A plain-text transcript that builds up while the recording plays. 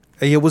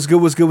Hey, yeah, what's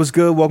good, what's good, what's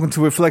good? Welcome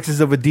to Reflections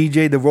of a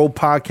DJ, the Road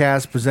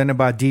podcast presented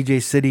by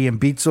DJ City and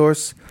Beat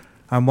Source.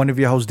 I'm one of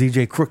your hosts,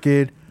 DJ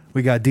Crooked.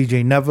 We got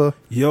DJ Never.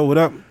 Yo, what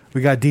up?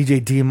 We got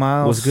DJ D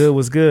Miles. What's good,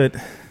 what's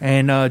good?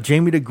 And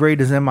Jamie the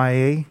Great is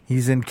MIA.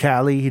 He's in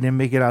Cali. He didn't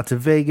make it out to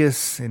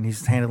Vegas, and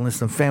he's handling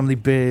some family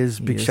biz.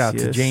 Big shout out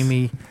to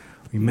Jamie.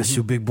 We miss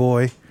you, big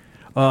boy.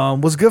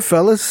 What's good,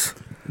 fellas?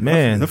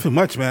 Man, nothing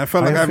much, man. I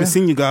felt like I haven't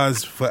seen you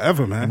guys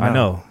forever, man. I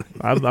know.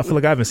 I feel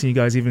like I haven't seen you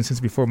guys even since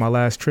before my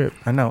last trip.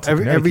 I know.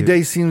 Every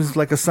day seems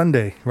like a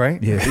Sunday,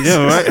 right? Yeah.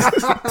 Yeah,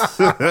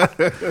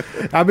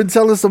 right? I've been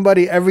telling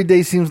somebody every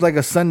day seems like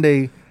a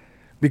Sunday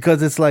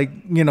because it's like,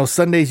 you know,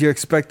 Sundays you're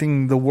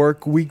expecting the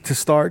work week to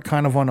start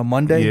kind of on a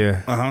Monday.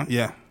 Yeah. Uh-huh,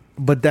 yeah.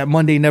 But that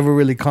Monday never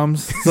really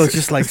comes. So it's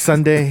just like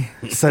Sunday.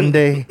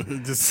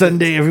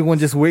 Everyone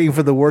just waiting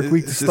for the work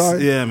week to start.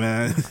 Yeah,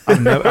 man. I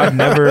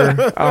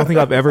don't think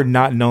I've ever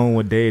not known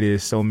what day it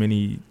is so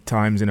many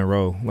times in a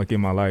row, like in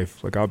my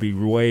life. Like I'll be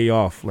way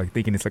off, like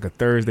thinking it's like a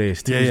Thursday,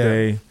 it's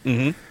Tuesday. Yeah.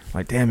 Mm-hmm.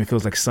 Like, damn, it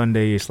feels like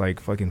Sunday. It's like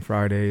fucking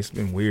Friday. It's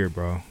been weird,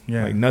 bro.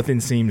 Yeah. Like nothing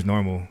seems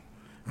normal.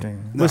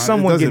 Damn. But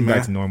someone getting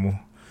back to normal.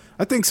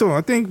 I think so.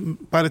 I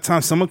think by the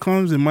time summer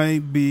comes, it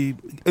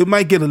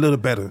might get a little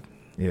better.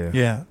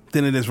 Yeah.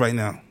 Than it is right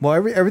now. Well,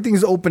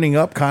 everything's opening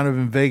up kind of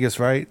in Vegas,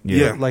 right?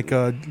 Yeah. Like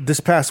this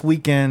past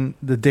weekend,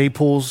 the day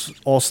pools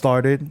all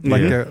started.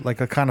 Like they're like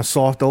a kind of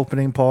soft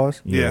opening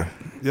pause. Yeah.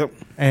 Yep.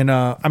 And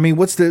I mean,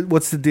 what's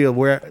the deal?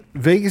 Where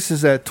Vegas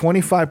is at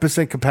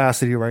 25%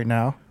 capacity right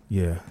now.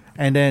 Yeah.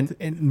 And then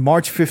in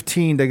March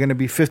 15, they're going to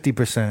be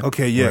 50%.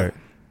 Okay, yeah. Right.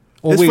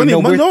 Oh, it's wait, funny.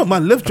 no, My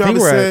Lyft driver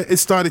said it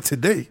started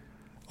today.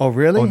 Oh,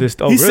 really? He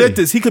really? said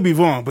this. He could be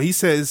wrong, but he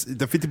says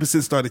the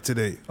 50% started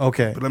today.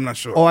 Okay. But I'm not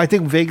sure. Oh, I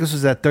think Vegas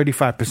was at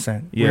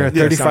 35%. Yeah. We're at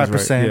Yeah, 35%. sounds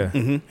right. Yeah.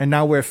 Mm-hmm. And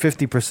now we're at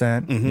 50%.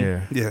 Mm-hmm.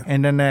 Yeah. Yeah.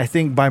 And then I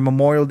think by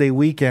Memorial Day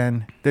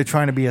weekend, they're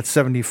trying to be at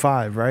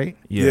 75, right?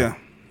 Yeah.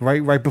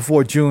 Right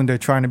before June, they're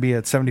trying to be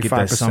at 75%. Get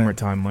that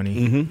summertime money.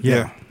 Mm-hmm.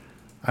 Yeah.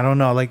 I don't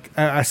know. Like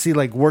I see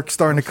like work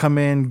starting to come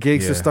in,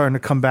 gigs are starting to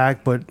come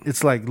back, but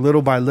it's like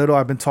little by little.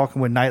 I've been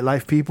talking with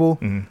nightlife people,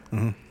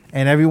 and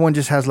everyone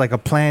just has like a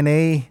plan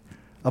A,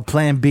 a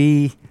plan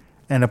B,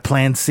 and a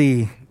plan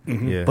C.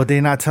 Mm-hmm. Yeah. But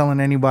they're not telling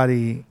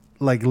anybody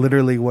like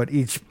literally what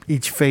each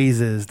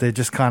phase is. They're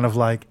just kind of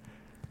like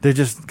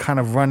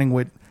running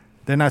with.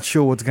 They're not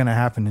sure what's gonna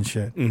happen and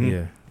shit. Mm-hmm.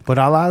 Yeah. But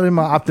a lot of them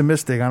are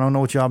optimistic. I don't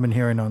know what y'all been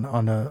hearing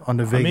on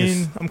the Vegas. I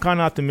mean, I'm kind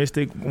of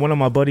optimistic. One of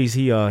my buddies,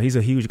 he's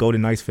a huge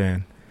Golden Knights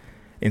fan,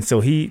 and so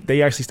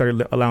they actually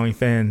started allowing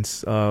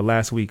fans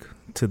last week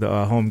to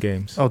the home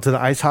games. Oh, to the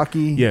ice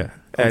hockey? Yeah,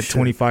 Oh, at shit.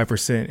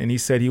 25%. And he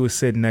said he was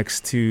sitting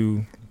next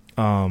to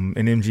an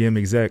MGM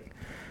exec,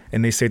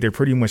 and they said they're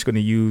pretty much going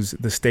to use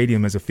the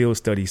stadium as a field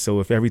study. So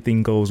if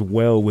everything goes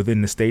well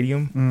within the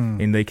stadium,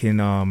 and they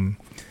can,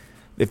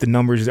 if the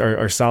numbers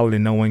are solid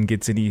and no one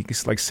gets any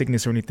like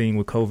sickness or anything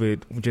with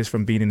COVID just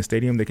from being in the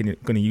stadium, they're going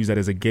to use that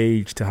as a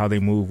gauge to how they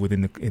move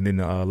within the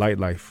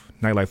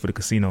nightlife for the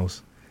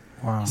casinos.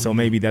 Wow. So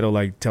maybe that'll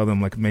like tell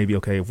them like maybe,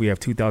 okay, if we have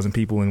 2,000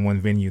 people in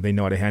one venue, they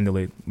know how to handle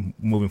it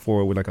moving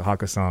forward with like a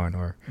Hakkasan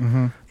or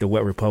the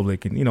Wet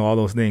Republic and, you know, all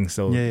those things.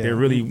 So they're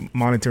really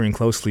monitoring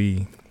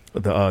closely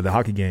the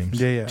hockey games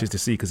just to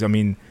see. Because, I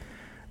mean,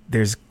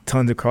 there's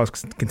tons of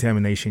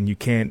cross-contamination. You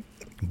can't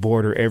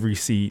border every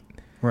seat.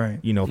 Right.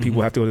 You know,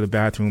 people have to go to the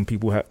bathroom.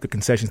 The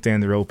concession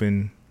stands are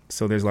open.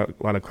 So there's a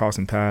lot of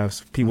crossing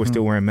paths. People are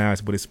still wearing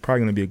masks, but it's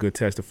probably going to be a good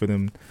test for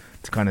them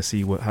to kind of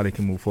see how they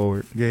can move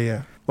forward.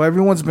 Yeah. Well,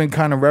 everyone's been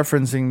kind of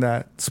referencing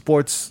that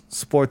sports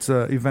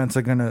events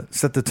are going to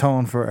set the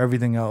tone for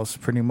everything else,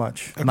 pretty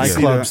much.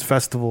 Nightclubs,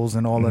 festivals,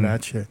 and all of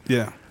that shit.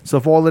 Yeah. So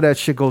if all of that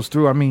shit goes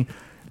through, I mean,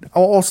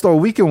 All-Star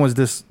Weekend was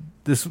this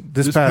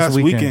past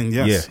weekend.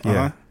 Yes. Yeah.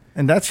 Uh-huh.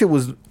 And that shit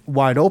was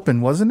wide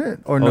open, wasn't it?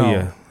 Or no? Oh,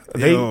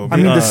 yeah. I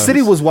mean, the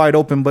city was wide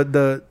open, but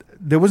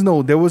there was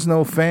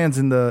no fans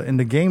in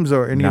the games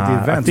or any of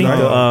the events.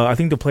 I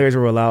think the players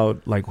were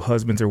allowed like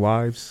husbands or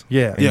wives.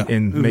 Yeah.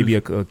 And maybe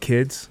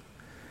kids.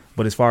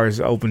 But as far as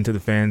open to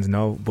the fans,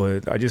 no.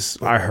 But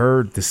I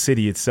heard the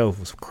city itself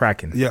was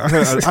cracking. Yeah, I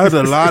heard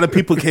a lot of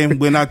people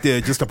went out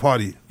there just to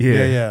party.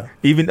 Yeah.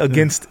 Even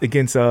against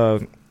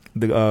the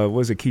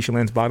what is it, Keisha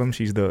Lance Bottom?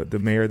 She's the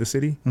mayor of the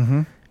city.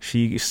 Mm-hmm.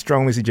 She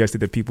strongly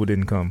suggested that people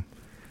didn't come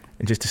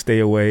and just to stay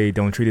away.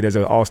 Don't treat it as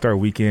an all-star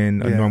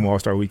weekend, a normal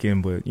all-star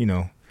weekend. But you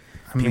know,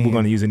 people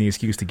going to use any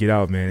excuse to get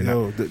out, man.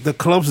 Yo, the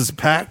clubs is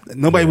packed.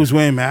 Nobody was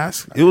wearing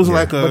masks. It was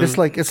but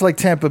it's like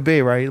Tampa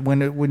Bay, right?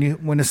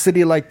 When a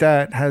city like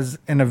that has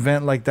an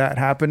event like that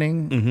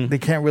happening, they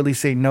can't really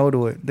say no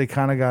to it. They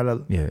kind of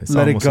gotta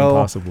let it go.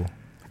 Impossible.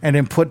 And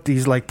then put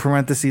these like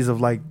parentheses of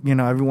like, you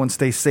know, everyone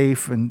stay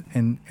safe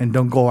and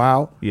don't go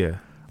out. Yeah.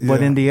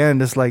 But in the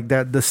end, it's like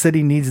that the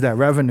city needs that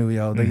revenue,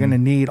 yo. They're gonna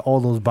need all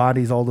those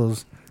bodies, all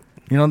those,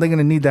 you know, they're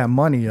gonna need that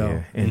money, yo.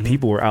 Yeah. And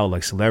people were out,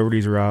 like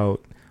celebrities were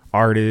out,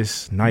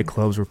 artists,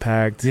 nightclubs were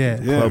packed,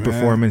 club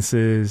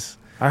performances.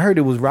 I heard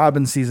it was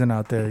Robin season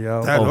out there,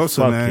 yo. That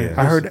also, man.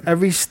 Yeah. I heard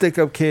every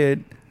stick-up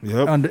kid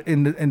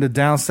in the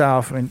down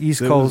south and East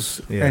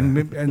Coast,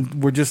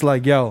 and we're just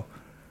like, yo,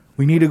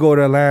 We need to go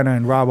to Atlanta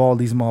and rob all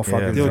these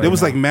motherfuckers. Yo, right there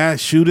was now. like mass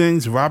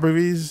shootings,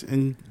 robberies,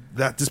 and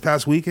that this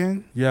past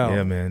weekend.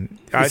 Yeah, man.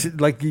 It's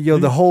like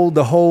the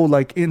whole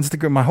like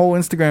Instagram, my whole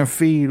Instagram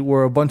feed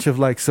were a bunch of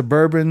like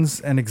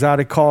Suburbans and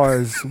exotic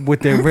cars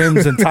with their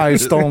rims and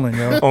tires stolen.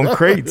 Yo, on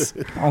crates.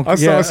 I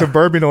saw a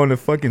Suburban on the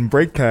fucking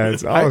brake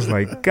pads. I was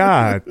like,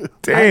 God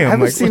damn! I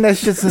haven't seen that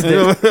shit since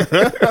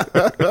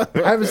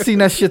I haven't seen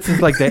that shit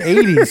since like the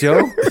 80s,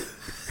 yo.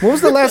 When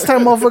was the last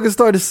time motherfuckers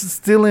started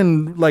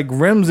stealing like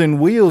rims and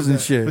wheels and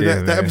shit?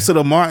 That episode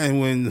of Martin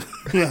when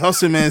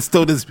Hustle Man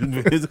stole his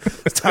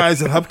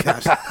tires and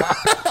hubcaps.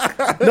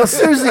 No,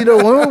 seriously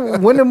though,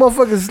 when the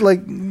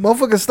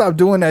motherfuckers stopped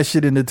doing that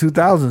shit in the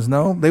 2000s?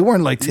 No, they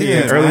weren't like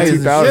taking early tires and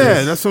 2000s. shit.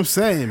 Yeah, that's what I'm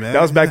saying, man.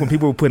 That was back when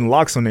people were putting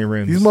locks on their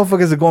rims. These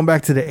motherfuckers are going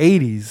back to the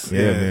 80s.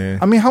 Yeah, man.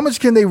 I mean, how much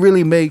can they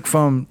really make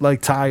from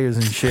like tires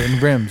and shit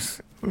and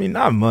rims? I mean,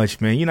 not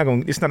much, man. You're not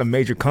gonna. It's not a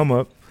major come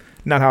up.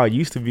 Not how it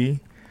used to be.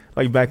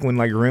 Like back when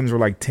like rims were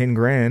like 10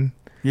 grand.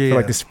 Yeah, For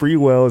like the spree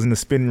wells and the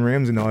spinning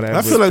rims and all that.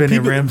 I feel like spinning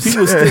people rims.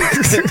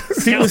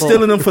 people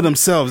stealing them for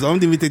themselves. I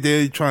don't even think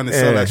they're trying to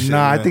sell that shit.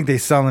 Nah, man. I think they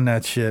selling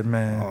that shit,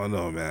 man. Oh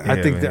no, man.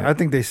 Yeah, I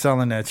think they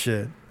selling that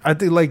shit. I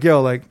think like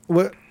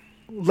what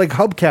like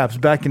hubcaps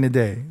back in the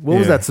day. What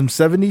was Yeah. that? Some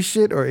 70s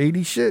shit or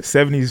 80s shit?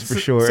 70s for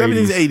sure.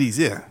 70s, 80s. 80s,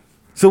 yeah.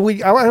 So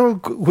I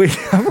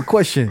have a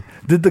question.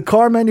 Did the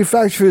car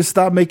manufacturers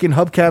stop making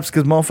hubcaps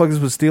because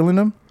motherfuckers was stealing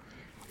them,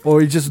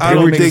 or it just I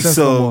didn't don't make think sense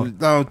no so. more? I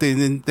don't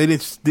think they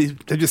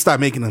just stopped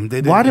making them. They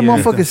didn't, Why did Yeah.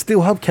 motherfuckers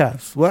steal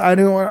hubcaps? Well,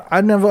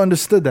 I never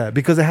understood that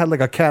because it had like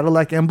a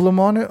Cadillac emblem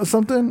on it or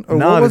something. Or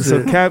Nah, what was so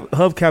it?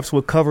 hubcaps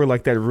would cover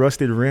like that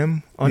rusted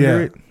rim under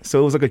Yeah. it. So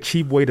it was like a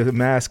cheap way to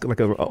mask like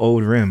a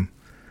old rim.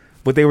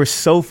 But they were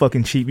so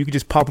fucking cheap. You could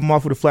just pop them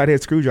off with a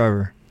flathead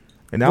screwdriver.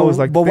 And that was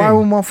like but the why thing.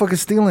 were motherfuckers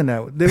stealing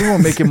that? They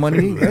weren't making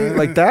money right?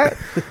 like that.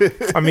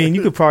 I mean,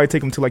 you could probably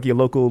take them to like your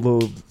local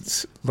little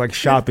like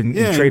shop and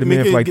trade them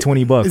in for like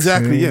 $20.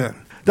 Exactly, you know? yeah.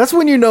 That's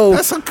when you know.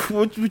 That's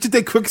what you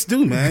think crooks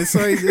do, man. It's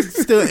like it's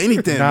still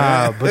anything,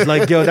 Nah, man. but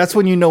like yo, that's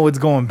when you know it's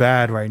going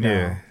bad right now.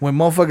 Yeah. When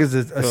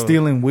motherfuckers are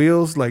stealing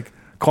wheels, like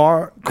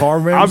car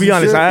rims. I'll be and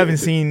honest, shit. I haven't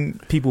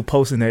seen people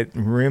posting that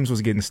rims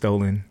was getting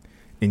stolen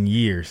in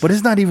years. But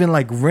it's not even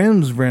like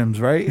rims,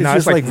 right? It's Nah,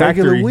 just it's like, like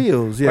regular factory.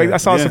 wheels. Yeah. Like I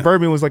saw Yeah.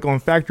 Suburban was like on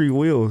factory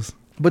wheels.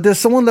 But there's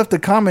someone left a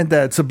comment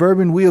that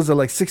Suburban wheels are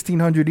like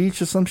 $1,600 each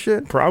or some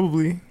shit.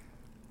 Probably.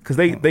 Because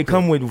they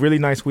come with really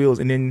nice wheels.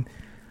 And then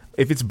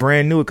if it's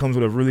brand new, it comes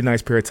with a really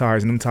nice pair of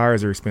tires. And them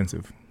tires are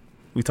expensive.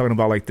 We talking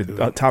about like the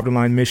top of the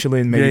line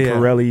Michelin, maybe Yeah, yeah.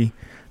 Pirelli.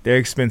 They're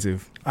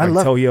expensive. I Like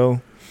love-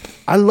 Toyo.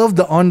 I love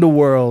the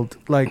underworld.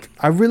 Like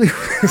I really,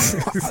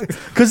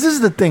 because this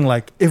is the thing.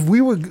 Like if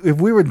we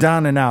were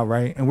down and out,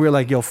 right, and we were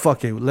like, yo,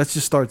 fuck it, let's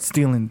just start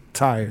stealing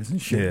tires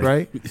and shit, Yeah.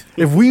 right?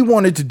 If we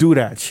wanted to do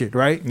that shit,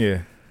 right, Yeah.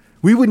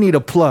 we would need a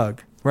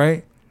plug,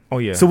 right? Oh,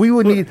 yeah. So we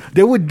would need.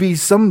 There would be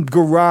some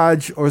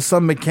garage or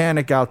some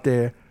mechanic out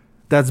there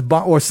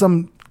or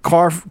some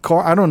car.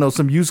 I don't know,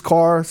 some used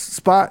car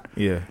spot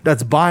Yeah.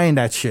 that's buying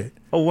that shit.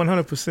 Oh,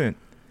 100%.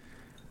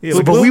 Yeah.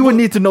 So, but we would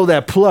need to know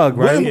that plug,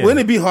 right? Wouldn't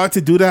it be hard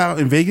to do that out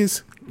in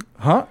Vegas?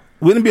 Huh?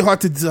 Wouldn't it be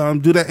hard to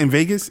do that in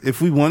Vegas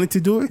if we wanted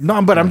to do it?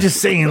 No, but I'm just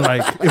saying,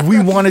 like, if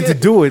we wanted to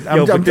do it, I'm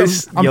Yo, but trying to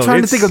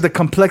it's- think of the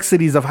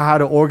complexities of how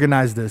to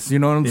organize this. You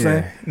know what I'm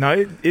saying?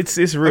 No,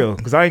 it's real.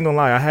 Because I ain't going to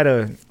lie.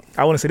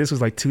 I want to say this was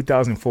like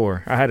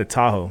 2004. I had a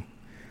Tahoe.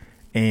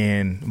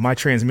 And my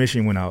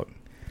transmission went out.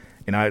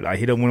 And I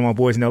hit up one of my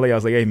boys in LA. I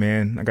was like, hey,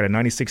 man, I got a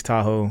 96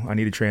 Tahoe. I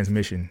need a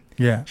transmission.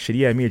 Yeah. Shit,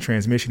 he had me a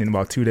transmission in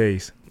about 2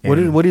 days.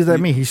 What does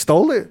that mean? He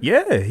stole it?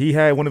 Yeah, he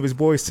had one of his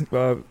boys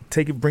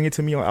bring it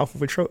to me on Alpha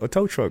a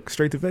tow truck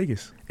straight to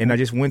Vegas, and I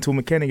just went to a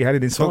mechanic and had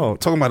it installed.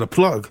 Talking about a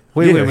plug.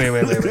 Wait.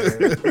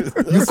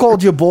 You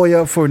called your boy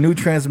up for a new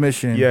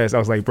transmission. Yes, I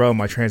was like, bro,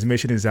 my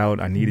transmission is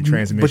out. I need a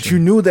transmission. But you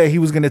knew that he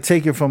was going to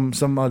take it from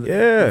some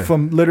other,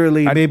 from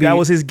literally maybe that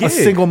was his a gig.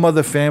 single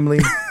mother family,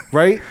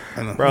 right?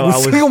 Bro, A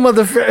single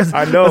mother family.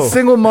 I know. A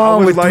single mom I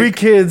was with like- 3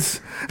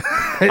 kids.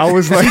 I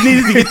was like, She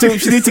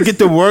needed to get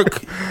to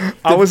work.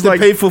 I was to like,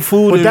 pay for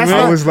food. But And that's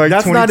rent. not- I was like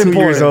that's not 22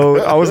 years important.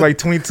 old. I was like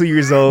 22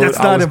 years old. That's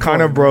I not was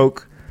kind of important.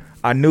 broke.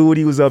 I knew what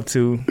he was up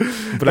to,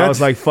 but I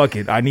was like, fuck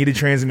it. I need a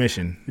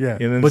transmission. Yeah.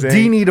 You know what But I'm D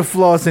saying? need a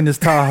floss in his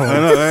Tahoe. I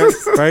know,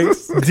 right?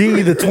 Right?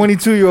 D, the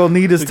 22-year-old,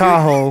 need his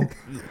Tahoe.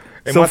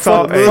 And So my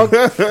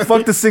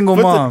fuck the single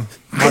mom.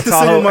 my the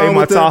single mom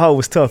with the- Tahoe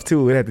was tough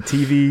too. It had the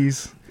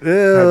TVs. Ew.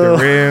 the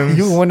rims.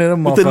 You one of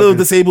them With the little motherfuckers.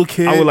 disabled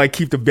kid. I would like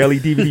keep the belly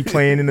DVD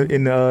playing on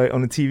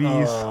the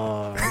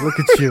TVs. Look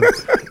at you.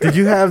 Did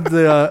you have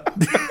the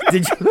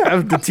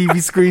TV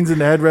screens in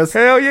the headrest?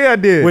 Hell yeah, I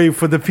did. Wait,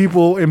 for the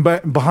people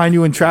behind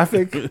you in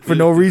traffic for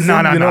no reason?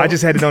 No. you know? I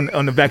just had it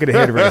on the back of the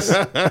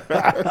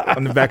headrest.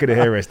 On the back of the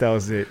headrest, that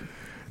was it.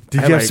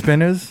 Did I you have like-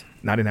 spinners?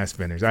 No, I didn't have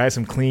spinners. I had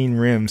some clean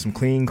rims, some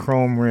clean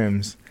chrome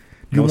rims.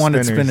 You No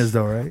wanted spinners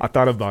though, right? I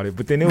thought about it,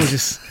 but then it was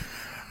just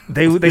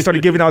they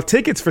started giving out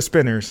tickets for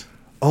spinners.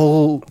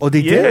 Oh, they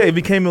Yeah, did? it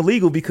became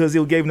illegal because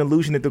it gave an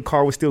illusion that the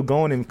car was still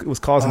going and it was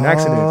causing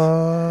accidents.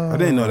 I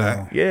didn't know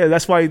that. Yeah,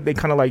 that's why they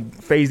kind of like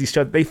phased each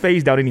other. They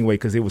phased out anyway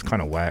because it was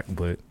kind of whack.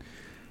 But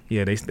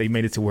yeah, they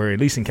made it to where, at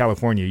least in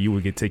California, you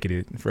would get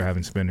ticketed for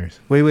having spinners.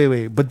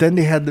 Wait. But then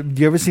they had.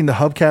 You ever seen the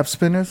hubcap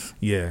spinners?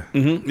 Yeah.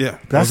 Mm-hmm. Yeah.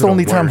 That's Those the are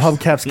only the time worst.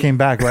 hubcaps came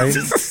back, right?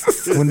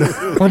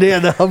 when they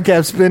had the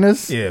hubcap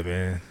spinners. Yeah,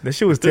 man. That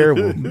shit was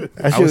terrible.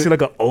 I shit- would see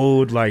like an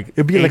old, like,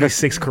 It'd be like a-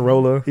 86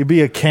 Corolla. It'd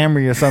be a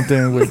Camry or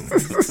something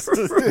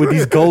with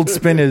these gold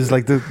spinners.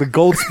 Like the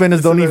gold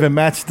spinners don't even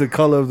match the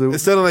color of the.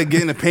 Instead of like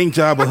getting a paint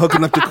job or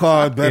hooking up the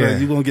car better, Yeah.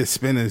 you're gonna get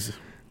spinners.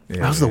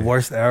 Yeah, That was the man.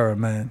 worst era,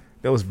 man.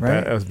 That was Right?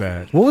 bad. That was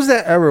bad. What was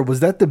that era? Was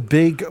that the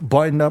big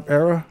button-up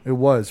era? It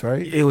was,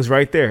 right? It was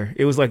right there.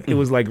 It was like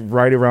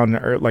right around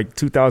like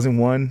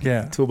 2001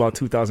 Yeah. to about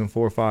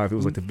 2004 or 5. It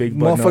was like the big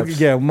button ups,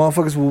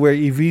 Motherfuckers will wear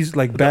EVs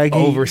like baggy,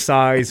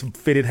 oversized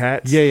fitted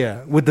hats.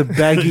 Yeah, with the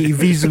baggy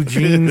Evisu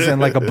jeans and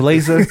like a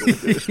blazer,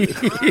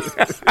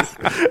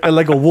 and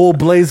like a wool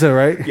blazer,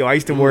 right? Yo, I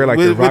used to wear like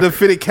with a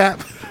fitted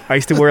cap. I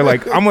used to wear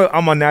like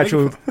I'm a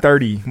natural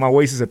 30. My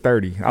waist is a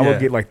 30. I Yeah. would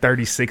get like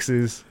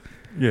 36s.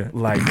 Yeah,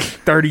 Like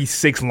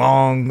 36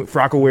 long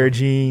Rockaware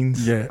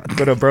jeans. Yeah.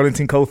 Go to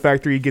Burlington Coat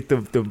Factory, get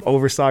the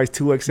oversized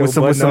 2XL with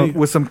some button up,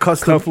 with some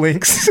custom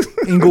cufflinks.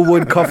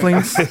 Inglewood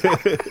cufflinks.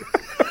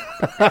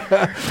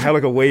 Had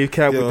like a wave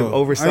cap with Yo, the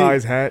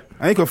oversized hat.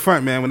 I ain't gonna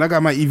front, man. When I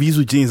got my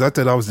Evisu jeans, I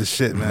thought I was the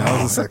shit, man.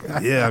 I was just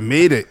like, yeah, I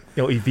made it.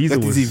 Yo, Ibiza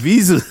Got was. these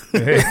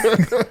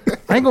Evisu.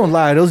 I ain't gonna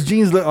lie, those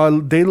jeans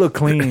they look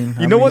clean.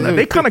 You know what?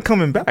 They kind of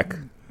coming back.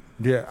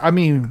 Yeah, I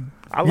mean,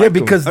 I yeah, like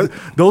because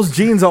those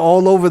jeans are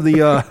all over the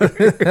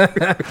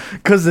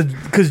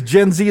because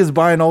Gen Z is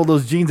buying all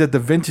those jeans at the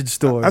vintage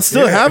stores. I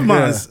still have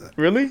mine.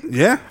 Really?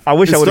 Yeah. I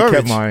wish In I would have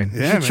kept storage. mine.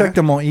 You Yeah, should check man.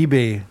 them on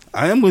eBay.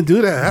 I am gonna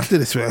do that after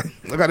this, man.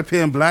 I gotta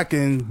pay in black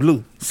and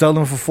blue. Sell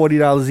them for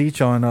 $40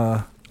 each on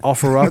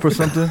OfferUp or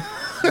something.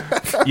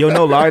 Yo,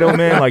 no lie though,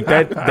 man. Like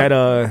that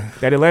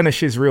Atlanta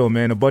shit's real,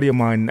 man. A buddy of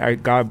mine,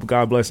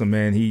 God bless him,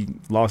 man. He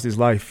lost his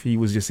life. He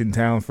was just in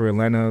town for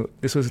Atlanta.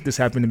 This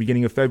happened in the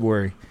beginning of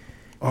February.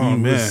 Oh,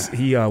 man.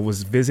 He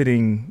was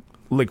visiting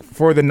like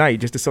for the night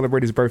just to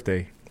celebrate his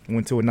birthday.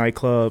 Went to a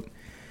nightclub.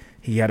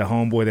 He had a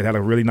homeboy that had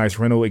a really nice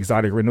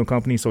exotic rental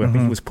company. So I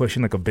think he was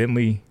pushing like a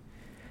Bentley.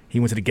 He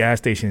went to the gas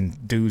station.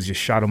 Dudes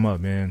just shot him up,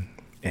 man.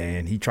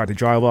 And he tried to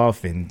drive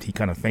off, and he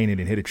kind of fainted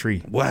and hit a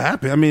tree. What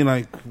happened? I mean,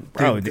 like,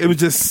 Bro, it was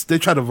just they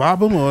tried to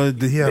rob him, or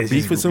did he have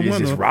beef with someone? It's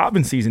just or-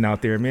 robbing season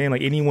out there, man.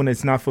 Like anyone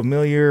that's not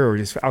familiar or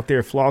just out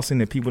there flossing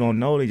that people don't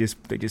know, they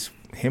just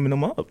hemming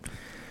them up.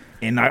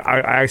 And I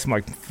asked him,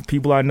 like,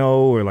 people I know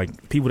or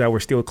like people that were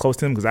still close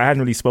to him, because I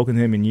hadn't really spoken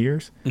to him in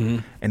years.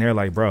 Mhm. And they're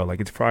like, bro, like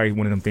it's probably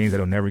one of them things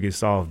that'll never get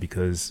solved,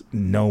 because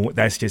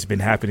that's just been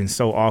happening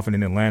so often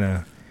in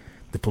Atlanta.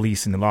 The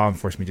police and the law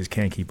enforcement just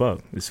can't keep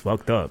up. It's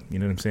fucked up. You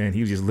know what I'm saying?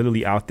 He was just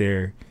literally out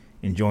there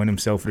enjoying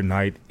himself for the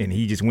night, and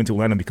he just went to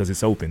Atlanta because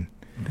it's open.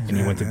 And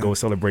he went to go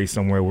celebrate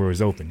somewhere where it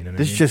was open. You know what I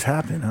This mean? just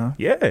happened, huh?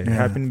 Yeah, it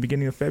happened in the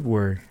beginning of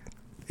February.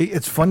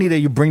 It's funny that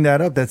you bring that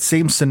up. That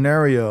same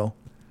scenario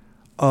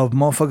of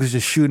motherfuckers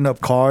just shooting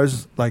up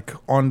cars, like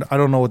on, I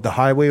don't know, what, the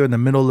highway or in the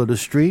middle of the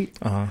street.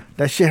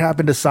 That shit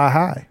happened to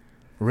Sahai.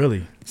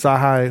 Really?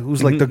 Sahai,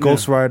 who's like the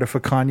ghostwriter for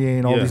Kanye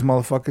and all these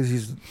motherfuckers.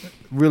 He's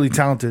really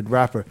talented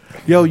rapper.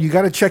 Yo, you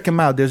got to check him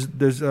out. There's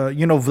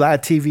you know, Vlad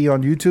TV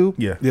on YouTube.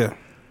 Yeah. Yeah.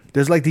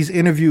 There's like these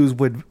interviews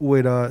with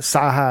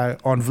Sahai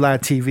on Vlad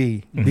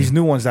TV. These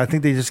new ones. I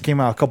think they just came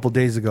out a couple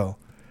days ago,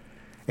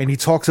 and he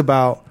talks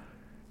about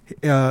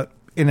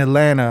in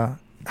Atlanta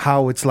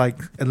how it's like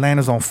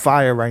Atlanta's on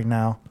fire right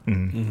now,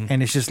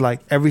 and it's just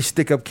like every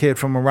stick-up kid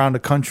from around the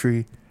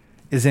country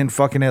is in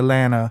fucking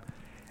Atlanta,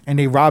 and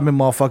they robbing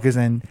motherfuckers,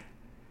 and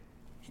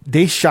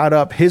they shot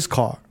up his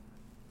car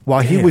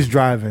while he was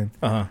driving.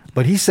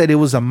 But he said it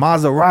was a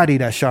Maserati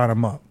that shot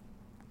him up.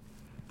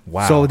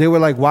 Wow. So they were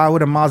like, why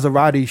would a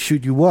Maserati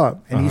shoot you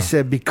up? And he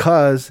said,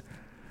 because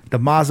the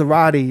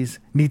Maseratis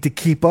need to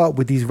keep up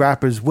with these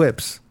rappers'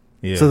 whips.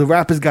 Yeah. So the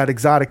rappers got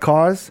exotic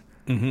cars,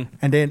 and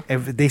then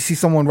if they see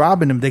someone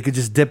robbing them, they could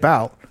just dip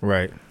out.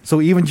 Right.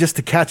 So even just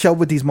to catch up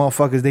with these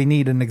motherfuckers, they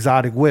need an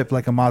exotic whip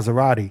like a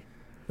Maserati.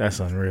 That's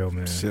unreal,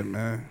 man. Shit,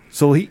 man.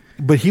 So he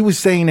was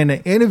saying in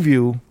an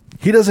interview,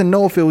 he doesn't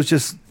know if it was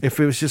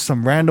just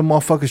some random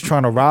motherfuckers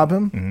trying to rob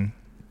him,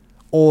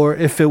 or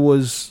if it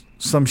was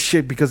some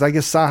shit, because I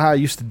guess Sahai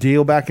used to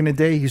deal back in the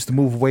day. He used to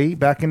move weight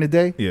back in the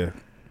day. Yeah.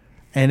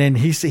 And then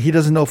he said he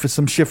doesn't know if it's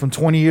some shit from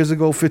 20 years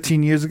ago,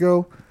 15 years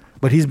ago,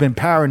 but he's been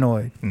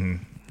paranoid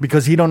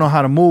because he don't know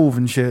how to move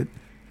and shit.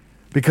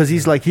 Because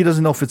he's like, he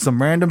doesn't know if it's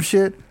some random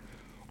shit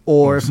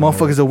or if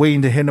motherfuckers are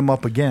waiting to hit him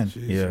up again.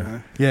 Jeez, Yeah.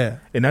 man. Yeah.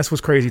 And that's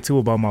what's crazy too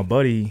about my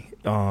buddy.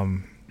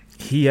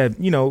 He had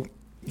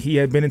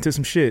been into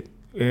some shit.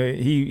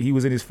 He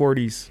was in his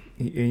 40s.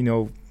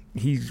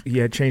 He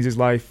had changed his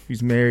life.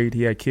 He's married.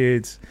 He had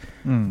kids.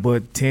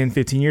 But 10,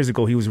 15 years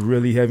ago, he was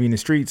really heavy in the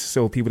streets.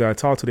 So people that I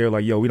talked to, they're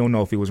like, yo, we don't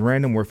know if it was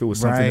random or if it was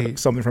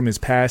something from his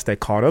past that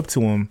caught up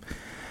to him.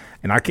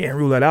 And I can't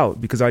rule that out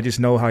because I just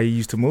know how he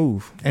used to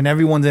move. And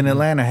everyone's in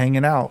Atlanta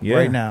hanging out Yeah.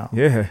 right now.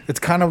 Yeah. It's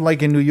kind of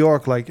like in New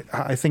York. Like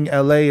I think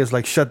LA is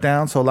like shut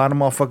down, so a lot of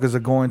motherfuckers are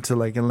going to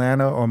like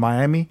Atlanta or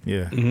Miami,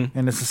 Yeah.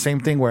 and it's the same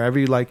thing where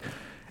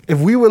if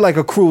we were like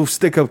a crew of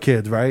stick up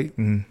kids, right?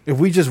 If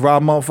we just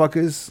robbed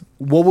motherfuckers,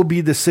 what would be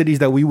the cities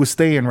that we would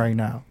stay in right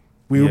now?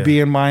 We would Yeah. be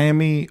in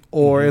Miami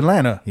or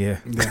Atlanta. Yeah.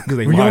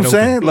 You know what I'm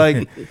saying?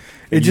 Like,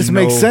 it just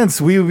makes sense.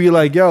 We would be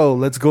like, yo,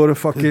 let's go to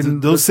fucking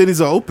Those cities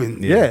are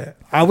open. Yeah.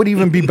 I would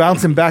even be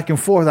bouncing back and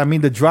forth. I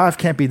mean, the drive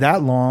can't be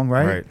that long,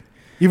 right? Right.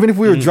 Even if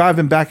we were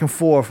driving back and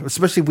forth,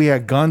 especially if we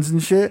had guns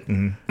and shit,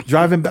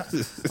 driving back,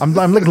 I'm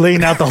like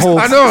laying out the whole.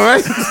 I know,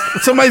 right?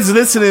 Somebody's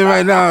listening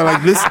right now,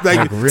 like this,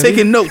 like really?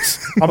 taking notes.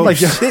 I'm Oh, like,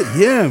 shit,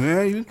 yeah,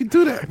 man, you can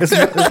do that.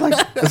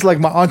 It's like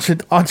my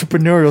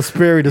entrepreneurial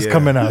spirit is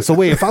coming out. So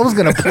wait, if I was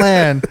gonna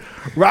plan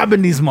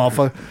robbing these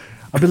motherfuckers,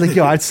 I'd be like,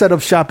 yo, I'd set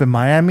up shop in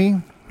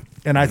Miami,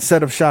 and I'd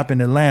set up shop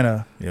in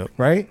Atlanta, Yep.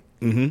 right?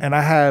 And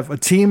I have a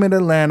team in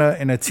Atlanta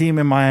and a team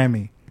in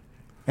Miami,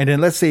 and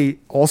then let's say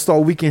All-Star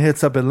Weekend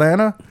hits up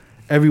Atlanta,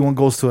 everyone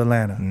goes to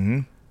Atlanta,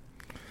 and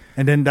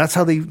then that's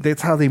how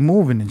they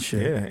moving and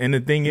shit. Yeah. And the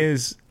thing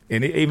is,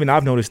 and even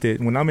I've noticed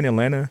it when I'm in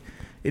Atlanta,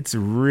 it's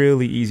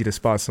really easy to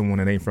spot someone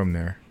that ain't from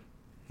there.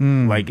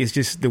 Like, it's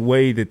just the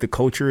way that the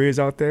culture is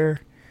out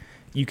there.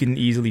 You can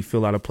easily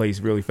fill out a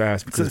place really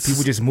fast because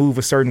people just move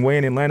a certain way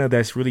in Atlanta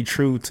that's really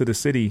true to the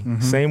city.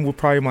 Same with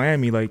probably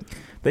Miami. Like,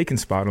 they can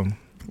spot them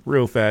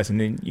real fast. And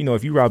then, you know,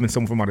 if you're robbing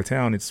someone from out of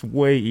town, it's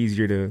way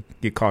easier to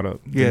get caught up.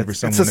 Yeah, than for it's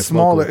someone a that's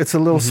smaller, local. it's a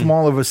little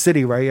smaller of a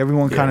city, right?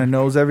 Everyone Yeah. kind of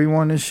knows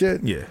everyone and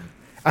shit. Yeah.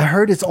 I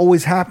heard it's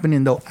always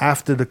happening though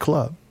after the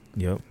club.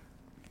 Yep.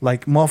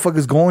 Like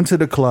motherfuckers going to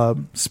the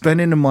club,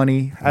 spending the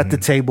money at the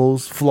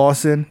tables,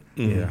 flossing,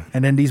 Yeah.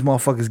 and then these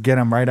motherfuckers get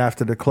them right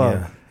after the club.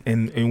 Yeah.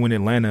 And when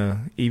Atlanta,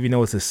 even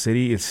though it's a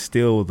city, it's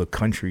still the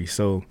country.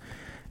 So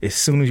as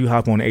soon as you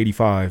hop on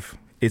 85,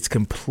 it's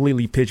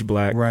completely pitch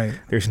black. Right.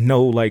 There's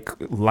no like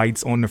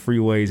lights on the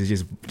freeways.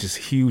 It's just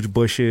huge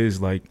bushes.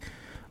 Like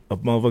a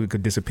motherfucker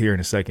could disappear in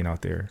a second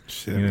out there.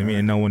 Shit, you know what I mean? man.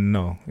 And no one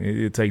know.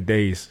 It'd take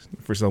days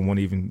for someone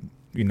to even,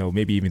 you know,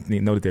 maybe even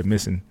know that they're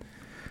missing.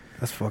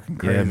 That's fucking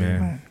crazy, Yeah,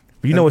 man.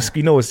 But you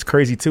know what's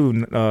crazy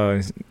too?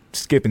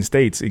 Skipping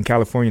states in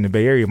California, in the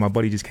Bay Area. My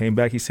buddy just came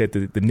back. He said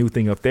the new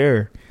thing up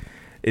there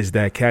is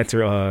that cats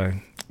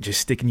are just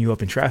sticking you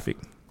up in traffic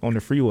on the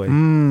freeway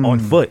on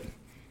foot.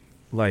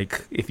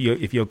 Like if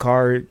your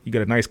car, you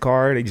got a nice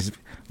car, they just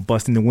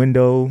bust in the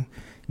window,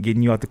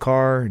 getting you out the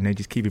car, and they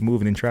just keep it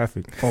moving in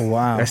traffic. Oh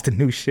wow, That's the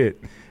new shit.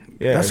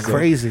 Yeah, that's so-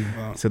 crazy.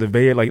 So the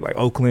Bay Area, like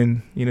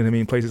Oakland, you know what I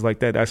mean, places like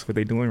that. That's what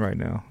they're doing right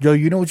now. Yo,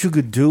 you know what you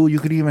could do? You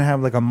could even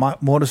have like a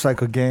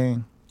motorcycle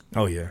gang.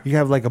 Oh yeah, You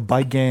have like a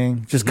bike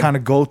gang. Just kind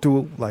of go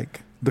through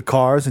like the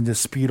cars and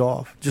just speed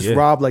off. Just Yeah.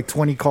 rob like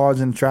 20 cars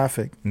in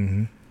traffic.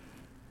 mm-hmm.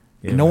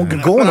 Yeah, No one man.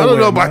 could go I nowhere. don't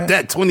know about man.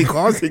 that. 20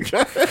 cars in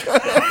traffic.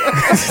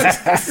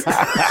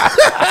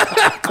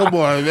 Come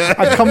on,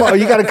 man.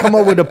 You got to come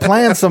up with a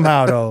plan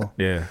somehow, though.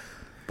 Yeah.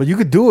 But you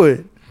could do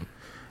it.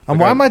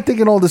 Why am I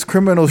thinking all this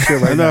criminal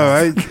shit I right know, now?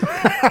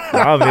 right?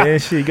 Nah, man,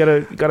 shit,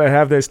 you gotta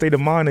have that state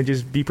of mind and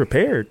just be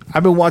prepared.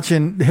 I've been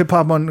watching Hip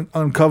Hop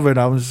Uncovered.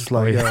 I was just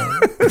like,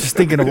 just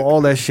thinking of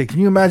all that shit. Can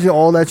you imagine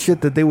all that shit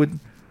that they would?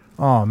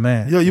 Oh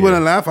man, Yo, you want to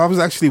laugh? I was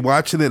actually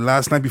watching it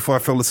last night before I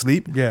fell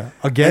asleep. yeah.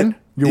 Again,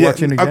 you're Yeah,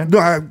 watching again.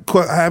 I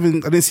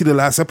haven't. I didn't see the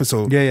last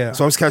episode. Yeah, yeah.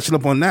 So I was catching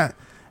up on that,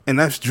 and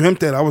I dreamt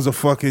that I was a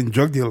fucking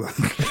drug dealer.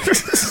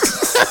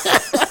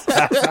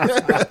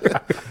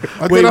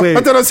 I Wait.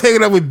 thought I was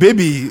hanging out with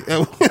Bibby.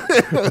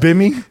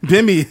 Bimmy,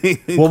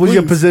 Bimmy. what was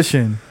your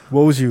position?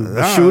 What was you?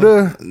 A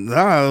shooter?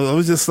 Nah, I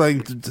was just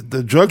like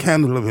the drug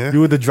handler, man.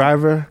 You were the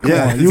driver? Come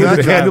Yeah, on, you were the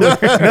exactly.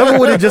 handler. Never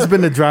would have just been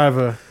the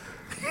driver.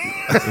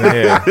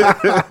 Yeah.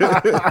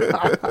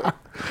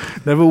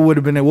 Never would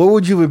have been it. What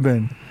would you have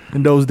been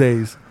in those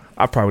days?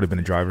 I probably would have been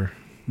a driver.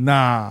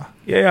 Nah.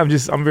 Yeah,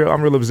 I'm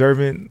real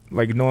observant.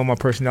 Like knowing my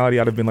personality,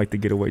 I'd have been like the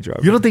getaway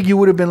driver. You don't think you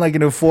would have been like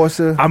an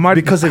enforcer? I might-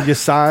 because of your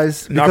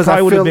size. No, I Because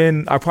probably would have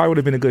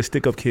feel- been a good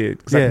stick up kid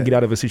because I Yeah. can get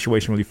out of a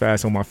situation really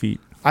fast on my feet.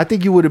 I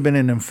think you would have been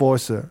an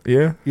enforcer.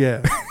 Yeah,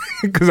 Yeah.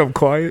 because I'm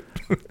quiet.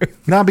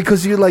 Nah,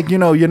 because you're like,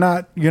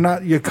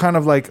 you're kind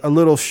of like a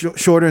little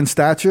shorter in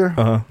stature.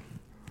 Uh huh.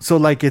 So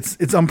like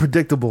it's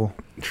unpredictable.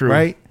 True.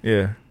 Right?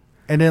 Yeah.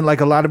 And then like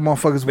a lot of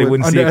motherfuckers They would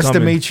wouldn't see it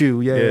underestimate you.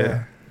 Yeah. Yeah.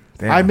 Yeah.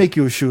 Damn. I'd make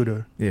you a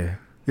shooter. Yeah.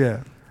 Yeah.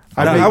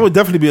 I would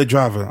definitely be a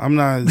driver. I'm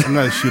not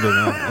a shooter,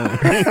 man.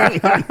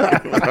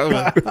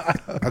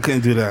 I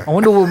couldn't do that. I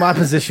wonder what my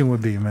position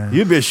would be, man.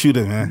 You'd be a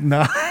shooter, man.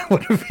 Nah, I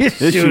wouldn't be a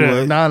you shooter.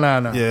 would.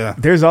 Nah. Yeah.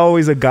 There's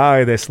always a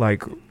guy that's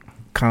like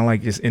kind of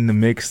like just in the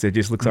mix that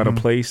just looks out of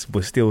place,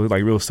 but still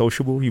like real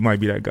sociable. You might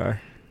be that guy.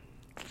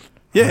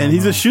 Yeah, and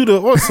he's a shooter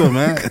also,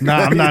 man. Nah,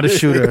 I'm not a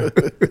shooter.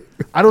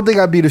 I don't think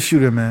I'd be the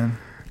shooter, man.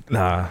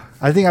 Nah.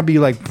 I think I'd be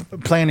like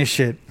planning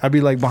shit. I'd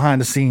be like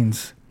behind the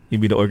scenes.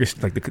 You'd be the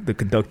orchestra, like the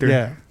conductor.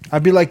 Yeah.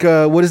 I'd be like,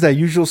 what is that?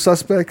 Usual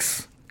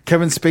Suspects?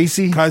 Kevin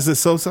Spacey? Kaiser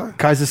Sosa.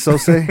 Kaiser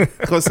Sose?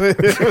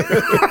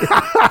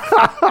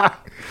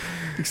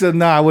 Except,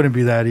 nah, I wouldn't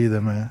be that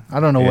either, man. I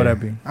don't know what I'd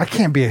be. I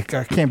can't be.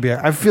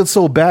 I feel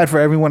so bad for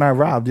everyone I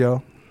robbed,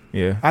 yo.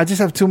 Yeah. I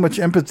just have too much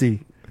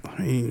empathy.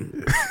 I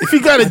mean, if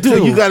you gotta do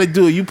it, you gotta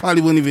do it. You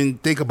probably wouldn't even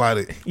think about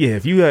it. Yeah,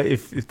 if you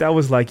if that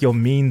was like your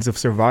means of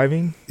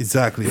surviving.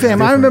 Exactly.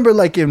 Fam, I remember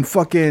like in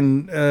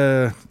fucking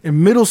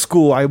in middle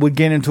school, I would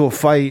get into a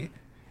fight,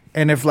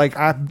 and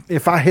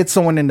if I hit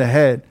someone in the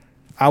head,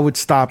 I would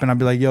stop and I'd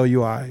be like, "Yo,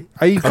 you alright?"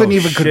 You couldn't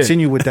even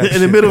continue with that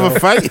in the middle of a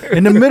fight.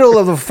 In the middle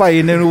of the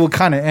fight, and then it would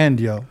kind of end,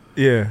 yo.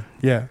 Yeah.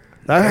 Yeah.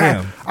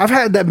 I've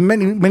had that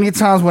many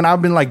times when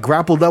I've been like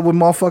grappled up with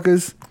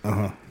motherfuckers.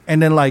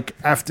 And then like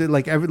after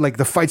like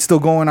the fight's still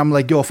going, I'm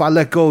like, yo, if I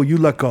let go, you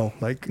let go.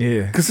 Like,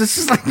 yeah. Because it's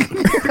just like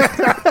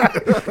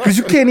because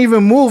you can't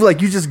even move,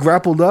 like you just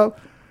grappled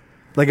up.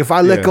 Like if I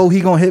let go, he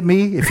gonna hit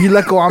me. If he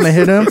let go, I'm gonna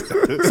hit him.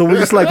 So we're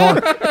just like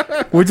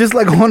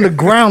on the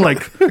ground,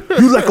 like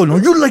you let go, no,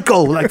 you let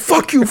go, like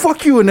fuck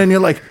you, and then you're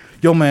like,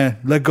 yo man,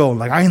 let go.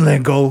 Like I ain't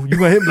letting go. You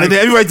gonna hit me? Like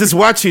everybody just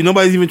watching.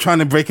 Nobody's even trying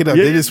to break it up.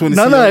 Yeah. They just want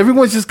to. No.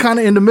 Everyone's just kind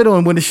of in the middle,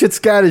 and when the shit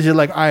scatters, you're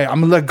like, all right,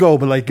 I'm gonna let go,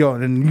 but like yo,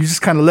 and you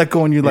just kind of let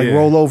go, and you like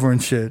roll over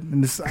and shit.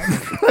 And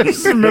I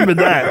just remember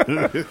that.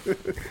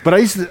 But I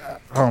used to.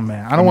 Oh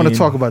man, I don't want to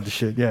talk about the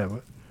shit. Yeah,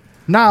 but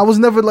nah, I was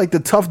never like the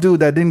tough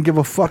dude that didn't give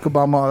a fuck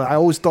about I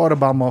always thought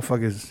about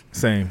motherfuckers.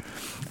 Same.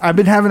 I've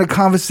been having a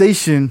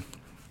conversation.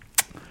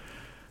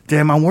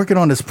 Damn, I'm working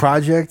on this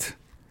project,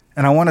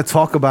 and I want to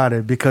talk about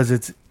it because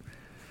it's.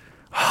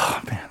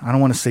 Oh man, I don't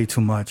want to say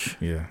too much.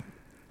 Yeah.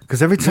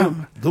 Because every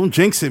time, don't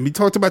jinx it. We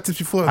talked about this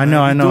before. I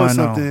know. And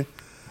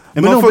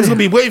motherfuckers gonna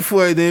be waiting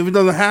for it. Then if it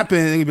doesn't happen,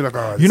 they're gonna be like,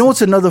 oh. You know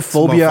what's another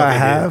phobia I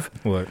have?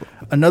 What?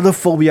 Another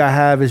phobia I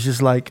have is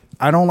just like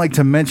I don't like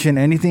to mention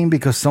anything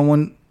because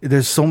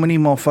there's so many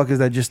motherfuckers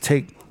that just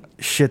take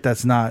shit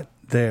that's not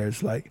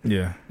theirs. Like,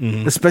 yeah,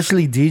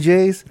 especially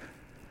DJs.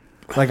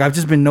 Like I've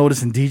just been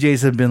noticing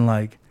DJs have been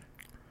like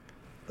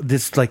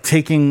this, like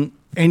taking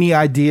any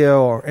idea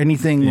or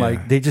anything,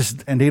 like they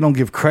don't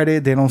give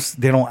credit. They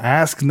don't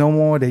ask no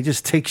more. They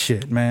just take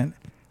shit, man.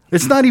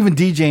 It's not even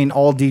DJing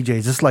all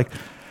DJs. It's like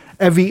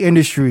every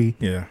industry.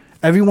 Yeah.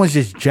 Everyone's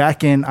just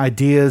jacking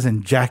ideas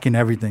and jacking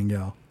everything,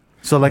 yo.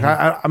 So like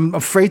I'm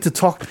afraid to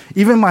talk.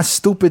 Even my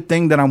stupid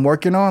thing that I'm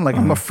working on, like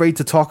I'm afraid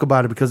to talk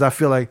about it because I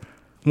feel like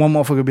one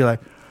motherfucker will be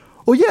like,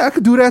 "Oh yeah, I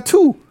could do that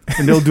too,"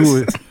 and they'll do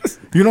it.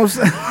 You know what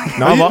I'm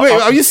saying?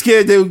 Are you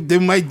scared they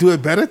might do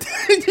it better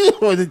than you,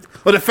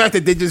 or the fact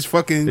that they just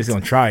fucking? They're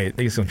gonna try it.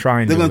 They're just gonna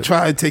try and. They're gonna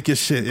try and take your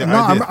shit. No,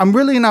 I'm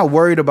really not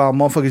worried about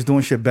motherfuckers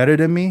doing shit better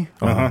than me.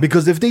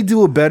 Because if they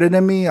do it better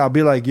than me, I'll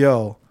be like,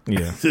 yo.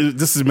 Yeah,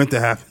 this is meant to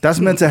happen. That's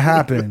meant to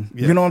happen.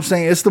 Yeah. You know what I'm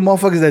saying? It's the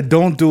motherfuckers that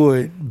don't do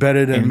it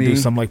better than me. Do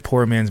some like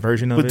poor man's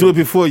version of it. But do it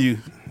before you.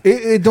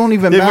 It don't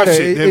even matter.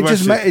 It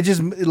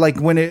just like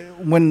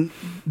when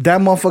that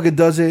motherfucker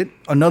does it,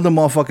 another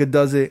motherfucker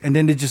does it, and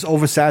then it just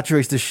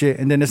oversaturates the shit,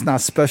 and then it's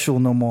not special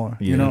no more.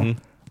 Yeah. You know.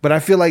 But I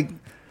feel like,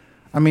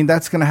 I mean,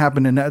 that's gonna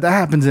happen, and that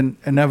happens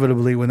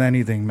inevitably with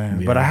anything,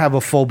 man. Yeah. But I have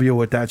a phobia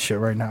with that shit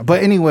right now.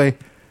 But anyway,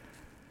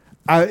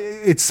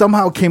 it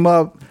somehow came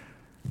up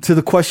to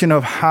the question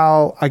of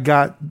how I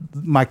got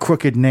my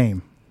crooked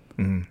name.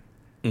 And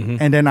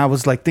then I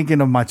was like thinking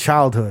of my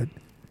childhood.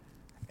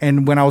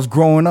 And when I was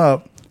growing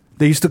up,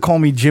 they used to call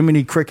me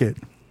Jiminy Cricket.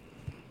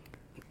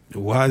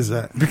 Why is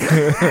that?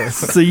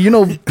 So you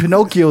know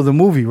Pinocchio, the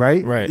movie,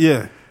 right? Right.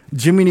 Yeah.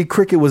 Jiminy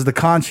Cricket was the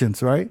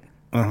conscience, right?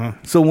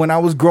 So when I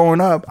was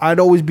growing up, I'd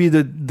always be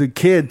the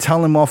kid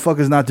telling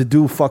motherfuckers not to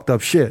do fucked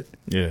up shit.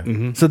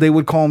 Yeah. So they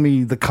would call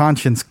me the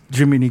conscience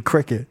Jiminy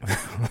Cricket.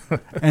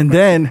 And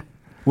then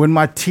when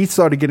my teeth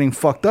started getting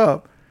fucked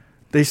up,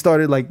 they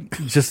started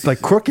just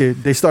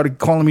crooked. They started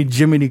calling me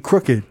Jiminy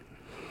Crooked.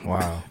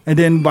 Wow. And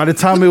then by the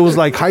time it was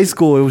like high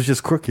school, it was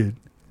just Crooked.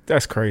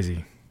 That's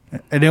crazy.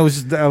 And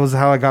that was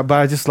how I got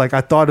by. I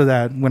thought of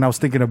that when I was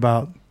thinking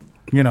about,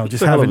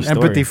 just having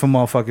empathy for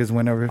motherfuckers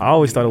whenever. I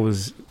always thought it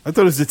was. I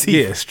thought it was the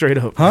teeth. Yeah, straight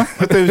up. Huh? I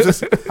thought it was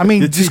just. I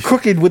mean, just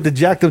Crooked with the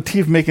jacked up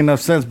teeth make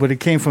enough sense, but it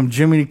came from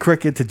Jiminy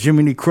Cricket to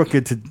Jiminy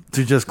Crooked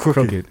to just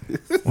Crooked.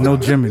 No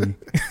Jiminy.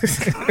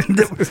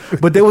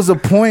 But there was a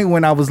point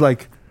when I was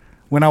like,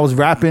 when I was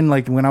rapping,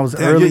 like when I was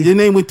early. Your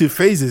name went through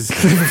phases.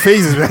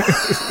 Phases, man.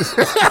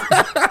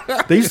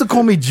 They used to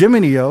call me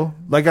Jiminy, yo.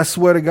 Like, I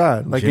swear to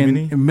God. Like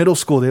in middle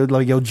school, they would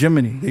like, yo,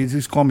 Jiminy. They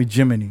used to call me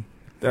Jiminy.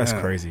 That's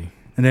crazy.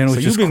 And then it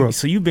was crooked.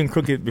 So you've been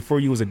crooked before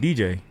you was a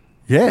DJ?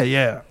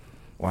 Yeah.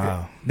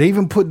 Wow. They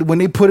even when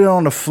they put it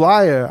on the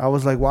flyer, I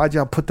was like, why'd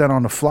y'all put that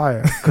on the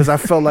flyer? Because I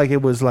felt like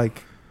it was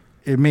like,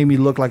 it made me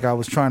look like I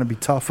was trying to be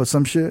tough or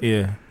some shit.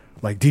 Yeah.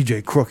 Like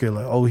DJ Crooked,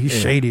 like, oh, he's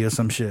shady or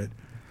some shit.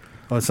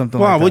 Or something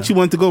like that. Wow, what you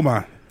want to go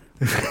by?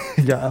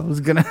 Yeah, I was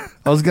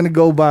gonna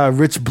go by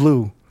Rich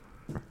Blue.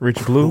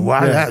 Rich Blue?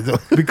 Why that though?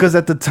 Because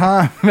at the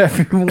time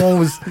everyone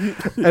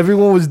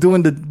was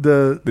doing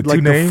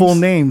the full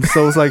name.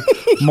 So it's like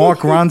Mark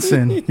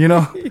Ronson, you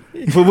know?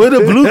 But where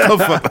the blue come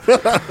from?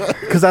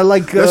 Because I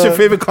like that's your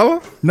favorite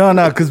color? No,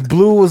 because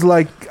blue was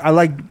like I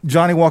like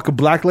Johnny Walker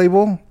Black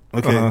Label.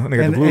 Okay.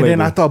 And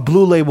then I thought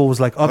Blue Label was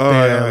like up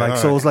there.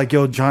 So it was like,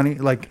 yo,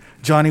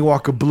 Johnny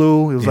Walker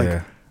Blue. It was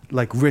like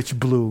like Rich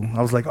Blue.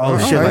 I was like, oh All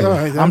shit, right, like, all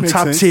right, that I'm makes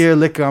top sense. tier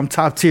liquor, I'm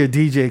top tier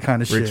DJ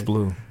kind of shit. Rich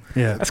Blue.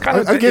 Yeah. That's kind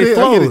of I get it, I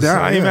flows. get it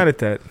down, I ain't yeah. mad at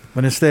that.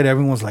 But instead,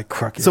 everyone's like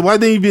Crooked. So why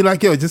didn't you be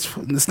like, yo, just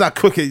it's not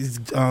Crooked,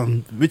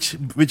 it's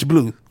Rich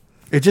Blue?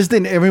 It just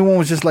didn't. Everyone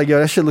was just like, "Yo,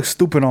 that shit looks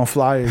stupid on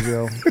flyers,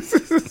 yo."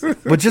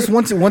 But just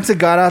once it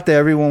got out there,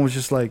 everyone was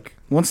just like,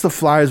 once the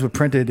flyers were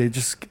printed, It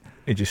just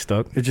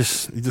stuck. it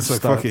just You just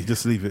like, stuck. fuck it,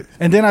 just leave it.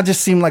 And then I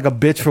just seemed like a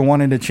bitch for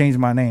wanting to change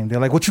my name. They're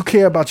like, "What you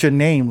care about your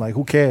name? Like,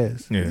 who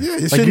cares?" Yeah. Yeah,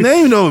 it's Like your you-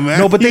 name though, man.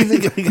 No, but they,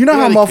 you know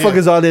how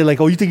motherfuckers are. They like,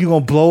 "Oh, you think you're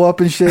gonna blow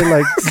up and shit?"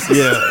 Like,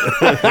 Yeah.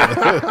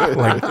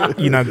 Like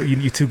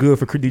you too good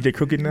for DJ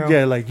Crooked now.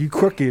 yeah, like you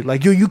crooked.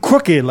 Like you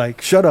crooked.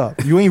 Like, shut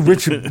up. You ain't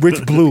Rich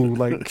Blue.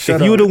 Like, shut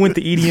If up. you would have went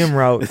the EDM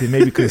route, then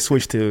maybe could have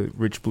switched to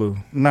Rich Blue.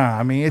 Nah,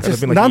 I mean, it's That'd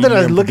just been like now the that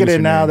I EDM look at it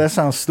producer now, name. that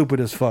sounds stupid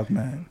as fuck,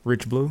 man.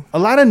 Rich Blue. A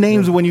lot of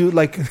names when you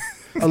like,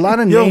 a lot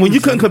of Yo, names. when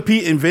you couldn't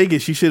compete in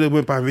Vegas, you should have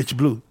went by Rich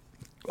Blue.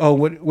 Oh,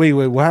 wait,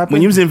 what happened?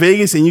 When you was in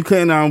Vegas and you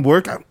couldn't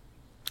work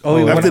oh,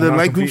 when after I- the when I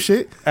light group compete-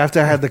 shit. after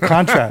I had the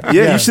contract.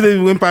 Yeah, you should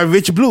have went by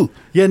Rich Blue.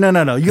 Yeah,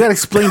 no. You gotta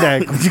explain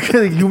that.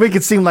 You make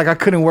it seem like I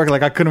couldn't work,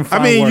 like I couldn't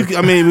find work.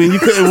 When you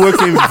couldn't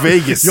work in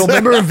Vegas. Yo,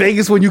 remember in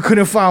Vegas when you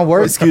couldn't find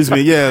work? Excuse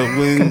me. Yeah,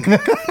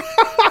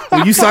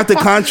 when you signed the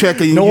contract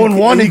and No one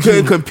wanted you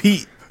couldn't you.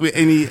 compete with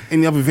any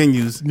other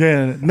venues.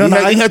 Yeah,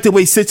 You had to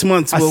wait 6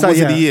 months. What was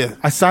it, a year?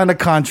 I signed a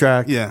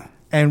contract. Yeah.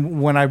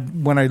 And when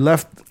I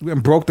left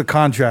and broke the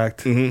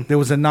contract, Mm-hmm. there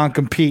was a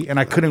non-compete, and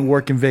I couldn't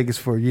work in Vegas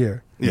for a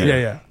year.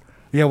 Yeah.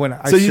 Yeah. When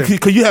I So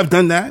should- could you have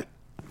done that?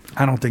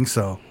 I don't think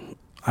so.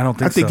 I I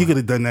think so. you could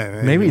have done that.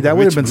 Man. Maybe With that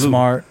would have Rich been Blue.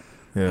 smart.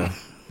 Yeah.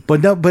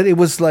 But no, but it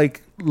was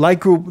like Light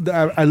Group.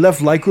 I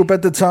left Light Group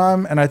at the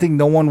time, and I think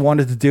no one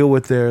wanted to deal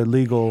with their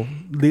legal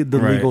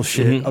Right.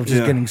 shit of just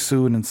Yeah. getting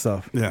sued and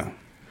stuff. Yeah.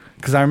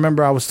 Because I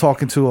remember I was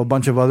talking to a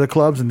bunch of other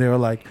clubs, and they were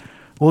like,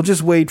 "We'll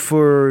just wait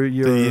for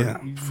your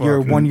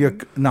fucking- 1 year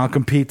non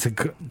compete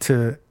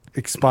to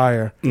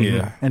expire,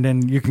 Yeah. and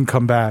then you can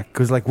come back."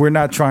 Because like we're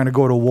not trying to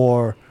go to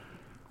war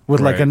with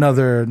like Right.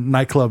 another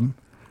nightclub.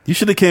 You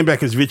should have came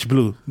back as Rich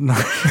Blue. You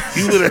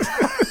would have.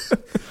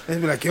 They'd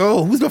be like,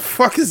 yo, who the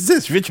fuck is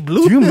this? Rich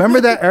Blue? Do you remember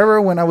that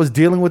era when I was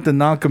dealing with the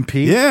non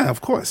compete? Yeah,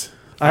 of course.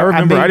 I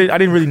remember. made- I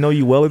didn't really know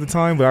you well at the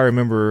time, but I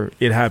remember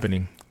it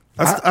happening.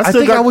 I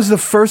think I was the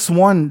first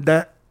one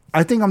that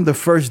I think I'm the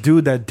first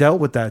dude that dealt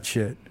with that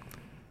shit.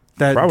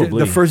 Probably.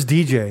 The first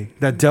DJ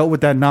that dealt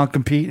with that non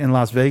compete in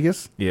Las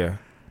Vegas. Yeah.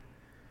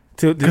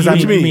 'Cause You I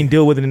mean mean-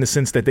 deal with it in the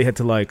sense that they had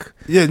to like.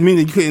 Yeah, I mean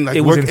you couldn't like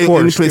It was work any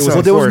enforced. place It was else.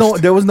 Well,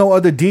 there was enforced. no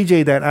other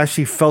DJ that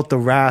actually felt the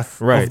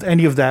wrath Right. of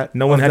any of that.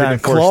 No one of had it that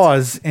enforced.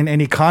 clause in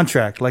any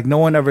contract. Like no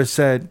one ever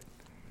said,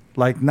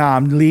 like, "Nah,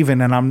 I'm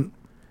leaving," and I'm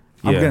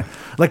Yeah. gonna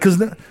like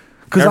because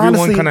Everyone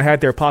honestly, kind of had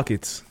their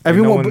pockets. Like,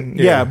 everyone,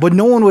 no one- but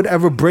no one would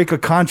ever break a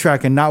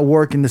contract and not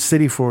work in the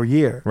city for a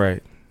year.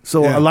 Right.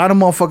 So Yeah. a lot of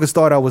motherfuckers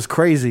thought I was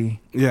crazy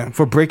Yeah.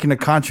 for breaking the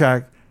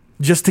contract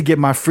just to get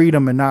my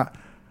freedom and not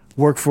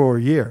work for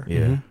a year.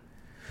 Yeah.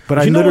 But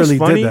I You know what's literally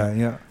funny? did that.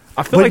 Yeah.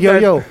 I feel But like yo,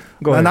 that, yo,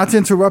 Go ahead. not to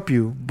interrupt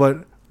you,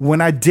 but when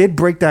I did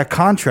break that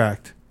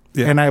contract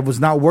Yeah. and I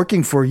was not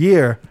working for a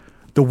year,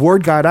 the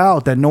word got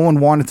out that no one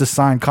wanted to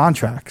sign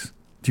contracts.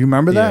 Do you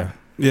remember that?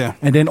 Yeah.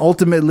 And then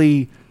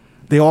ultimately,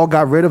 they all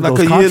got rid of Like those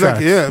a year, contracts.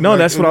 like, yeah. No, like,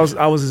 that's what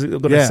I was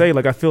gonna Yeah. say.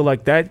 Like I feel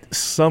like that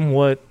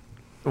somewhat,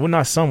 well,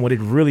 not somewhat.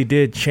 It really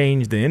did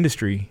change the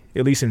industry,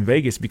 at least in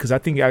Vegas, because I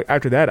think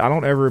after that, I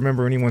don't ever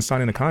remember anyone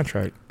signing a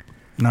contract.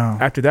 No.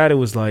 After that, it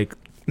was like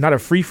not a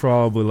free for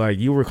all, but like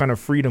you were kind of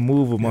free to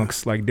move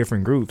amongst like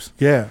different groups.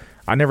 Yeah.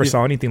 I never Yeah.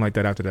 saw anything like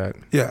that after that.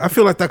 Yeah, I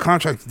feel like that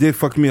contract did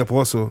fuck me up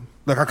also.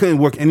 Like I couldn't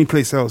work any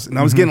place else. And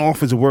I was getting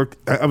offers to work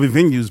at other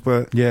venues,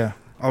 but Yeah.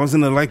 I was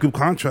in a light group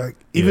contract.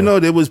 Even Yeah. though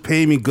they was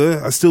paying me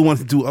good, I still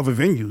wanted to do other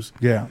venues.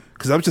 Yeah.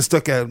 Because I was just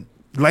stuck at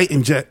light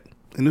and jet.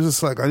 And it was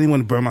just like I didn't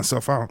want to burn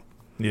myself out.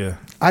 Yeah.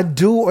 I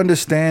do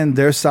understand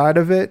their side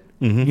of it.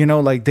 You know,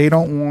 like they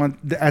don't want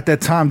at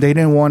that time they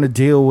didn't want to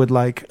deal with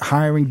like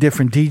hiring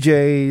different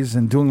DJs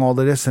and doing all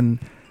of this and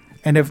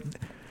if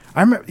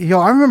I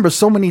remember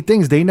so many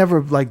things they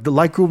never like the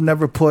Light Group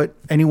never put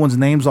anyone's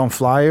names on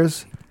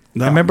flyers.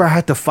 No. I remember I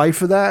had to fight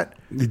for that.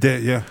 You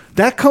did, yeah.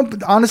 That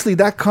honestly,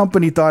 that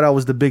company thought I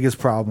was the biggest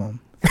problem,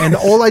 and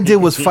all I did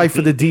was fight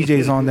for the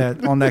DJs on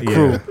that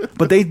crew. Yeah.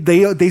 But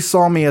they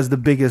saw me as the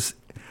biggest.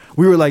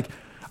 We were like,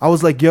 I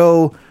was like,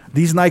 yo,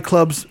 these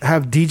nightclubs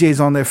have DJs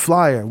on their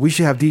flyer. We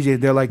should have DJs.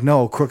 They're like,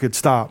 no, Crooked,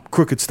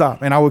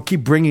 stop. And I would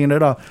keep bringing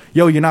it up.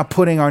 Yo, you're not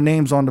putting our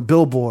names on the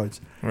billboards.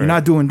 You're Right.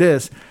 not doing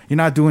this. You're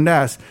not doing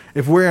that.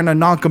 If we're in a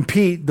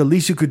non-compete, the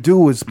least you could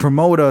do is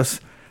promote us.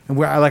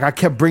 And I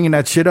kept bringing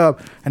that shit up,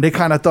 and they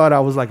kind of thought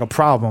I was like a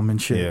problem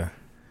and shit. Yeah.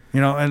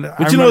 You know, and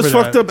But you know what's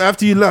fucked up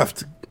after you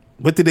left?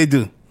 What did they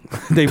do?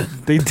 They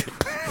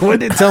what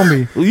did they tell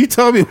me? Well, you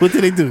tell me, what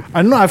did they do?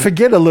 I know I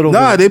forget a little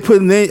Nah, bit.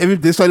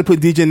 they started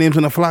putting DJ names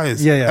on the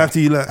flyers. Yeah, yeah. After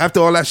you left, after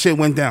all that shit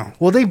went down.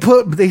 Well,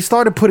 they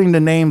started putting the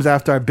names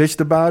after I bitched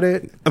about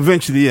it.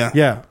 Eventually, yeah.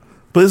 Yeah,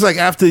 But it's like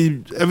after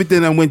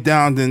everything that went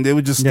down, then they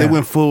Yeah.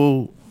 went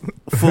full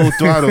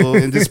throttle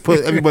and just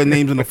put everybody's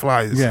names on the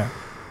flyers. yeah.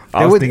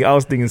 I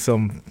was thinking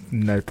something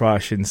that I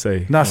probably shouldn't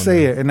say. Not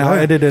say it, and I'll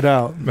edit it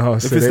out. No,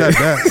 If it's that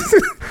bad.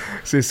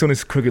 So as soon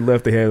as Crooked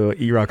left, they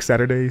had E-Rock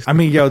Saturdays. I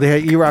mean, yo, they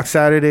had E-Rock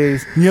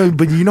Saturdays.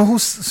 But you know who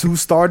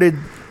started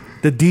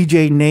the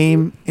DJ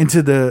name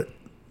into the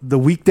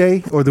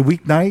weekday or the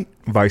weeknight?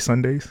 Vice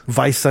Sundays.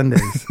 Vice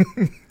Sundays.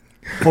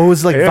 Or it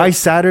was like Vice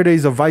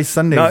Saturdays or Vice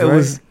Sundays. No,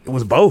 right? it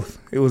was both.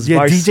 It was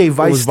DJ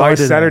Vice. It was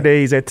Vice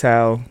Saturdays at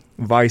Tao,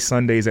 Vice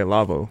Sundays at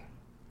Lavo.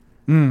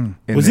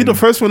 Was he the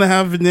first one to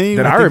have a name?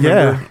 That I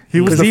remember. Yeah, he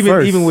was the even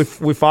first. even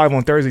with 5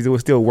 on Thursdays, it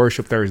was still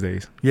Worship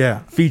Thursdays. Yeah.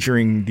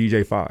 Featuring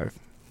DJ 5.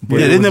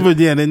 Yeah, they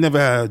never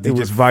had. It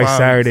was Vice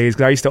Saturdays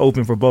because I used to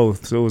open for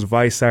both, so it was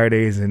Vice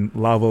Saturdays and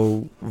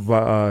Lavo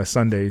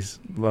Sundays.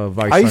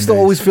 Vice. I used to Sundays.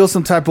 always feel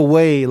some type of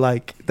way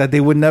like that they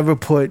would never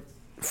put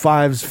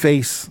Five's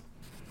face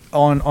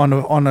on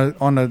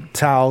a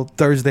Tao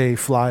Thursday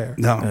flyer.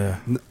 No,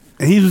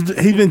 and he's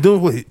been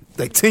doing it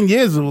like 10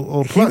 years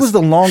or plus. He was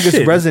the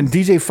longest resident.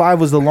 DJ 5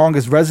 was the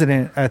longest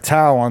resident at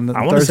Tao on the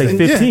I want to say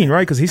Thursday. 15,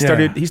 right? Because he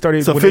started. He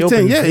started. So when they 15,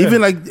 opened. yeah,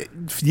 even like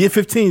year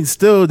 15,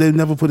 still they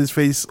never put his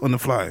face on the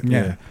flyer.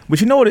 Yeah.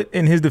 But you know what?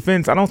 In his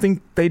defense, I don't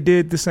think they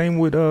did the same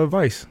with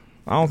Vice.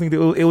 I don't think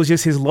it was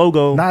just his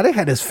logo. Nah, they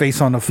had his face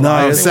on the No,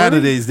 flyer.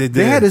 Saturdays they did.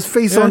 They had his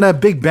face on that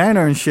big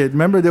banner and shit.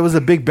 Remember, there was a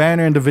big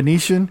banner in the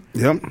Venetian,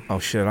 Yep. Oh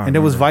shit! I and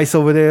there was remember. Vice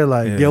over there.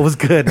 Like, yo, what's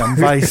good? I'm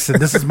Vice,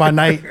 and this is my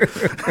night.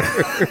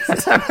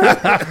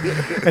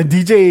 And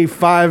DJ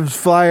 5's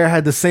flyer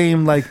had the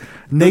same like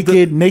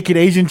naked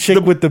Asian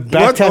chick with the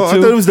back tattoo. Oh, I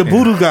thought it was the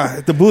Buddha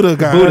guy. The Buddha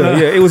guy. Buddha,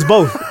 yeah, it was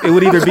both. It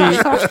would either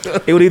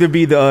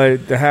be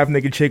the half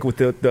naked chick with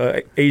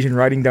the Asian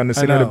writing down the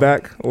center of the know.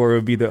 back, or it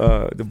would be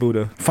the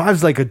Buddha.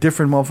 5's like a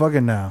different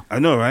motherfucker now. I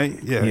know, right?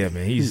 Yeah. Yeah,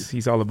 man,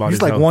 he's all about. He's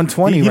his like health.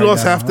 120. He right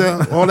lost now.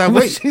 half all that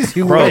weight.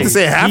 He Bro, weighs. to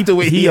say half the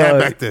weight he had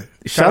back there.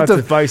 Shout out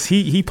to Vice.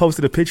 He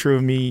posted a picture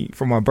of me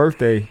for my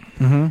birthday,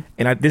 and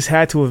this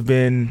had to have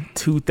been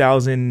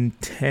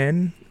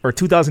 2010 or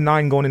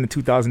 2009 going into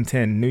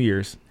 2010 New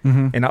Year's,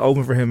 and I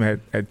opened for him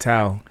at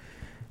Tao,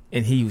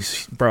 and he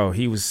was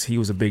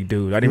a big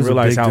dude. I didn't was a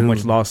realize big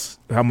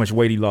how much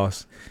weight he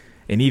lost,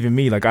 and even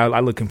me, like I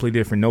look completely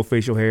different. No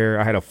facial hair.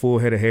 I had a full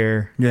head of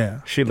hair.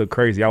 Yeah, Shit looked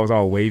crazy. I was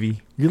all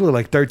wavy. you look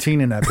like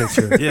 13 in that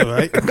picture. Yeah,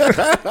 right?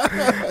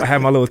 I had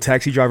my little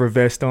taxi driver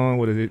vest on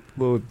with a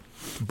little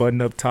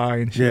button up tie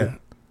and shit. Yeah.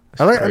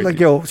 I like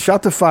yo,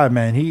 shout to 5,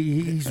 man.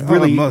 He's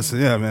really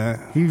Yeah,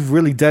 man. he's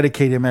really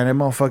dedicated, man. That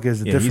motherfucker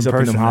is a Yeah, different he's up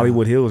person. in them now.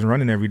 Hollywood Hills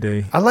running every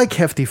day. I like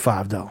Hefty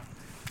 5 though.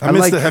 I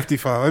miss like the Hefty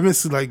 5. I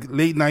miss like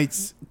late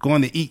nights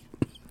going to eat.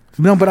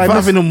 no, but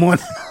 5 in the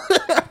morning.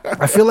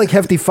 I feel like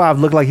Hefty 5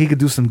 looked like he could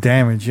do some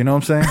damage. You know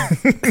what I'm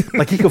saying?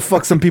 Like he could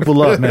fuck some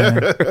people up,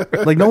 man.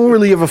 Like no one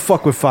really ever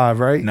fuck with 5,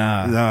 right?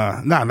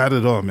 Nah. Nah, not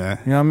at all, man.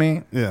 You know what I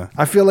mean? Yeah.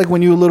 I feel like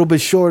when you're a little bit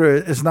shorter,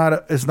 it's not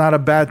a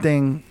bad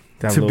thing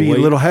To have to a be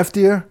little a little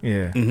heftier.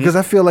 Yeah. Because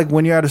I feel like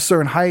when you're at a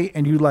certain height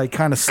and you like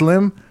kind of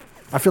slim,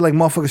 I feel like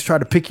motherfuckers try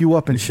to pick you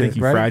up and shit, Think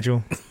you right?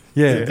 fragile.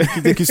 Yeah.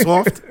 You think you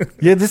soft?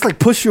 Yeah, just like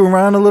push you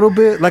around a little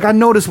bit. Like I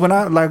noticed when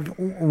I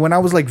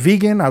was like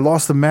vegan, I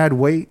lost a mad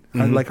weight.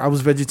 I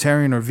was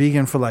vegetarian or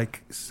vegan for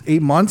like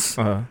 8 months.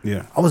 Uh-huh.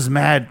 Yeah. I was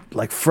mad,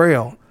 like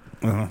frail.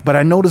 Uh-huh. But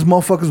I noticed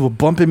motherfuckers were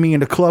bumping me in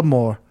the club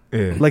more.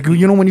 Yeah. Like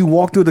you know when you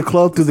walk through the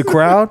club through the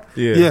crowd,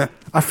 Yeah. Yeah.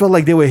 I felt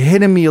like they were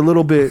hitting me a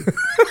little bit.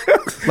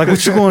 Like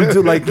what you going to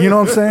do? Like you know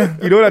what I'm saying?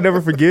 You know what I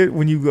never forget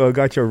when you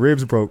got your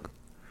ribs broke.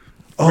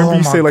 Remember Oh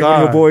you my say like one of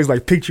your God. boys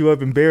like picked you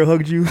up and bear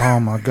hugged you. Oh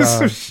my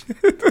god,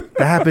 that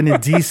happened in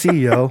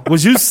DC, yo.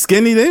 Was you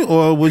skinny then,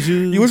 or was you?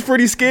 You was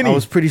pretty skinny. I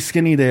was pretty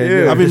skinny there.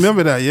 Yeah. yo. I This-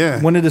 remember that.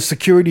 Yeah. One of the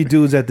security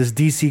dudes at this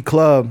DC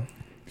club,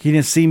 he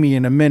didn't see me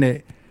in a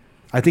minute.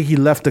 I think he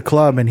left the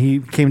club and he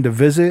came to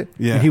visit.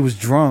 Yeah. And he was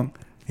drunk.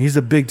 He's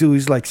a big dude.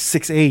 He's like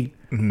 6'8".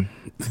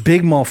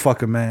 Big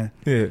motherfucker, man.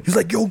 Yeah. He's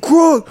like, yo,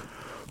 Krug,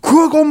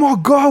 oh my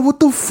God, what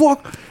the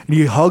fuck? And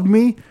he hugged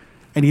me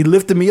and he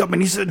lifted me up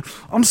and he said,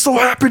 I'm so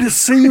happy to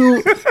see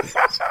you.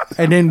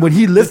 And then when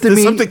he lifted Did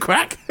me, something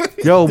crack?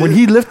 yo, when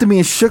he lifted me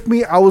and shook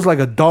me, I was like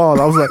a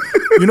doll. I was like,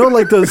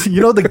 like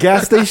the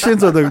gas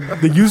stations or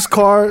the used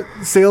car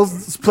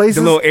sales places.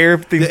 the little air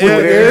thing. The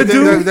air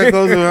dude that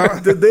goes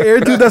around. the air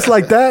dude that's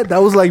like that. That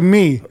was like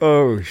me.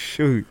 Oh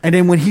shoot. And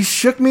then when he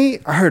shook me,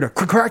 I heard a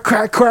crack,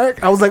 crack,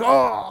 crack. I was like,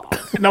 oh.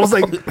 And I was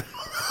like,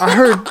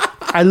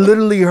 I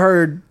literally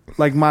heard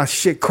like my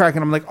shit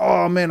cracking. I'm like,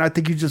 oh man, I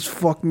think you just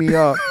fucked me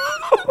up.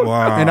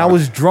 Wow. And I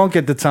was drunk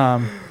at the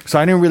time, so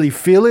I didn't really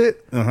feel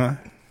it. Uh-huh.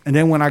 And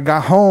then when I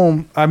got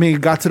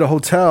to the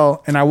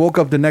hotel, and I woke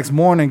up the next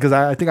morning because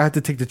I think I had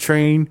to take the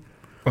train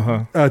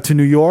to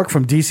New York,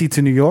 from DC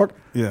to New York.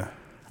 Yeah.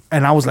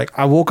 And I was like,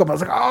 I woke up, I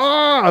was like,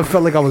 I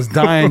felt like I was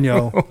dying,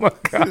 yo. Oh my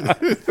God.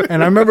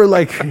 And I remember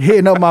like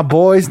hitting up my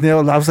boys,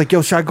 and I was like,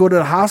 yo, should I go to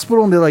the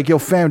hospital? And they're like, yo,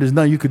 fam, there's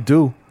nothing you could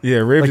do. Yeah,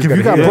 ribs. Like if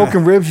you got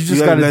broken ribs, you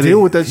just got to let deal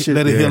it- with that shit.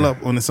 Let it heal Yeah.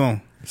 up on its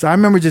own. So I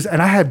remember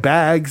and I had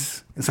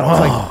bags. And so I was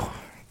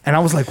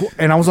like,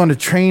 and I was on the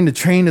train. The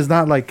train is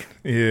not like,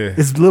 Yeah.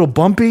 it's a little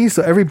bumpy.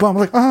 So every bump,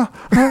 I'm like,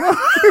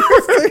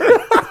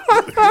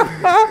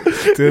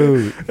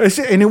 Dude.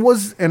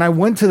 And I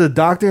went to the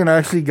doctor and I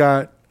actually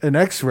got an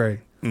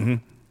X-ray,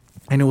 and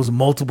it was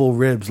multiple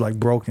ribs like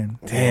broken.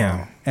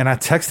 Damn. And I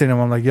texted him.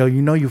 I'm like, yo,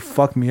 you know you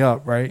fucked me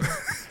up, right?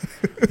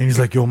 And he's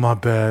like, yo, my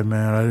bad,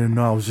 man. I didn't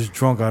know. I was just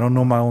drunk. I don't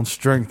know my own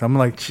strength. I'm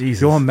like,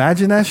 Jesus. yo,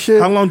 imagine that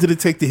shit. How long did it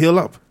take to heal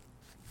up?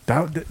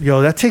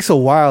 That takes a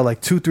while,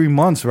 like 2-3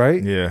 months,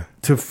 right? Yeah.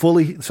 To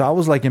fully. So I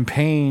was like in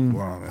pain.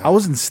 Wow, man. I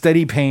was in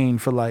steady pain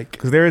for like.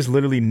 Because there is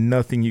literally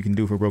nothing you can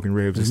do for broken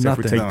ribs except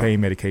for nothing. take pain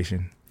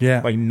medication.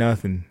 Yeah. Like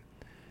nothing.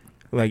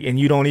 Like, and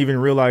you don't even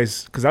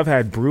realize, because I've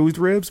had bruised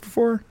ribs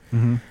before,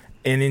 and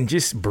then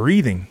just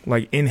breathing,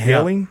 like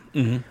inhaling,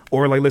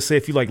 or like, let's say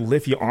if you like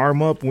lift your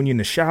arm up when you're in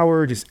the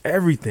shower, just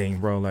everything,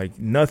 bro. Like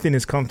nothing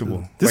is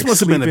comfortable. This Like, must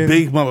have been a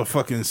sleeping- big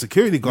motherfucking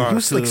security guard. He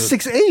was like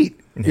 6'8".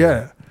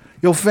 Yeah.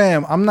 Yo,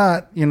 fam, I'm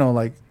not,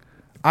 like,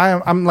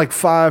 I'm like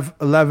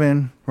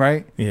 5'11",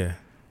 right? Yeah.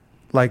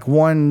 Like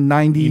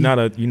 190. You're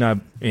not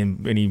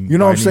in any. You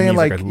know what I'm saying?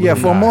 Like, a for a little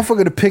guy.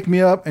 motherfucker to pick me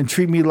up and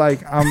treat me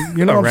like I'm,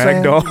 you know A what I'm rag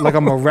saying? doll? Like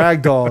I'm a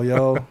rag doll,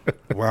 yo.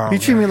 Wow. He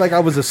treated me like I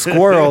was a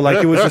squirrel.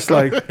 Like it was just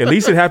like, At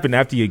least it happened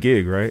after your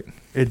gig, right?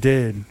 it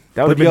did.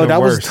 That would've But been the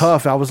that was worst.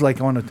 tough. I was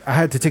like I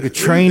had to take a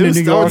train It to was-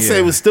 New I York. would say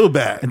it was still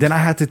bad. And then I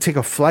had to take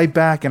a flight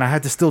back and I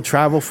had to still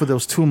travel for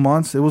those 2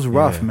 months. It was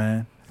rough, Yeah.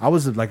 man. I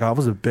was a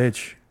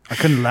bitch. I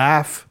couldn't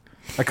laugh.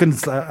 I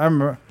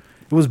remember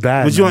it was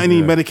bad. Was you on man.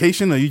 any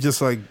medication, or you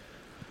just like?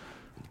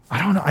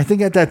 I don't know. I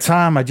think at that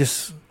time I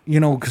just,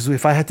 because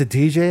if I had to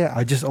DJ,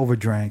 I just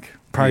overdrank.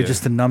 Probably Yeah.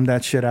 just to numb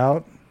that shit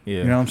out. Yeah.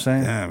 You know what I'm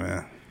saying? Yeah,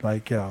 man.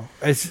 Like, yo,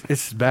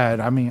 it's bad.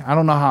 I mean, I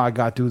don't know how I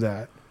got through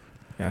that.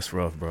 That's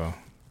rough, bro.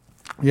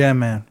 Yeah,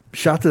 man.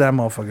 Shout to that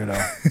motherfucker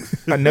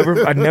though.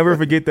 I never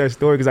forget that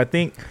story because I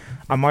think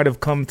I might have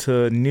come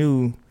to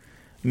New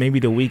maybe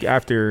the week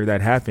after that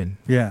happened.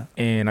 Yeah.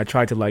 And I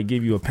tried to like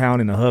give you a pound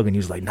and a hug, and he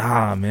was like,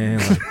 "Nah, man."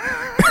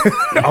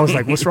 Like, I was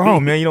like, "What's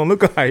wrong, man? You don't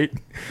look right."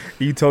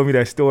 You told me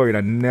that story, and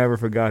I never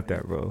forgot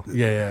that, bro.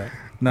 Yeah.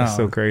 No. That's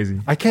so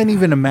crazy. I can't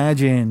even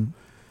imagine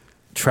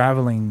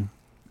traveling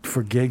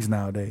for gigs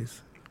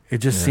nowadays. It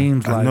just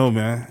seems I like know,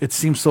 man. it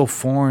seems so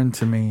foreign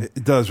to me.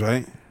 It does,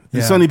 right?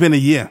 It's Yeah. only been a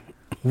year.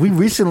 We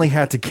recently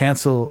had to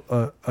cancel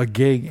a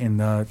gig in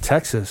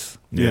Texas.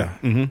 Yeah.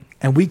 Mm-hmm.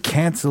 And we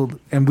canceled,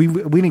 and we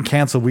didn't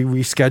cancel. We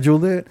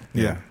rescheduled it,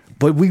 Yeah.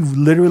 but we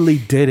literally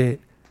did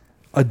it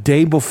a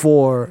day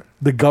before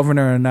the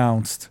governor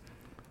announced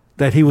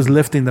that he was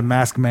lifting the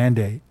mask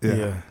mandate.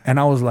 Yeah. And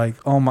I was like,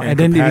 oh my! And And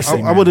then they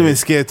capacity. I would have been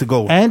scared to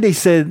go. and they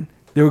said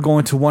they were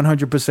going to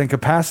 100%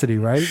 capacity,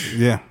 right?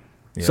 Yeah.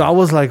 So I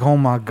was like, oh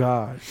my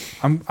god!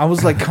 I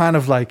was like, kind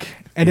of like,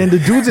 and then the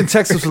dudes in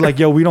Texas were like,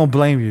 yo, we don't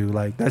blame you.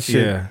 Like that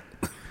shit. Yeah.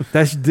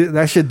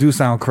 That shit do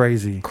sound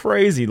crazy.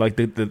 Crazy. Like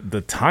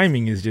the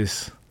timing is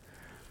just,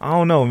 I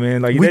don't know,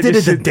 man. Like We that did it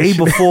just the shit- day that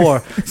shit-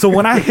 before. So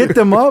when I hit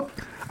them up,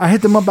 I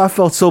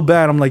felt so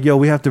bad. I'm like, yo,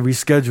 we have to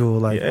reschedule.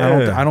 Like,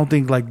 Yeah. I don't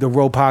think like the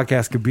Road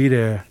Podcast could be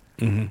there.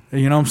 Mm-hmm.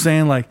 You know what I'm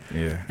saying? Like,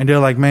 Yeah. and they're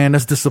like, man,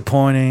 that's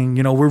disappointing.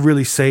 We're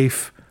really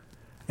safe.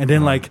 And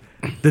then like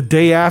the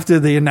day after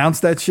they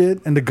announced that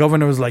shit, and the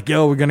governor was like,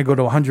 yo, we're gonna go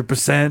to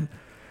 100%,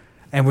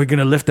 and we're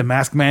gonna lift the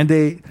mask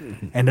mandate.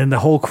 And then the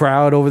whole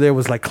crowd over there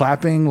was like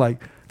clapping. Like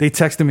they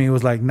texted me, it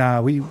was like,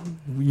 nah,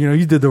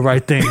 you did the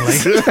right thing.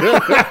 Like,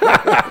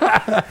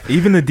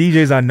 Even the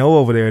DJs I know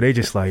over there, they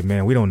just like,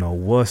 man, we don't know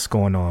what's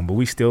going on, but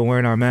we still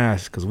wearing our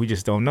masks because we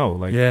just don't know.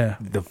 Like, Yeah.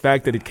 the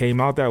fact that it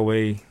came out that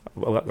way, a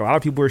lot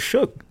of people were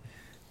shook.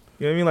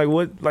 You know what I mean? Like,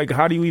 what? Like,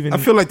 how do you even? I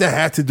feel like they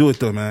had to do it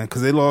though, man,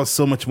 because they lost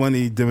so much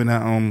money during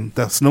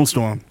that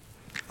snowstorm.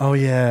 oh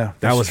yeah, that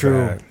that's was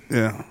true. bad.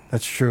 Yeah.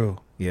 That's true.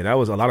 Yeah, that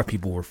was a lot of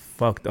people were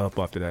fucked up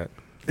after that.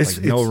 It's-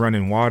 Like, no it's-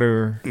 running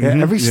water. Yeah,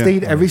 Mhm. every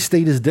Yeah. every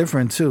state is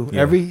different too.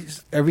 Yeah.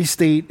 Every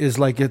state is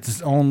like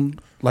its own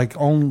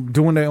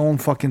doing their own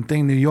fucking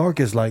thing. New York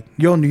is like,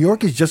 yo, New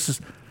York is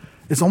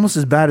it's almost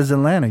as bad as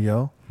Atlanta,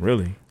 yo.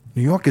 Really?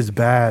 New York is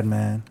bad,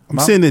 man. I'm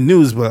seeing the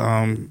news, but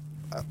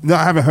no,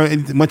 I haven't heard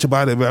anything much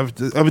about it.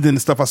 But other than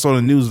the stuff I saw in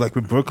the news, like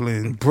with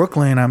Brooklyn.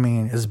 Brooklyn, I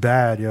mean, is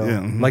bad, yo. Yeah,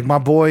 mhm. Like my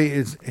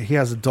boy he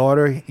has a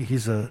daughter.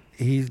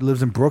 He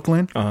lives in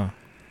Brooklyn. Uh-huh.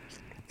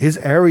 His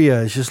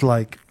area is just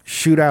like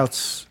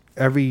shootouts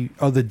every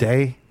other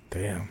day.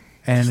 Damn.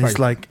 And It's it's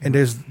like, and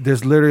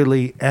there's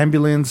literally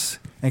ambulance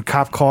and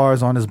cop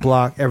cars on his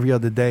block every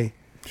other day.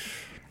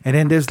 And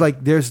then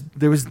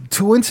there was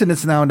 2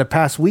 incidents now in the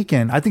past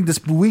weekend. I think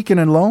this weekend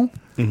alone,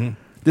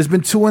 there's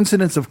been 2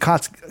 incidents of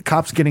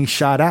cops getting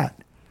shot at.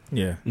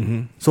 Yeah.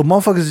 So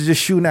motherfuckers are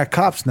just shooting at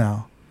cops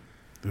now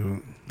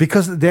Dude.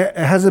 because there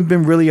hasn't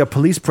been really a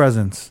police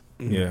presence.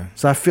 Yeah.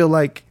 So I feel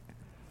like,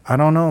 I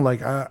don't know,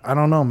 like I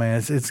don't know,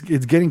 man. It's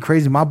getting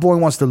crazy. My boy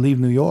wants to leave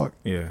New York.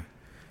 Yeah.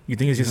 You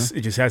think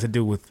it just has to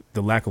do with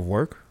the lack of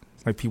work?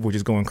 Like people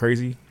just going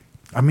crazy?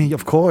 I mean,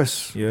 of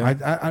course. Yeah.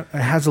 It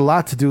has a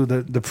lot to do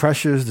with the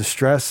pressures, the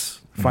stress,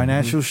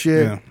 financial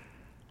shit. Yeah.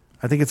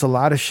 I think it's a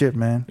lot of shit,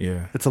 man.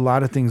 Yeah. It's a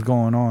lot of things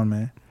going on,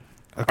 man.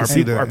 I can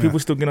see that. Are yeah. people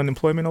still getting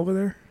unemployment over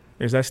there?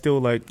 Is that still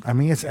like, I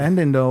mean, it's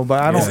ending though,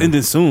 but I It's don't.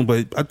 ending soon,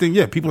 but I think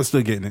people are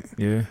still getting it.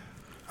 yeah.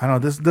 I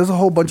don't know. There's a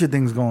whole bunch of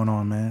things going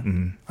on, man.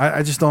 Mm-hmm.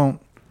 I just don't.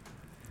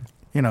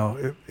 You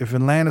know, if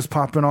Atlanta's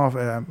popping off,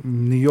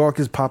 New York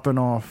is popping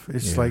off.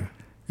 It's like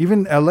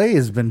even LA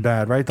has been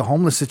bad, right? The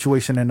homeless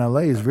situation in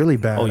LA is really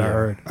bad. Oh,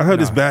 yeah. I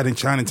heard it's bad in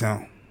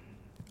Chinatown.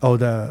 Oh,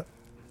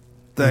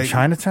 in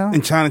Chinatown?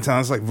 In Chinatown,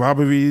 it's like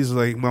robberies.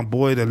 Like my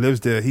boy that lives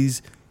there, he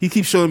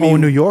keeps showing me. Oh,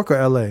 New York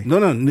or LA? No,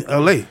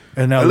 LA.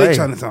 In LA. LA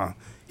Chinatown.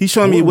 He's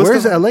showing me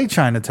where's LA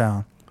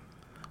Chinatown?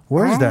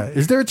 Where's that?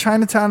 Is there a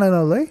Chinatown in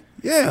LA?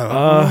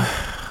 Yeah.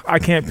 I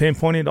can't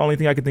pinpoint it. The only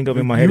thing I can think of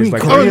in my head You is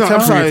mean like Koreatown?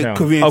 I'm sorry, Koreatown.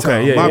 Koreatown.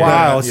 Okay, yeah, My yeah.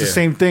 bad. Wow, it's the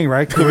same thing,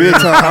 right?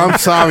 Koreatown. I'm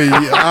sorry.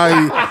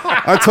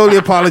 I totally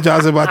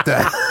apologize about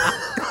that.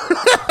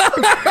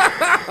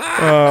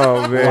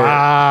 Oh man.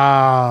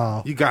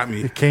 Wow. You got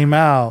me. It came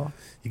out.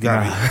 You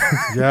got me.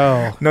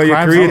 Yo. No, you're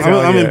Crime's Koreatown.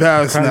 on- I'm yeah.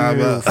 embarrassed Crime's now, on-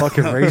 bro.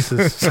 Fucking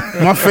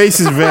racist. My face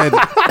is red.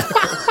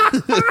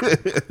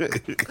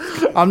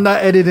 I'm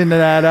not editing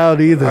that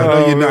out either.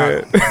 No, you're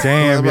man. not.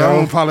 Damn, I'm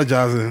yo.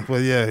 apologizing.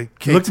 But yeah.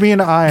 Look me in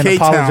the eye and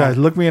K-Town. apologize.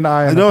 Look me in the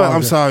eye and No,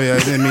 I'm apologize. sorry. I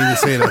didn't mean to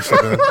say that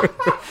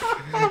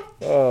shit.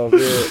 Oh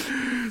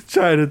man.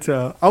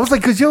 Chinatown. I was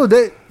like, because,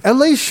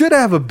 LA should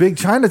have a big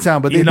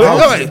Chinatown, but they You don't. know-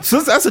 But no, wait, so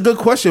that's a good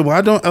question.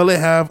 Why don't LA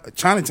have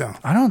Chinatown?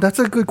 I don't know. That's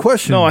a good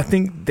question. No, I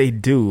think they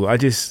do.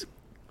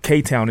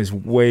 K-Town is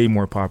way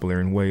more popular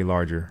and way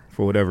larger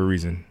for whatever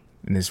reason.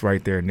 And it's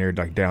right there near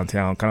like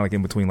downtown, kind of like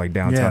in between like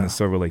downtown Yeah. and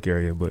Silver Lake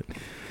area. But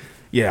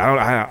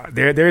yeah,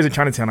 there is a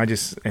Chinatown. I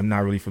just am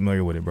not really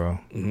familiar with it, bro.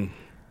 Mm-hmm.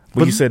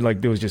 But you said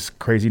like there was just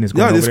craziness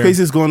going Yeah, on there's over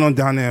craziness going on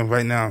down there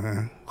right now,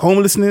 man.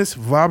 Homelessness,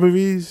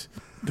 robberies.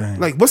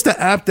 Dang. Like, what's the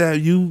app that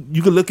you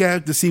can look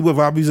at to see what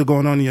robberies are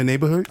going on in your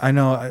neighborhood? I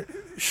know.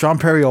 Sean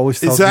Perry always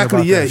tells Exactly,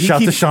 me about yeah. that. He Shout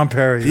to keeps- Sean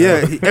Perry.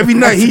 Yeah, every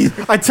night he.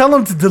 I tell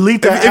him to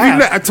delete that Every app.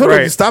 night, I told him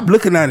Right. to stop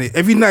looking at it.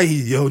 Every night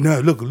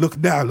look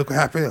now, look what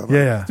happened. I'm like,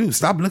 Yeah. dude,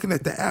 stop looking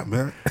at the app,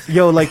 man.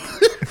 Yo, like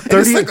And 30,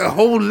 it's like a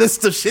whole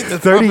list of shit.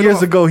 That's 30 popping years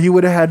off. ago, he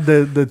would have had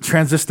the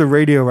transistor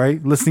radio,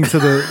 right? Listening to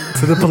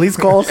the police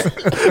calls.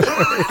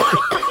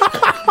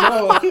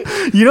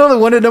 You know,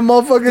 one of them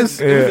motherfuckers.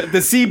 Yeah. The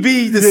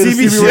CB, the Yeah, the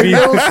CB CB radio,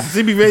 radios.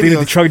 CB Did radio.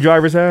 the truck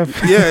drivers have?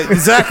 Yeah,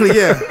 exactly.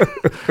 Yeah.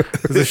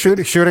 There's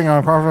a shooting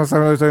on Providence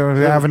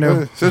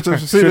Avenue. Central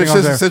Shooting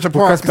on there. Park.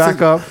 Request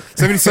back up.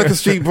 72nd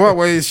Street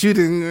Broadway is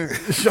shooting.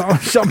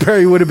 Sean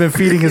Perry would have been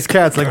feeding his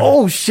cats like,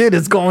 oh shit,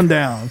 it's going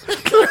down.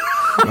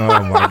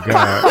 Oh my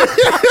god.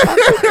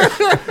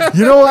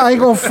 You know what? I ain't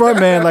gonna front,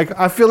 man. Like,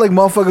 I feel like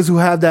motherfuckers who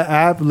have that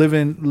app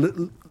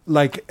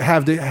like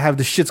have the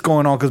shits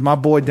going on because my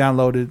boy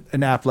downloaded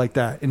an app like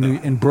that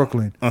in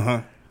Brooklyn,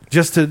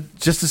 just to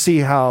see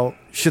how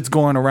shit's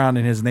going around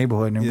in his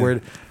neighborhood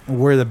and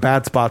where the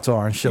bad spots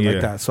are and shit like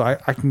Yeah. that. So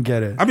I can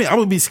get it. I mean, I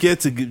would be scared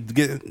to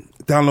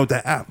download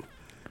that app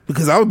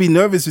because I would be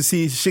nervous to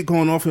see shit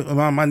going off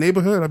around my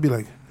neighborhood. I'd be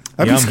like,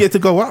 I'd be scared to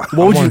go out.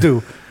 What would you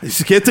do?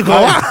 Scared to go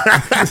out.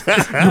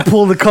 You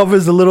pull the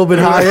covers a little bit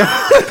higher.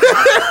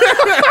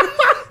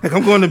 Like,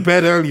 I'm going to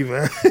bed early,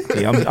 man.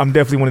 Yeah, I'm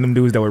definitely one of them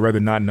dudes that would rather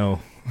not know.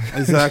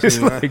 Exactly.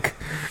 Just man. like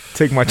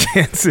take my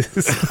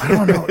chances. I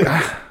don't know.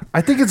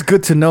 I think it's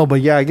good to know,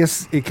 but yeah, I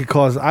guess it could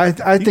cause. I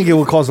think it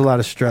would cause a lot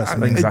of stress.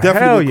 man. It Hell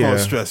definitely would yeah.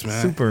 cause stress,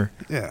 man. Super.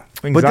 Yeah.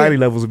 Anxiety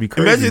levels would be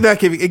crazy. Imagine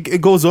that if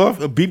it goes off,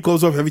 a beep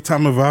goes off every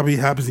time a robbery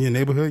happens in your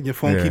neighborhood. Your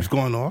phone Yeah. keeps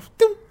going off.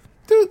 Doot,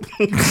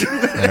 doot.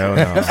 Hell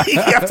no.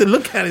 You have to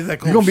look at it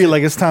like, You're gonna be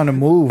like, it's time to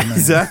move, man.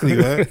 exactly,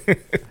 man.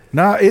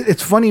 Nah,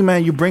 it's funny,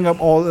 man. You bring up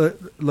all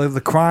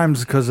the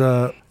crimes because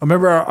I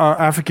remember our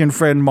African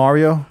friend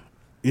Mario.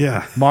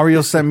 Yeah.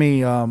 Mario sent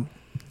me.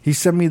 He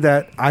sent me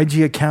that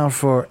IG account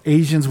for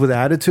Asians with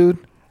attitude,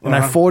 and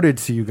I forwarded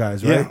it to you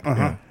guys, right?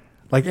 Yeah.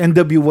 Like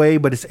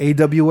NWA, but it's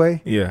AWA.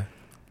 Yeah.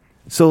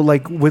 So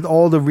like with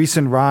all the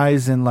recent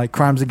rise in like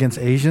crimes against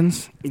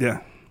Asians, Yeah.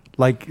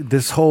 like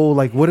this whole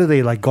like what are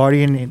they like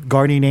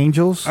guardian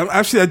angels?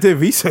 I did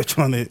research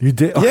on it. You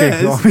did? Okay,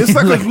 Yeah, it's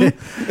like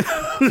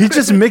a he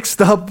just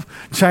mixed up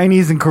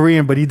Chinese and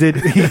Korean, but he did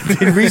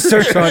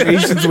research on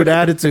Asians with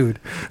attitude.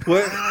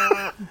 What?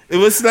 It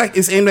was like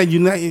it's aimed at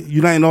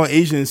uniting all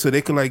Asians so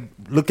they could like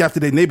look after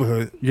their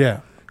neighborhood.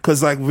 Yeah.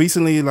 Cause like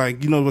recently,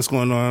 like you know what's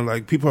going on.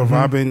 Like people are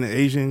robbing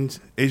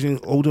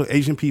older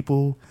Asian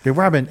people. They're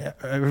robbing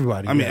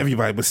everybody. I mean yeah.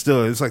 everybody, but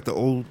still, it's like the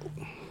old.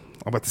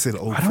 I'm about to say the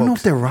old. I don't know if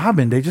folks. they're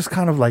robbing. They just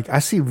kind of like I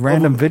see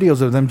random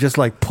videos of them just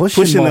like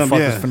pushing them, motherfuckers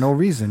yeah. for no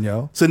reason,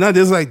 yo. So now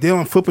there's like they're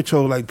on foot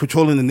patrol, like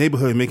patrolling the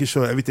neighborhood, making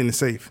sure everything is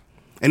safe.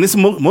 And it's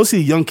mostly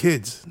young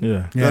kids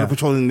Yeah. that are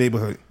patrolling the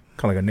neighborhood.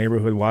 Kind of like a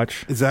neighborhood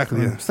watch.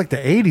 Exactly. Yeah. It's like the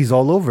 '80s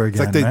all over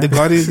again. It's like man.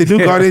 the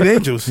new guardian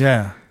angels.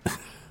 Yeah.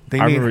 They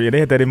I need- remember they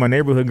had that in my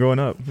neighborhood growing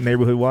up.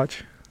 Neighborhood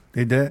watch.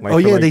 They did. Like Oh for,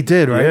 yeah, like- they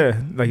did, right?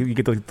 Yeah, like you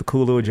get the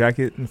cool little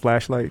jacket and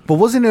flashlight. But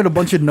wasn't it a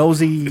bunch of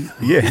nosy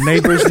Yeah.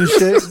 neighbors and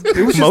shit?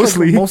 It was just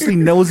Mostly. mostly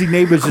nosy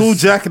neighbors. Cool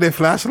just- jacket and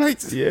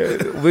flashlights. Yeah,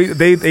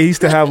 they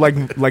used to have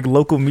like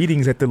local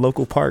meetings at the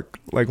local park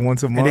like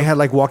once a month. and they had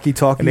like walkie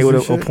talkies. and they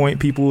would shit. appoint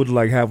people to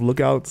like have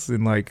lookouts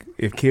and like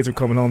if kids were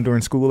coming home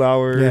during school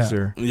hours Yeah.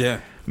 or Yeah.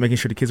 making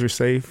sure the kids are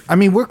safe. I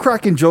mean, we're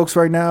cracking jokes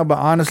right now, but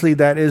honestly,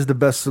 that is the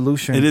best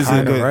solution. It is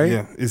kinda, good, right?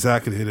 Yeah,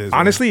 exactly. It is.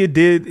 Honestly, it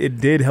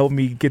did help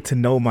me get to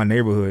know my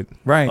neighborhood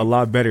Right. a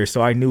lot better.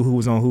 So I knew who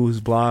was on whose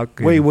block.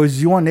 and- Wait,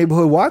 was you on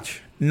Neighborhood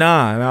Watch?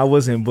 Nah, I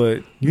wasn't.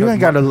 But You ain't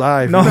got to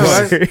lie. No,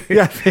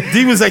 yeah,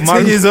 D was like My-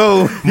 10 years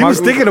old. he was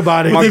thinking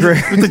about it. my gra-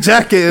 with the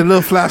jacket and a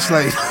little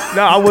flashlight.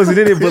 no, I wasn't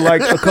in it. But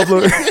like a couple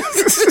of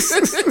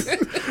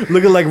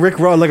Looking like Rick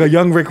Ross, like a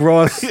young Rick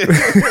Ross.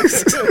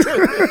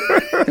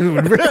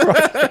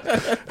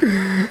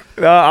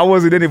 I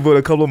wasn't in it, but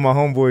a couple of my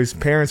homeboys'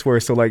 parents were.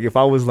 So like, if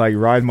I was like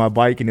riding my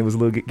bike and it was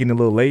getting a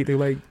little late, they're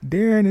like,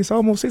 "Darren, it's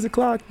almost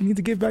 6:00. You need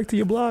to get back to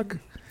your block."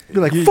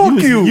 You're like, fuck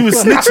you. You was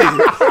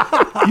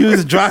snitching. You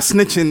was dry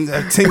snitching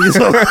at 10 years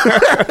old.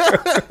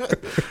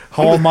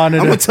 Hall I'm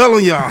monitor. going to tell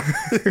y'all.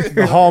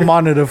 The hall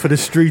monitor for the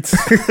streets.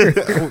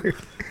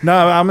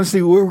 No,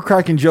 honestly, we're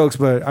cracking jokes,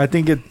 but I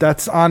think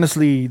that's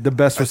honestly the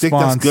best I think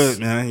response that's good,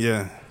 man.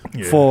 Yeah.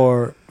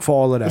 for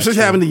all of that. Especially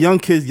shit. having the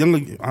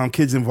younger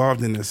kids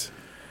involved in this.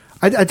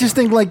 I just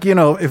think like,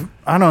 if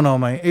I don't know,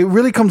 man, it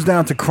really comes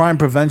down to crime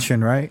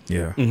prevention, right?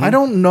 Yeah. I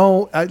don't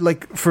know.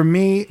 For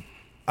me,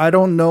 I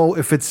don't know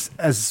if it's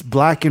as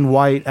black and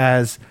white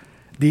as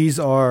these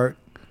are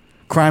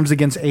crimes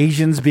against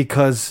Asians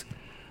because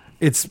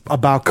it's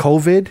about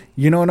COVID.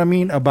 You know what I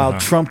mean? About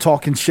Trump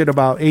talking shit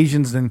about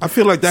Asians and I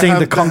feel like that saying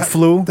had, the Kung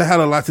flu. That had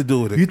a lot to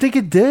do with it. You think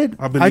it did?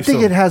 I believe think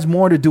so. it has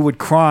more to do with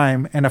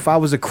crime. And if I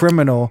was a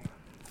criminal,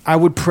 I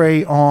would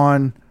prey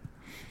on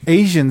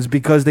Asians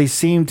because they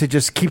seem to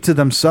just keep to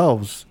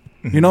themselves.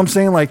 You know what I'm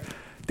saying? Like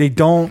they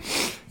don't.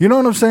 You know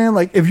what I'm saying?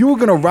 Like if you were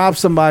gonna rob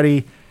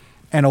somebody,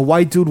 and a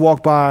white dude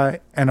walk by,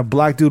 and a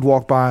black dude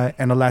walk by,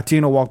 and a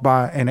Latino walk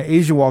by, and an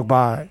Asian walk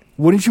by,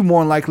 wouldn't you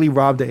more than likely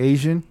rob the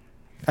Asian,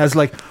 as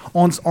like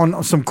on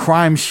some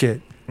crime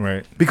shit?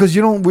 Right. Because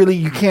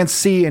you can't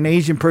see an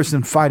Asian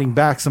person fighting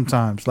back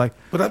sometimes. Like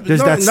But there's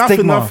that not for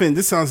stigma. nothing.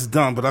 This sounds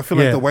dumb, but I feel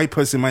Yeah. like the white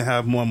person might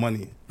have more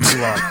money.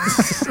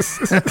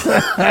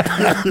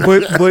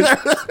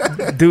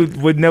 But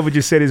dude, what Neville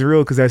just said is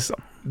real because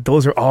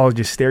those are all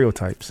just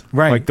stereotypes.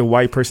 Right. Like the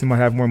white person might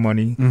have more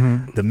money.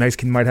 The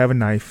Mexican might have a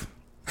knife.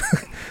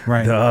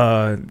 Right.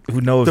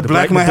 Who knows? The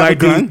black might have a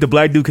gun. The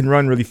black dude can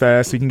run really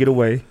fast, so he can get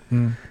away.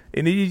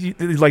 And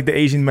it's like the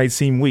Asian might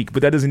seem weak,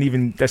 but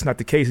that's not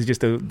the case. It's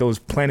just those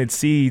planted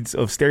seeds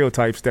of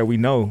stereotypes that we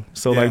know.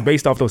 So Yeah. like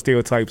based off those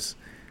stereotypes,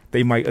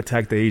 they might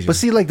attack the Asians. But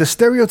see, like the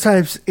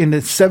stereotypes in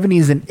the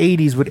 70s and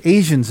 80s with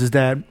Asians is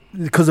that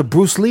because of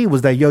Bruce Lee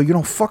was that, you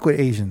don't fuck with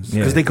Asians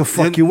because Yeah. they could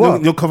fuck you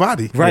up. No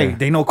karate. Right. Yeah.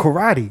 They know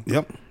karate.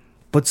 Yep.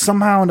 But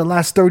somehow in the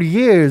last 30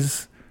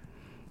 years,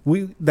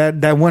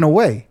 that went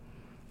away.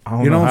 I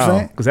don't you know know what I'm how,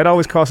 saying? because that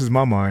always crosses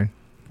my mind.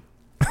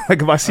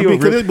 Like if I see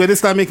But they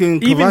start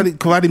making Even-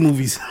 karate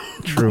movies.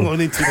 True.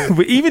 Going into that.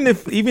 But even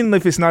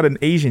if it's not an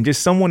Asian,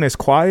 just someone that's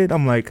quiet,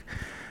 I'm like,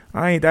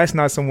 that's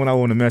not someone I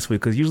want to mess with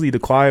because usually the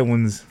quiet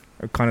ones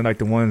are kind of like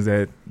the ones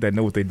that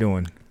know what they're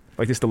doing.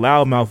 Like it's the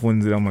loudmouth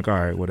ones that I'm like, all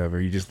right, whatever.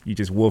 You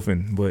just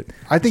wolfing. But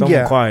I think, someone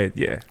yeah. quiet,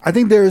 yeah. I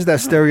think there is that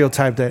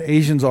stereotype that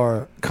Asians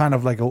are kind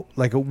of like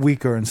a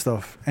weaker and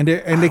stuff, and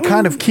they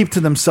kind of keep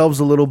to themselves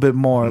a little bit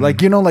more. Like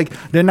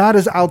they're not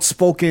as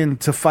outspoken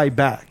to fight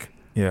back.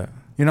 Yeah.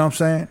 You know what I'm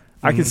saying?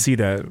 I can see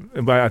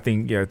that, but I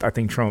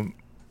think Trump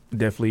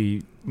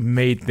definitely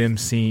made them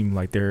seem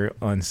like they're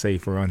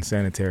unsafe or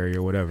unsanitary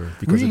or whatever.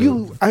 Because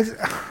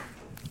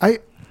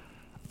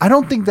I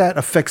don't think that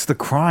affects the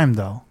crime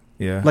though.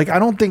 yeah, Like I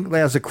don't think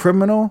that as a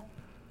criminal,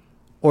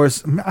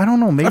 I don't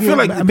know. Maybe I feel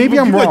like maybe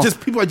I'm wrong.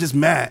 People are just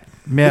mad.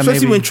 Yeah,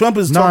 Especially maybe. when Trump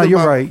is No, talking you're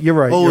about, right, you're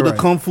right, oh, you're the right.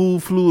 Kung Fu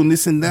flu and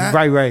this and that.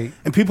 Right.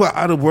 And people are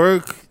out of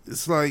work.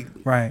 It's like,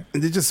 Right.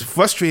 and they're just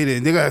frustrated.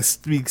 And they got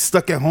to be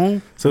stuck at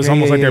home. so it's Yeah,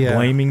 almost yeah, like they're yeah.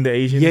 blaming the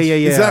Asians. Yeah.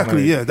 Exactly,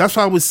 Right. yeah. That's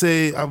why I would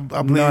say I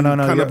blame, No, kind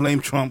you're- of blame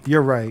Trump.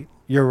 You're right.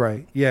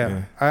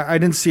 Yeah. I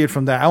didn't see it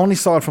from that. I only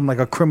saw it from like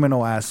a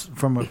criminal aspect.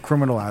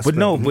 But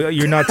no, but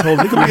you're not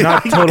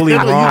totally He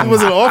wrong.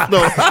 wasn't off,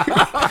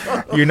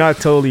 though. You're not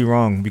totally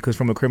wrong because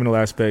from a criminal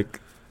aspect,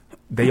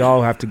 they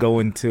all have to go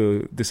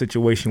into the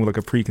situation with like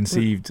a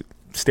preconceived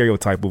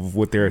stereotype of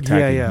what they're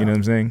attacking. Yeah. You know what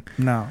I'm saying?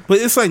 No, But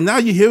it's like now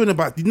you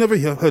never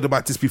heard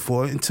about this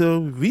before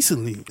until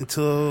recently,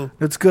 until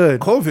it's good.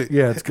 COVID.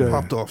 Yeah, it's good.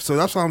 Popped off. So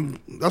that's why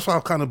I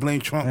kind of blame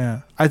Trump.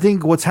 Yeah, I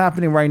think what's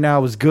happening right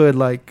now is good.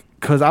 Like,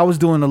 because I was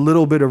doing a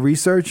little bit of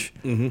research,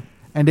 and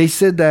they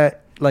said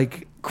that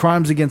like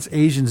crimes against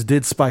Asians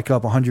did spike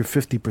up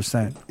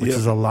 150%, which Yeah.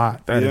 is a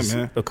lot. That Yeah, is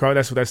man. a crowd.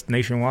 That's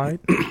nationwide.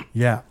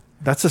 Yeah,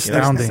 that's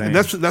astounding.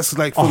 insane. That's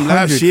like from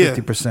last year.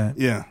 150%.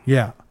 Yeah.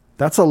 Yeah,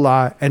 that's a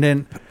lot. And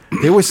then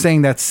they were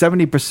saying that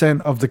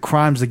 70% of the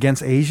crimes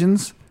against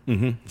Asians,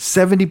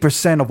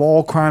 70% of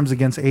all crimes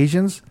against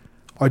Asians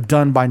are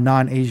done by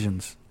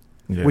non-Asians,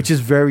 Yeah. which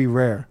is very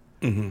rare.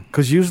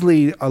 Because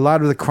usually a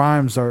lot of the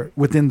crimes are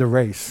within the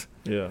race.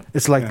 yeah.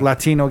 It's like Yeah.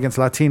 Latino against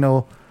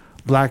Latino,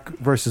 black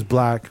versus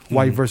black,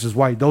 white versus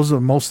white. Those are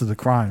most of the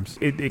crimes.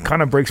 It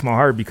kind of breaks my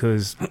heart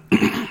because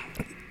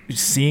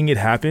seeing it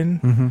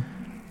happen,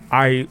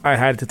 I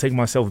had to take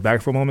myself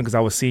back for a moment because I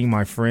was seeing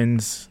my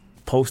friends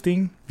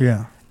posting.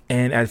 Yeah.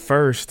 And at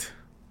first,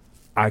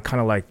 I kind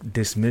of like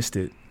dismissed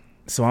it.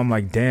 So I'm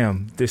like,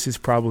 damn, this is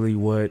probably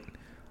what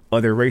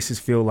other races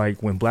feel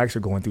like when blacks are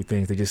going through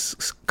things. They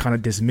just kind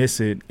of dismiss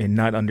it and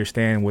not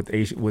understand what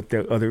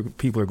the other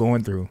people are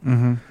going through.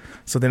 Mm-hmm.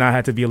 So then I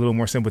had to be a little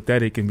more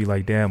sympathetic and be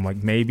like, damn,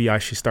 like maybe I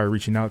should start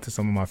reaching out to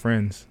some of my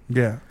friends.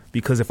 Yeah.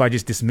 Because if I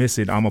just dismiss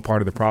it, I'm a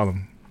part of the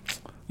problem.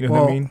 You know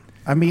what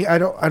I mean? I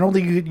don't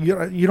think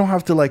you don't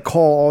have to like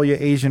call all your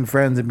Asian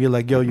friends and be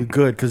like, yo, you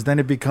good? Because then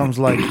it becomes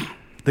like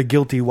the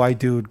guilty white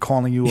dude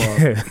calling you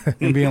up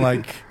and being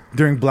like,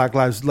 during Black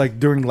Lives, like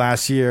during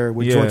last year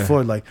with George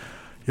Floyd, like,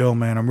 yo,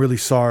 man, I'm really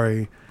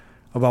sorry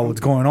about what's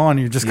going on.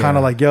 You're just kind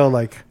of like, yo,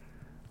 like,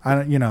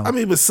 I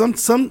mean, but some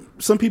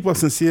people are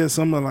sincere.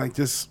 Some are like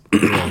just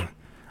they're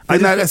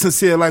not that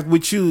sincere. Like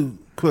with you,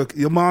 Quick,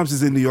 your mom's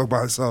is in New York by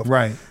herself,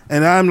 right?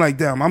 And I'm like,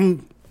 damn,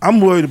 I'm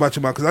worried about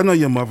your mom because I know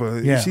your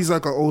mother. Yeah. She's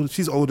like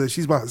she's older.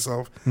 She's by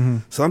herself. Mm-hmm.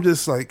 So I'm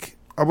just like,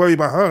 I worry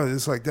about her.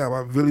 It's like, damn,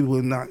 I really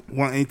would not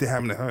want anything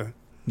happen to her.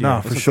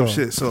 No, for sure.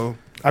 Shit. So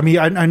I mean,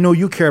 I know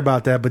you care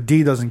about that, but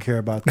D doesn't care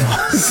about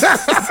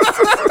that.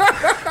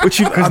 But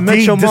I met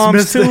your mom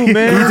too,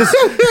 man.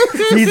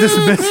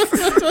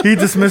 He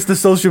dismissed the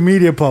social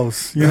media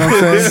posts. You know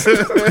what I'm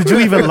saying? Did you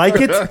even like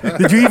it?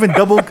 Did you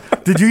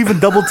even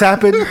double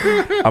tap it?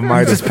 I might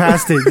have just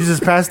passed it. You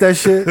just passed that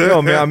shit.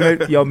 Yo, man, I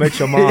met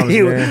your moms,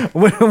 man.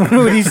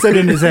 What he said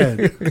in his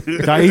head?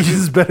 Y'all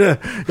Asians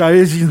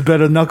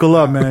better knuckle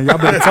up, man. Y'all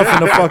better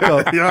toughen the fuck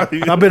up.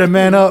 Y'all better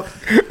man up.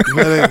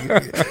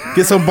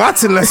 Get some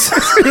boxing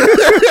lessons.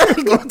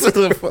 Go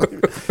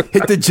to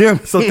hit the gym.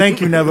 So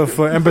thank you, Never,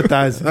 for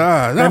empathizing.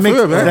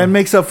 That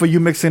makes up for you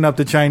mixing up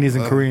the Chinese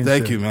and Korean.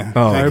 Thank shit. you, man.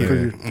 Oh, thank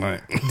you.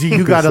 Right.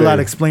 You got a lot of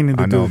explaining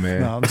to do. I know,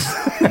 man. No,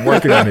 I'm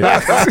working on it.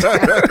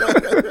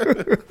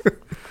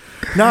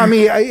 No, I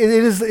mean,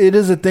 it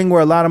is a thing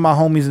where a lot of my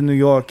homies in New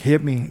York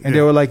hit me and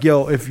they were like,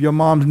 "Yo, if your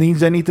mom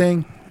needs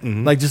anything,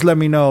 like just let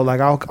me know.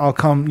 Like I'll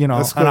come, and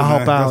I'll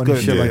help out and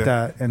shit like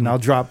that, and I'll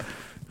drop,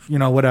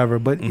 whatever."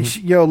 But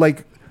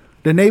like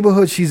the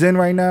neighborhood she's in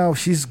right now,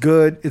 she's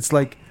good. It's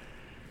like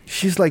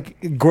she's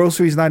like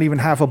groceries not even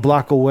half a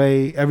block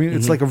away.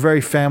 It's like a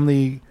very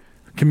family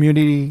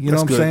community. You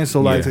know what I'm saying?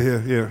 So like,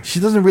 she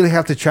doesn't really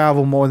have to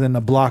travel more than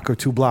a block or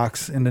 2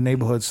 blocks in the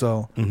neighborhood.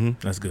 So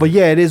that's good. But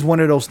yeah, it is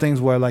one of those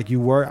things where like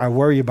I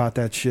worry about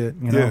that shit.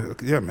 You know?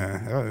 Yeah,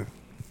 man.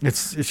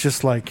 It's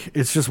just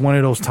one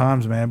of those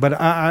times, man. But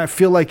I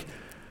feel like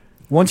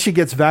once she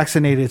gets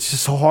vaccinated, it's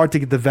just so hard to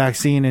get the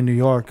vaccine in New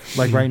York,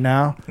 like right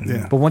now.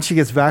 Yeah. But once she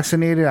gets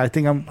vaccinated, I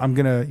think I'm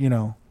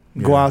gonna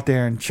go out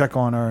there and check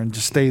on her and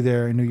just stay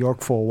there in New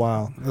York for a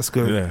while. That's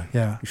good.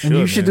 Yeah.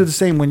 You should do the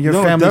same when your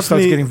family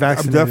starts getting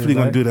vaccinated. I'm definitely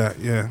gonna do that.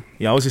 Yeah.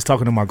 Yeah, I was just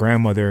talking to my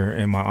grandmother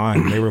and my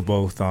aunt. They were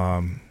both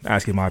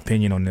asking my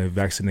opinion on the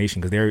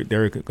vaccination because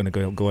they're gonna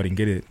go ahead and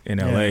get it in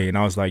LA. And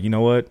I was like, you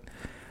know what?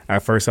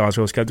 At first, I was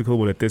real skeptical,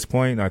 but at this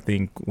point, I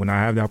think when I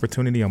have the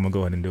opportunity, I'm gonna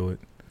go ahead and do it.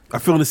 I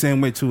feel the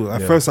same way too.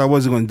 At first, I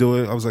wasn't gonna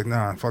do it. I was like,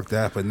 nah, fuck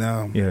that. But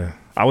now,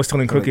 I was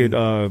telling Crooked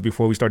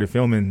before we started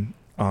filming.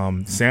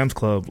 Sam's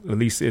Club, at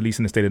least in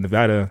the state of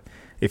Nevada,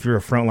 if you're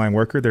a frontline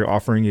worker, they're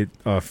offering it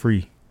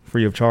free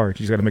of charge.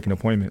 You just got to make an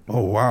appointment.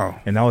 Oh wow!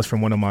 And that was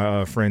from one of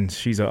my friends.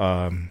 She's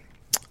a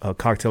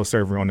cocktail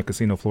server on the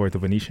casino floor at the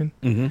Venetian,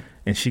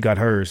 and she got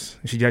hers.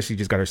 She actually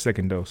just got her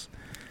second dose,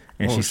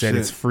 and she said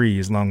it's free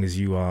as long as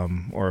you are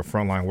a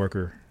frontline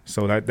worker.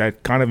 So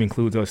that kind of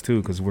includes us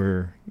too because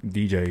we're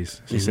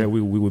DJs. She said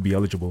we would be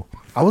eligible.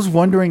 I was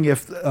wondering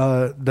if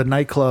the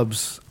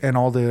nightclubs and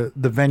all the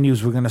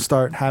venues were going to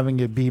start having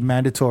it be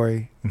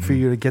mandatory for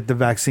you to get the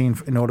vaccine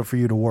in order for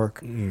you to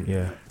work.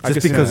 Yeah.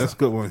 Just because that's a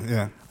good one.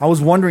 Yeah. I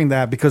was wondering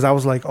that because I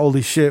was like,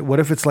 holy shit, what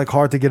if it's like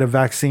hard to get a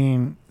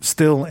vaccine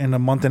still in a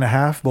month and a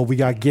half, but we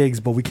got gigs,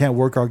 but we can't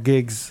work our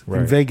gigs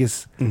in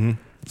Vegas.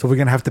 So we're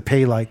going to have to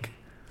pay like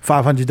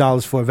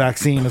 $500 for a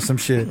vaccine or some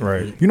shit.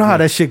 Right. You know how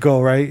that shit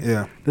go, right?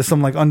 Yeah. There's some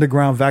like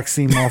underground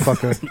vaccine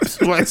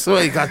motherfucker. So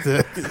he got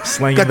the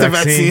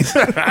vaccine.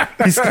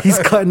 He's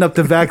cutting up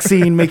the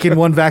vaccine, making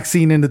one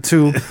vaccine into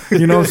 2.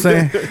 You know what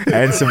I'm saying?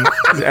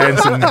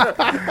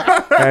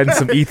 and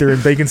some ether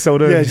and baking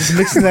soda. Yeah, just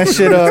mixing that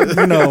shit up.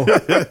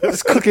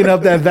 Just cooking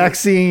up that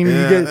vaccine.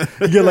 Yeah.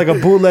 You get like a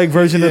bootleg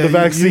version of the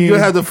vaccine. You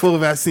have the full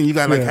vaccine. You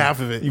got like half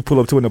of it. You pull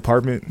up to an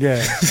apartment.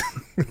 Yeah.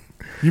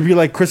 You be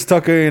like Chris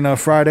Tucker in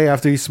Friday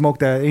after he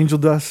smoked that angel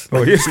dust.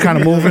 Like just kind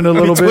of moving a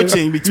little bit.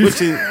 Be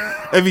twitching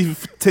every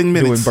 10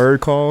 minutes. Doing bird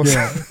calls.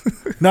 Yeah.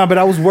 No, but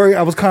I was worried.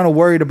 I was kind of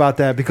worried about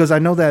that because I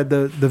know that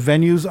the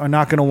venues are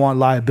not going to want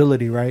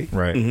liability, right?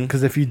 Right.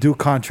 Because if you do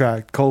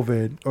contract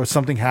COVID or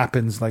something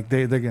happens, like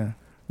they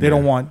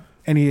don't want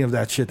any of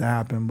that shit to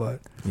happen.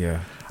 But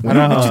yeah. Would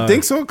you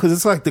think so? Because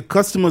it's like the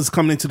customers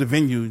coming into the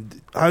venue.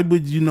 How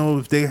would you know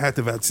if they had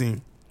the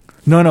vaccine?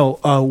 No,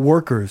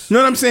 workers.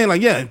 No, I'm saying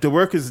like, yeah, the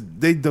workers,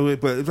 they do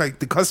it, but it's like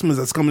the customers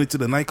that's coming into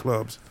the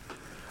nightclubs.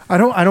 I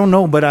don't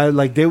know, but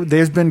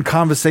there's been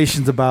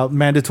conversations about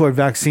mandatory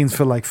vaccines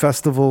for like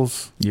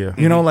festivals. Yeah.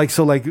 Like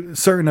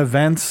certain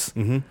events.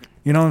 You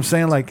know what I'm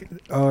saying? Like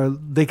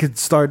they could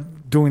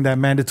start doing that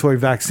mandatory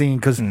vaccine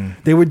because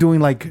they were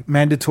doing like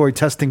mandatory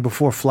testing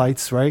before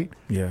flights, right?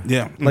 Yeah.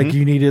 Yeah. Like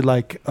you needed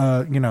like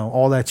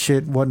all that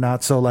shit,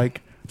 whatnot. So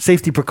like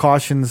safety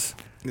precautions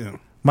Yeah.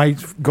 might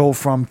go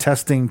from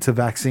testing to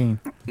vaccine.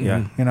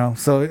 Yeah.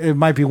 So it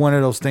might be one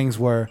of those things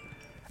where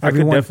I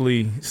could everyone,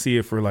 definitely see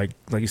it for like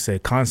you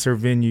said, concert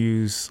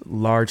venues,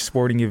 large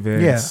sporting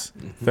events,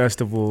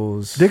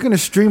 festivals. they're going to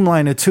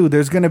streamline it too.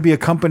 There's going to be a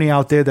company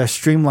out there that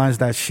streamlines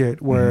that shit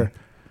where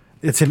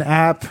it's an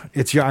app,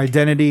 it's your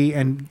identity,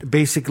 and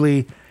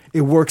basically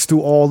it works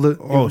through all the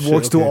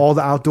through all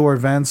the outdoor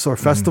events or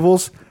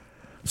festivals,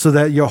 so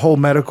that your whole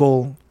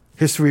medical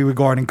history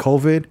regarding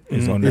COVID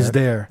is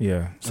there.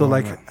 Yeah. So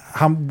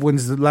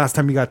when's the last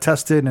time you got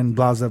tested and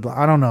blah blah blah?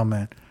 I don't know,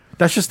 man.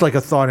 That's just like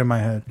a thought in my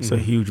head. It's a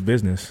huge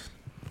business.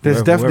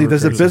 There's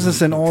a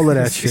business in all of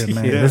that shit,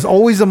 man. There's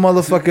always a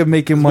motherfucker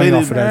making money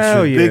off of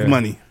that shit. Big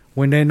money.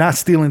 When they're not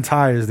stealing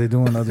tires, they're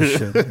doing other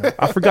shit.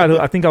 I forgot.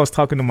 I think I was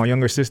talking to my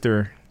younger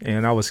sister,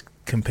 and I was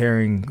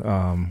comparing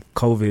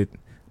COVID,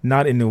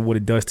 not into what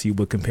it does to you,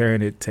 but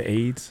comparing it to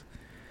AIDS.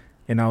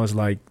 And I was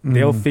like,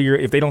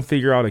 if they don't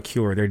figure out a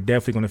cure, they're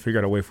definitely going to figure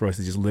out a way for us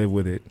to just live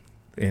with it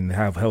and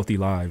have healthy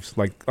lives.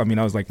 Like, I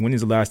was like, when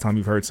is the last time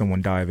you've heard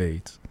someone die of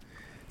AIDS?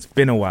 It's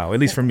been a while, at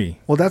least for me.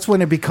 Well, that's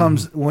when it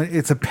becomes when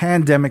it's a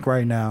pandemic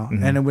right now,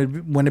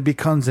 and when it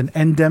becomes an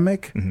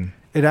endemic,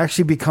 it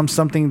actually becomes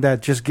something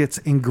that just gets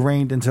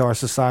ingrained into our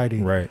society,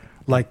 Right?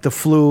 Like the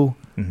flu,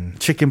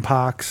 chicken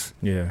pox,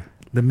 Yeah.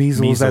 the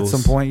measles at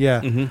some point,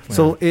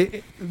 So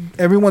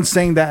everyone's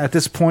saying that at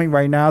this point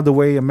right now, the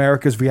way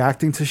America's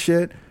reacting to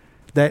shit,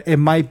 that it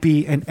might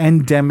be an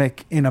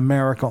endemic in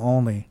America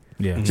only.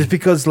 Yeah. Just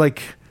because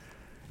like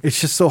it's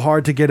just so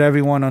hard to get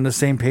everyone on the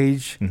same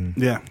page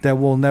Yeah. that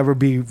we'll never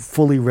be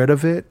fully rid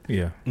of it.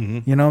 Yeah.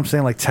 You know what I'm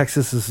saying? Like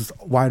Texas is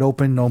wide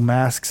open, no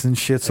masks and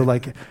shit. So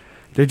like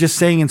they're just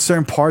saying in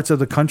certain parts of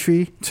the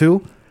country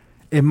too,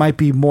 it might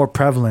be more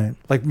prevalent.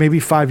 Like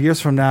maybe 5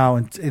 years from now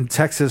in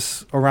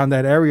Texas around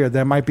that area,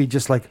 there might be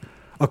just like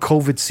a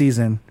COVID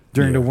season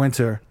during the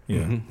winter.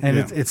 Yeah. And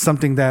it's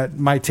something that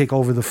might take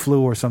over the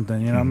flu or something.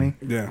 You know what I mean?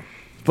 Yeah.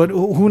 But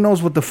who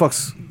knows what the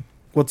fuck's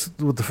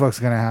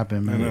gonna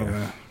happen, man? I know,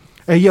 man.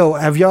 Hey,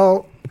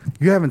 yo,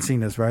 you haven't seen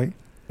this, right?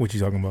 What you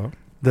talking about?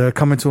 The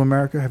Coming to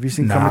America. Have you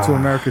seen Coming to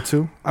America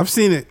too? I've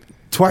seen it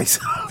twice.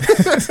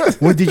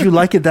 Well, did you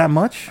like it that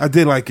much? I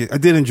did like it. I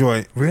did enjoy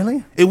it.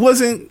 Really? It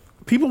wasn't.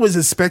 People was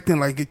expecting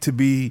like it to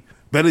be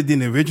better than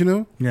the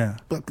original, Yeah.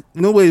 but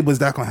no way was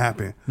that gonna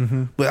happen.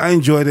 But I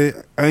enjoyed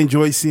it. I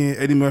enjoyed seeing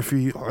Eddie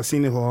Murphy,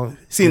 Arsenio Hall,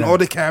 seeing all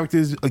the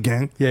characters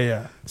again.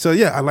 Yeah. So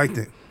yeah, I liked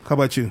it. How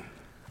about you?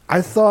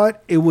 I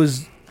thought it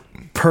was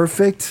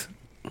perfect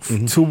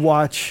to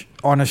watch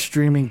on a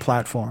streaming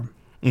platform.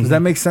 Does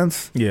that make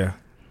sense? Yeah.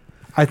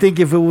 I think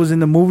if it was in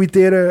the movie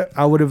theater,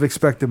 I would have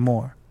expected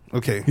more.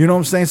 Okay. You know what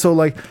I'm saying? So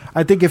like,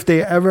 I think if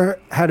they ever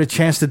had a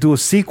chance to do a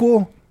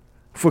sequel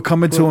for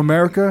Coming to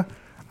America,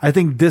 I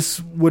think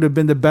this would have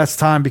been the best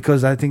time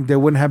because I think there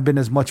wouldn't have been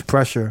as much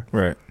pressure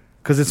Right.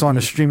 because it's on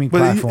a streaming But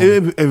platform.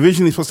 it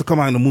originally supposed to come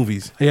out in the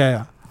movies.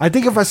 Yeah. I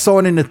think if I saw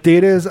it in the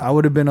theaters, I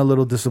would have been a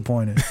little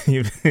disappointed.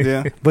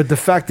 Yeah. But the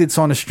fact it's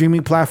on a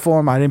streaming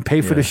platform, I didn't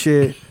pay for the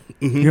shit.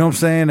 You know what I'm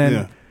saying?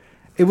 And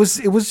it was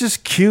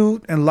just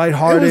cute and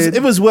lighthearted.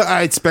 It was what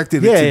I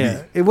expected it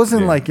to be. It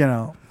wasn't like,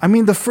 I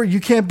mean, you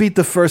can't beat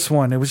the first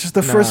one. It was just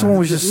the first one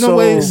was just No so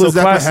way was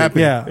that gonna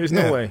happen. Yeah. There's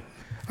no way.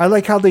 I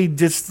like how they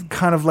just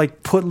kind of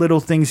like put little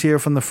things here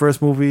from the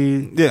first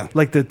movie. Yeah.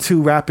 Like the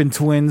two rapping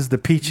twins, the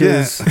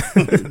Peaches.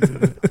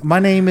 My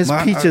name is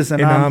Peaches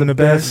and I'm the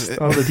best.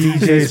 All the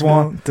DJs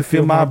want to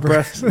feel my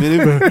breath.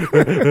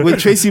 When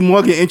Tracy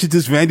Morgan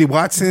introduced Randy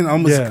Watson, I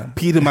almost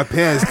peed in my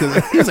pants because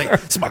he was like,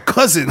 "It's my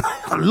cousin."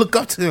 I look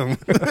up to him.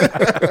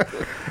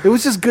 It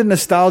was just good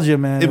nostalgia,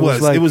 man. It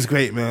was. Like, It was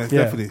great, man.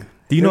 Definitely.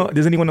 Do you know?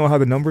 Does anyone know how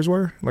the numbers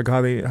were? Like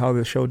how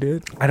the show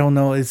did? I don't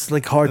know. It's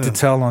like hard to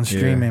tell on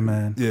streaming,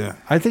 man. Yeah.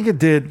 I think it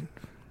did.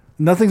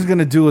 Nothing's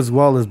gonna do as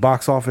well as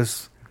box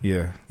office.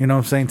 Yeah. You know what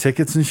I'm saying?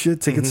 Tickets and shit,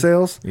 ticket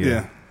sales.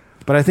 Yeah.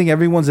 But I think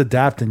everyone's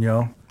adapting,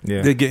 yo.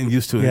 Yeah. They're getting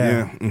used to it.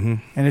 Yeah.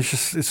 And it's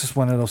just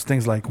one of those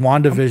things like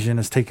WandaVision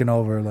is taking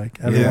over. Like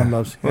everyone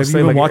loves. Have you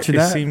been watching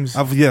that?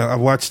 I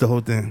watched the whole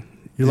thing.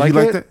 You like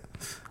it?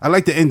 I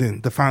like the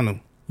ending, the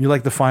final. You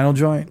like the final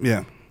joint?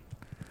 Yeah.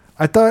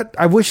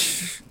 I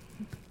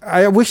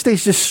wish they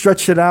just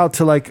stretched it out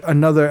to like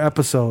another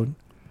episode.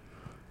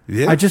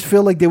 Yeah. I just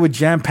feel like they were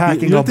jam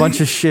packing a bunch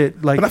of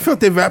shit. Like, but I felt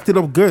they wrapped it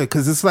up good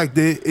because it's like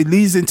it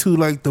leads into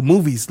like the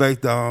movies,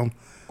 like the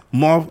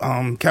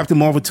Captain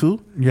Marvel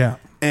 2. Yeah.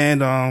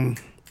 And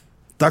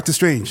Doctor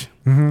Strange,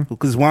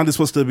 because Wanda's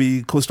supposed to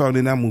be co-starring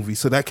in that movie,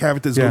 so that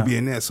character's gonna be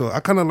in there. So I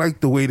kind of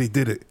like the way they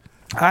did it.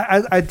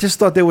 I just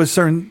thought there was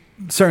certain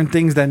certain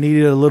things that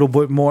needed a little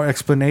bit more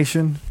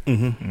explanation.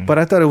 But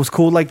I thought it was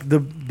cool. Like the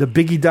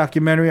Biggie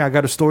documentary, I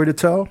Got a Story to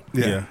Tell.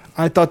 Yeah.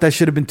 I thought that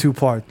should have been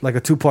 2-part, like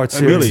a 2-part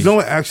series. Really? You know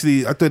what?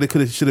 Actually, I thought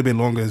it should have been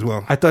longer as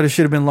well. I thought it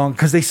should have been long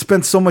because they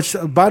spent so much.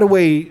 By the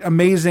way,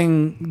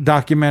 amazing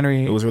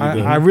documentary. It was really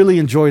good. I really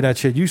enjoyed that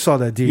shit. You saw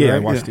that, D, Yeah, I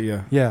right? watched it.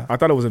 Yeah, Yeah. I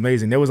thought it was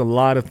amazing. There was a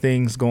lot of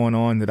things going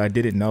on that I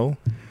didn't know.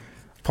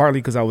 Partly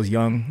because I was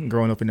young,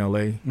 growing up in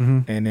LA,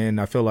 and then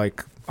I feel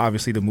like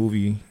obviously the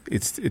movie,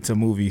 it's a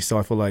movie, so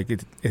I feel like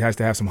it has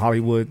to have some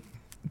Hollywood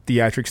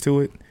theatrics to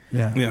it.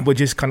 Yeah. Yeah. But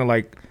just kind of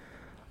like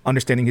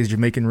understanding his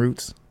Jamaican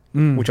roots,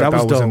 which I that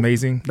thought was dope.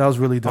 amazing. That was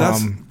really dope.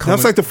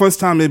 That's like the first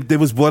time it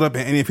was brought up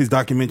in any of his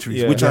documentaries,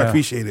 Yeah. which I Yeah.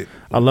 appreciated.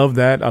 I love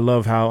that. I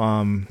love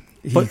how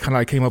he But- kind of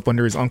like came up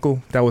under his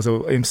uncle. That was a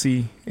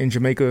MC in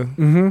Jamaica,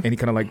 and he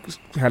kind of like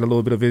had a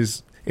little bit of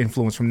his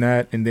influence from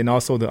that. And then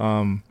also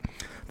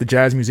the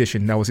jazz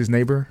musician that was his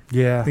neighbor.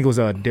 Yeah. I think it was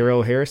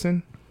Darrell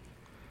Harrison.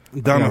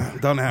 Donald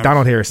Harris.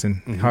 Donald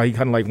Harrison. How he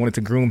kind of like wanted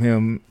to groom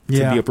him to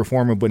Yeah. be a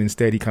performer, but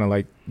instead he kind of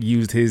like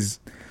used his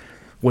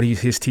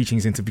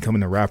teachings into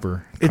becoming a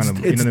rapper. It's Kind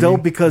of, you it's know what I dope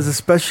mean? because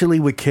especially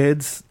with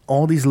kids,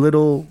 all these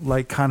little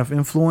like kind of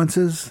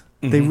influences,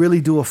 they really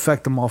do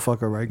affect the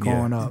motherfucker, right? Yeah.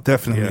 Growing up,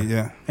 Definitely,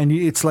 yeah. and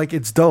it's like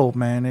it's dope,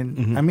 man.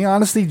 And I mean,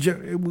 honestly,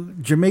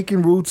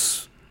 Jamaican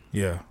roots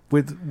Yeah.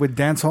 with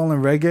dancehall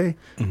and reggae,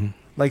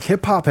 like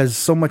hip hop has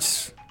so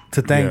much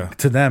to thank Yeah.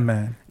 to them,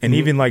 man. And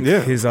even like Yeah,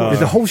 his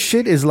The whole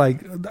shit is like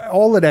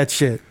all of that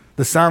shit.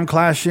 The sound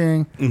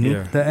clashing,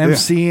 yeah. the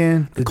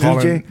MCing, the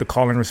DJ, the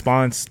call and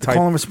response the type.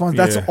 call and response.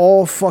 That's yeah.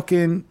 all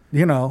fucking,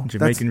 Jamaican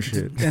that's,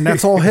 shit. and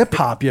that's all hip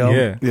hop, yo.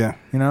 Yeah. Yeah.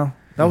 You know,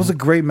 that was a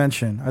great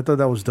mention. I thought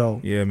that was dope.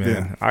 Yeah, man.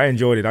 Yeah. I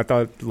enjoyed it. I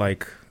thought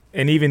like,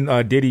 and even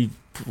Diddy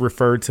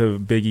referred to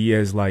Biggie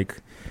as like,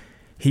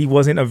 he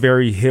wasn't a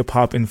very hip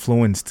hop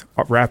influenced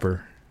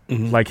rapper.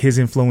 Like his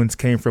influence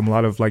came from a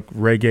lot of like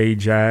reggae,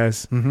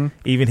 jazz.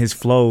 Even his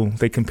flow,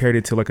 they compared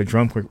it to like a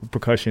drum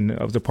percussion.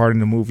 I was a part in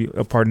the movie,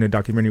 a part in the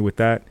documentary with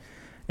that.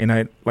 And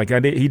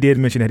he did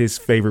mention that his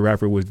favorite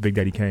rapper was Big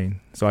Daddy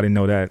Kane. So I didn't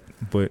know that,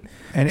 but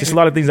And just a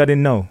lot of things I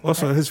didn't know.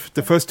 Also,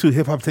 the first two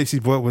hip hop tapes he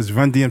brought was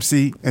Run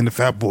DMC and the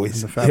Fat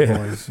Boys. The Fat Yeah.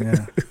 Boys,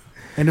 yeah.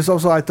 And it's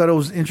also, I thought it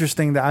was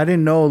interesting that I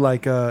didn't know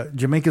like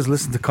Jamaicans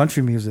listen to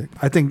country music.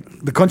 I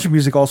think the country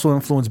music also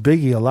influenced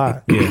Biggie a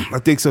lot. Yeah, I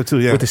think so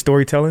too. Yeah. with the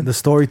storytelling. The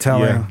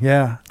storytelling,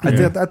 yeah. I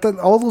thought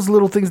all those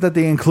little things that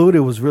they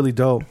included was really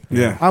dope.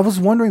 Yeah. I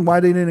was wondering why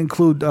they didn't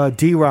include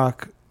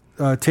D-Rock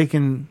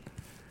taking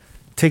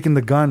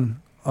the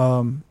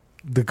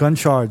gun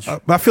charge.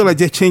 But I feel like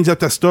they changed up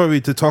that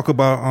story to talk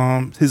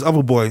about his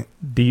other boy,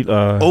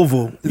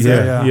 Oval. Is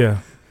that- yeah.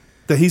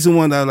 that he's the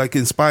one that like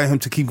inspired him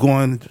to keep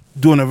going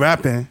doing the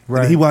rapping.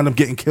 Right. And he wound up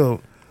getting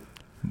killed.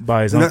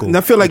 By his And uncle.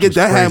 I feel like which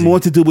that was had crazy. more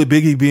to do with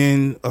Biggie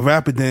being a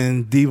rapper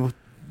than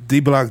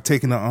D-Block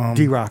taking the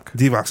D-Rock.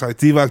 D-Rock, sorry.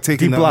 D-Block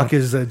taking D-Block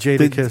is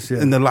Jada Kiss, yeah.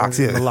 and the Locks,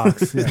 yeah. The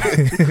Locks,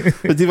 yeah.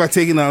 but D-Rock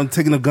taking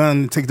the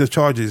gun, taking the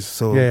charges.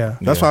 So Yeah.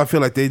 that's Yeah. why I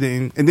feel like they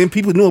didn't. And then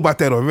people knew about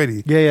that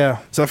already. Yeah.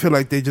 So I feel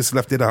like they just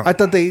left it out. I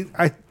thought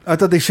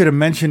they should have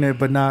mentioned it,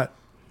 but not,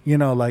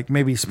 like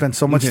maybe spent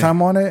so much Yeah.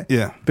 time on it.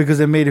 Yeah. Because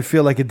it made it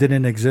feel like it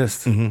didn't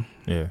exist,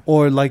 Yeah.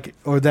 or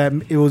that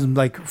it was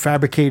like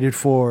fabricated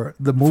for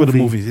the movie. For the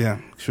movies, yeah.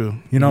 True.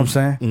 You know what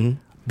I'm saying?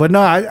 But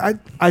no,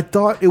 I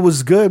thought it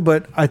was good,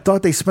 but I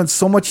thought they spent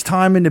so much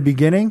time in the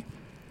beginning,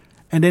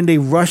 and then they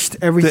rushed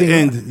everything. The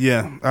end,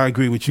 yeah. I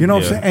agree with you. You know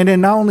what I'm Yeah. saying? And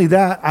then not only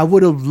that, I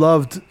would have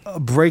loved a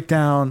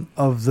breakdown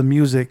of the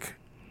music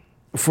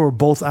for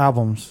both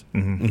albums.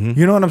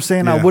 You know what I'm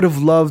saying? I Yeah. would have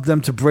loved them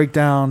to break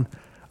down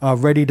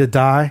Ready to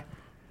Die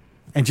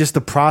and just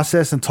the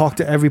process and talk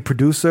to every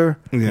producer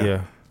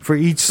Yeah. for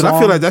each But song. I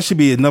feel like that should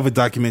be another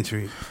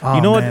documentary. Oh,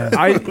 You know man. what?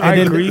 I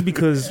then- agree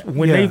because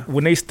when Yeah.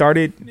 they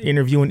started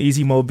interviewing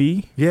Easy Mo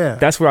B, Yeah.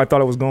 that's where I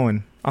thought it was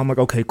going. I'm like,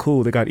 okay,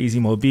 cool. They got Easy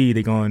Mo B.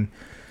 They're going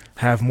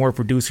to have more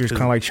producers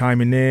kind of like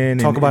chiming in.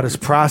 Talk about his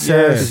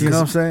process, Yeah, you know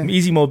what I'm saying?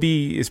 Easy Mo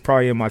B is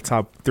probably in my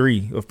top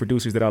 3 of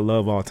producers that I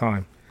love all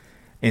time.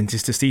 And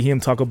just to see him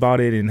talk about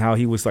it and how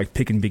he was like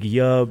picking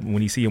Biggie up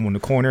when you see him on the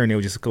corner and they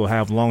would just go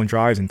have long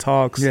drives and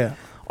talks. Yeah.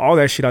 All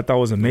that shit I thought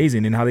was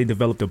amazing. And how they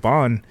developed a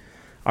bond,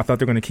 I thought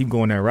they're going to keep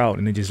going that route.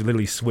 And they just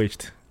literally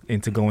switched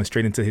into going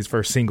straight into his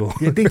first single.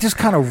 Yeah, they just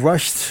kind of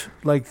rushed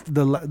like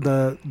the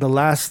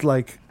last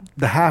like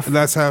the half.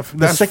 Last half,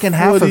 The second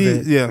half of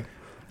it. Yeah.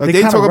 Like They they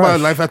kinda talk about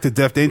rushed. Life After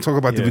Death. They didn't talk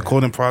about the Yeah.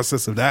 recording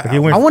process of that. Like, it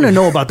went- I want to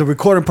know about the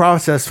recording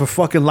process for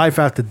fucking Life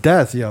After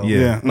Death, yo.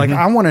 Yeah. Like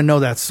I want to know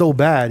that so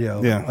bad,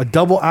 yo. Yeah. A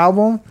double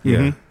album.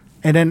 Yeah.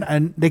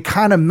 And they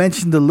kind of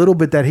mentioned a little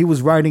bit that he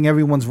was writing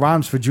everyone's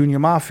rhymes for Junior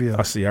Mafia.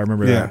 I see. I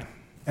remember Yeah. that.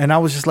 And I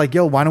was just like,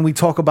 yo, why don't we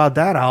talk about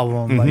that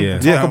album? Like, Yeah.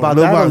 talk Yeah, about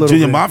a that a little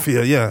Junior bit.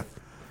 Mafia. Yeah,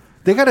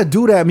 They got to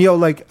do that, yo.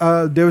 Like,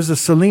 there's a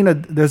Selena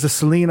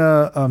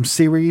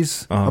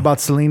series about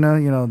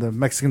Selena, the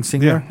Mexican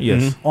singer,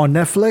 Yes. on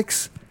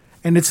Netflix,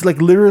 and it's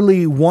like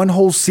literally one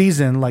whole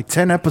season, like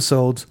 10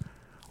 episodes,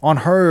 on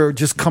her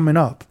just coming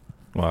up.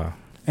 Wow.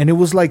 And it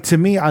was like, to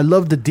me, I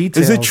love the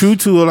details. Is it true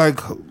to like?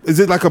 Is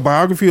it like a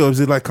biography or is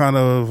it like kind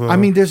of? I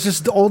mean, there's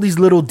just all these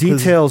little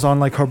details on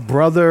like her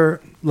brother,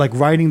 like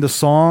writing the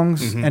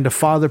songs, and the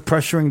father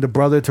pressuring the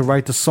brother to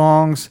write the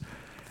songs,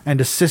 and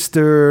the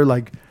sister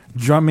like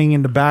drumming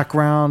in the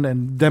background,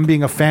 and them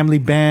being a family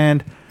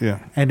band,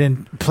 and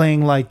then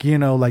playing like, you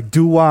know, like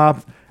doo-wop,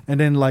 and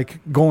then like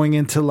going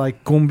into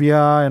like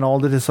cumbia and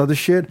all of this other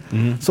shit.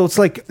 So it's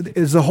like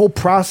it's a whole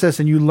process,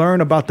 and you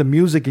learn about the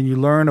music, and you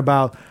learn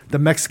about the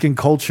Mexican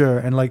culture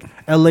and like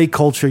LA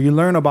culture. You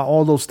learn about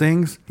all those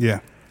things. Yeah.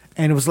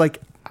 And it was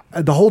like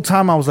the whole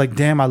time I was like,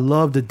 damn, I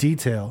love the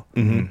detail.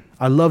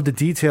 I love the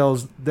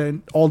details.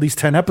 Then all these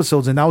 10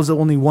 episodes, and that was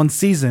only one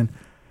season.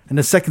 And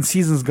the second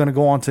season is going to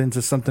go on to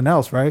into something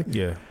else, right?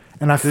 Yeah.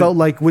 And I felt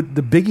like with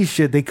the Biggie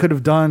shit, they could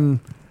have done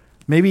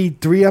maybe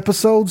 3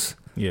 episodes.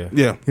 Yeah.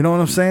 Yeah. You know what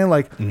I'm saying?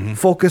 Like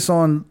focus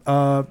on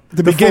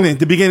The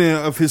beginning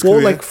of his well,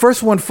 career. like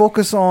first one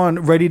focus on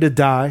Ready to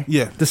Die.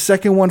 Yeah. The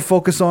second one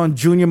focus on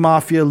Junior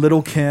Mafia,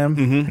 Little Kim,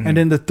 and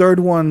then the third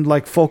one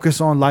like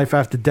focus on Life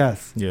After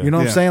Death. Yeah. You know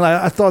what I'm Yeah. saying?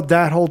 Like I thought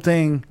that whole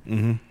thing.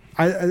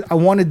 I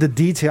wanted the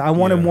detail. I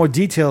wanted more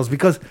details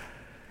because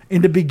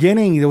in the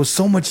beginning there was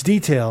so much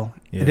detail,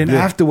 and then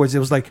afterwards it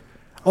was like,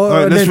 oh,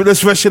 All right,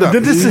 let's rush it up.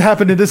 Then this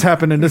happened, and this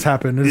happened, and this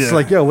happened. And it's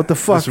like, yo, what the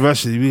fuck? Let's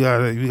rush it. We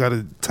got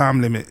a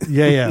time limit.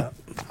 Yeah.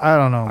 I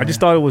don't know. I just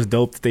thought it was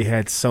dope that they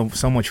had so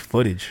much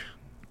footage,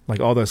 like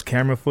all those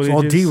camera footage. it's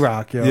all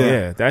D-Rock, yo.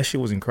 Yeah, that shit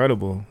was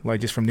incredible.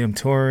 Like just from them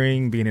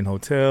touring, being in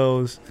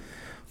hotels,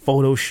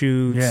 photo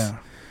shoots. Yeah.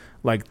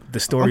 Like the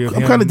story of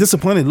I'm him. kind of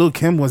disappointed Lil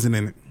Kim wasn't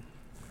in it.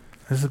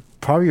 There's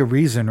probably a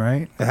reason,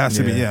 right? It has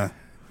to be, Yeah. yeah.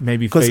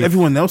 Maybe Because Faith.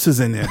 everyone else is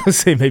in there.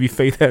 Say maybe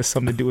Faith has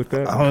something to do with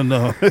that. I don't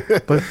know.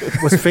 But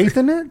was Faith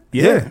in it?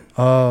 Yeah.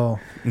 Oh.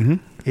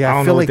 Yeah, I I,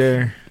 don't feel know like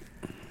they're.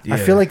 I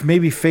feel like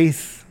maybe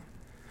Faith,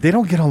 they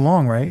don't get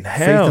along, right?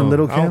 Hell, Faith and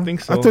Little Kim. I don't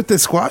think so. I thought they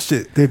squashed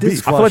it. They did I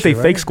feel like they squash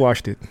it, fake right?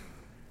 squashed it.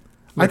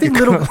 I think it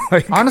Little, kinda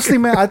like- honestly,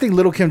 man, I think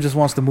Little Kim just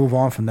wants to move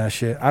on from that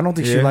shit. I don't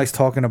think she Yeah. likes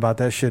talking about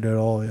that shit at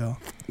all, yo.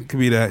 It could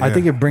be that. I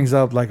think it brings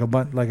up like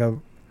a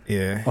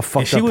Yeah. a fucked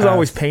And she up was past.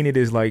 always painted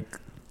as like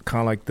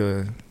kind of like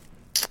the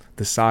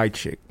side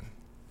chick,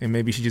 and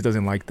maybe she just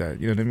doesn't like that.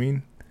 You know what I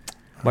mean?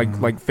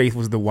 Like Faith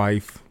was the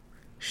wife.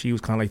 She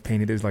was kind of like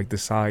painted as like the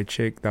side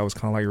chick that was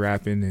kind of like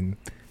rapping, and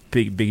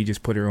Biggie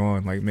just put her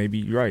on. Like maybe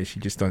you're right.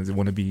 She just doesn't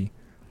want to be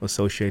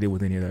associated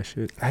with any of that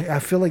shit. I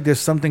feel like there's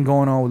something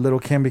going on with Little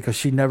Kim because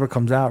she never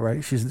comes out,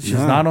 right? She's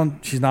not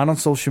on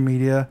social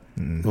media.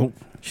 Nope.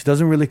 She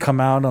doesn't really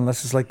come out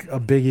unless it's like a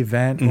big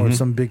event or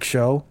some big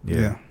show.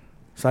 Yeah.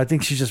 So I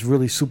think she's just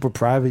really super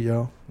private,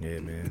 yo. Yeah,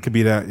 man. It could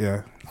be that,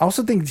 yeah. I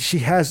also think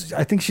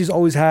I think she's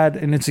always had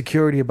an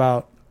insecurity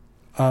about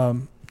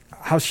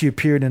how she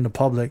appeared in the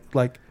public,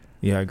 like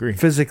Yeah, I agree.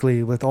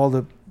 physically with all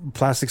the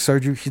plastic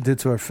surgery she did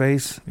to her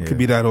face. Yeah. Could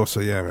be that also,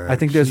 yeah, man. I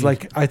think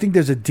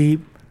there's a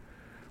deep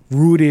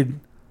rooted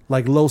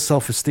like low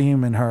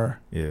self-esteem in her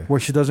Yeah. where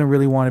she doesn't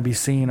really want to be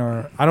seen,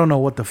 or I don't know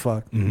what the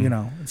fuck, you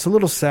know. It's a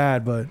little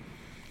sad, but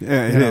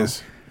Yeah, it you know.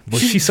 is. But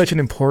she's such an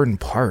important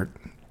part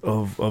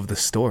of the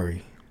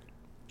story.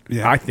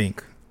 Yeah. I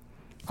think.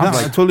 No,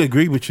 I totally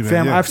agree with you, man.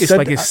 Fam, yeah. I've It's said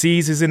like if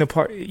C's is in a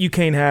part, you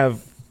can't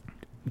have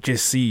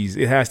just C's.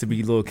 It has to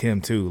be Lil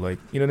Kim too. Like,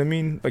 you know what I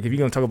mean? Like if you're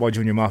gonna talk about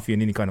Junior Mafia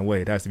in any kind of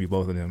way, it has to be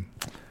both of them.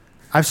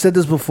 I've said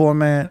this before,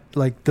 man.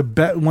 Like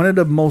one of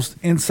the most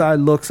inside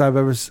looks I've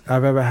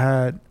ever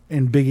had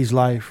in Biggie's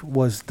life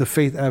was the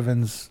Faith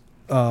Evans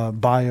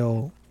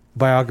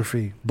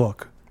biography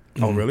book.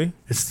 Oh, really?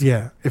 It's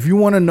if you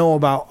want to know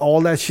about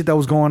all that shit that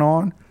was going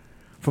on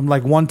from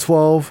like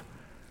 112,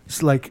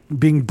 it's like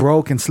being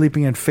broke and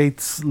sleeping in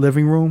Faith's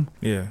living room,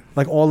 Yeah.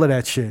 like all of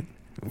that shit,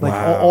 like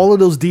Wow. all of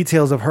those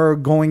details of her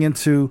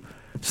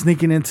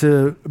sneaking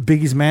into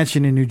Biggie's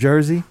mansion in New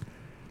Jersey,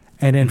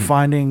 and then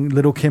finding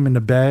Little Kim in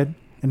the bed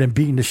and then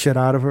beating the shit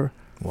out of her.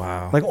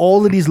 Wow. Like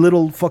all of these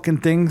little fucking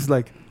things,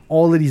 like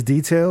all of these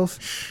details,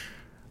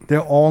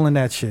 they're all in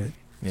that shit.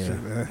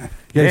 yeah.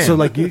 Yeah, Damn. so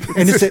like,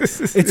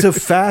 it's a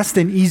fast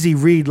and easy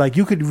read. Like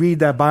you could read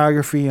that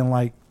biography in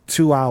like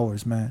 2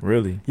 hours, man.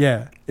 Really?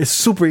 Yeah, it's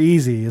super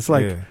easy. It's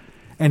like, Yeah.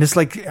 and it's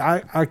like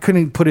I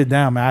couldn't put it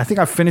down, man. I think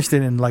I finished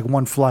it in like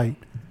one flight,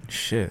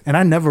 Shit. and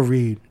I never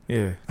read.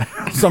 Yeah.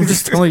 So I'm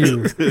just telling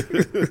you,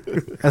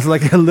 as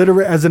like from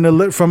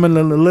an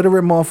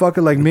illiterate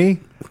motherfucker like me,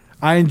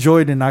 I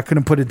enjoyed it and I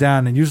couldn't put it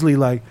down. And usually,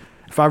 like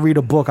if I read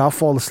a book, I'll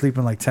fall asleep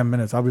in like 10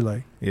 minutes. I'll be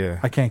like, Yeah.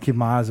 I can't keep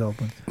my eyes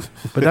open.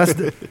 But that's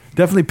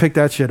definitely pick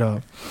that shit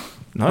up.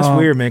 No, it's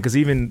weird, man. Because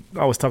even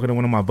I was talking to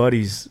one of my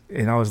buddies,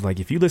 and I was like,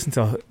 if you listen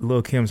to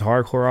Lil Kim's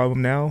hardcore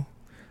album now,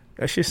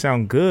 that shit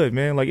sound good,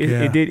 man. Like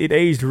it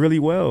aged really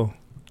well.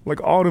 Like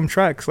all them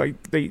tracks, like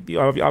they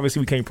obviously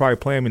we can't probably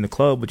play them in the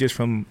club, but just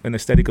from an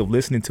aesthetic of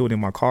listening to it in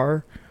my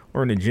car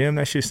or in the gym,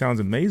 that shit sounds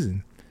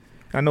amazing.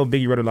 I know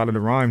Biggie read a lot of the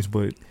rhymes,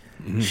 but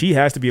she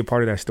has to be a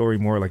part of that story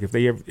more. Like if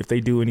they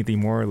do anything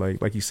more,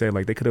 like you said,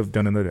 like they could have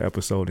done another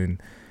episode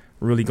and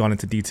really gone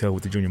into detail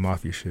with the Junior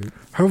Mafia shit.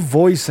 Her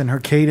voice and her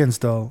cadence,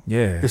 though,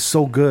 Yeah, is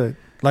so good.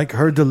 like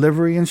her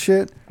delivery and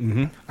shit.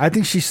 Mm-hmm. I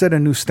think she set a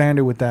new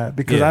standard with that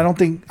because Yeah. I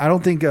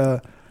don't think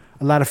a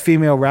lot of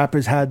female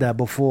rappers had that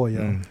before.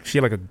 Yo, She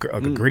had like a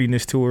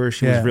grittiness to her.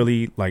 She Yeah. was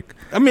really like,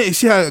 I mean,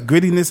 she had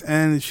grittiness,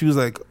 and she was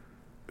like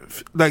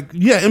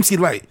MC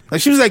Light.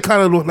 Like she was like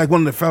kind of like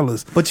one of the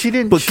fellas. but she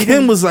didn't. But she Kim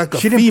didn't- was like a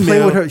she didn't play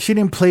female. with her. She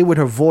didn't play with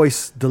her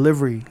voice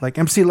delivery. Like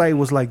MC Light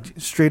was like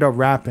straight up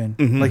rapping.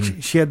 Like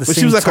she had the But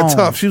same. she was like tone. a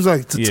tough. She was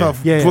like a Yeah.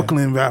 tough Yeah.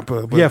 Brooklyn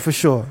rapper. But Yeah, for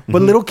sure.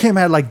 But Little Kim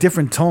had like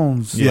different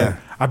tones. Yeah. Like,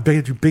 I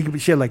bet you big.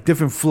 She had like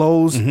different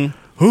flows.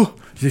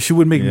 She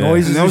would make Yeah.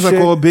 noises. and that was and like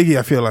shit. all Biggie.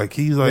 I feel like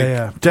he's like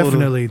yeah,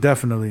 total-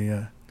 definitely.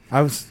 Yeah,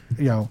 I was,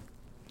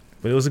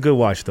 but it was a good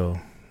watch though.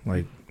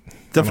 Like,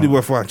 definitely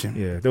worth watching.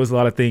 yeah, there was a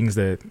lot of things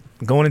that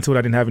going into it,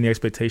 I didn't have any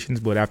expectations,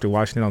 but after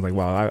watching it, I was like,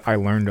 wow, I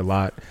learned a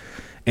lot.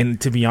 And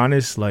to be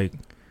honest, like,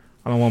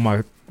 I don't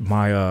want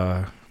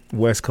my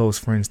West Coast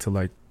friends to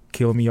like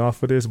kill me off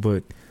for this,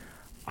 but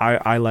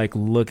I like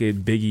look at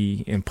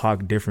Biggie and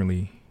Pac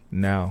differently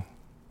now.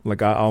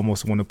 Like, I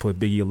almost want to put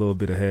Biggie a little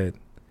bit ahead,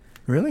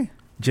 really.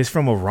 just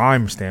from a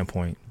rhyme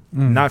standpoint,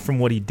 not from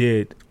what he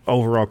did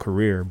overall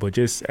career, but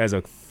just as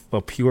a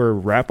pure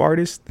rap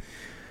artist,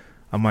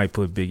 I might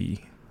put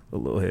Biggie a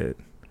little ahead.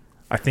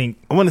 I think,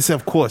 I want to say,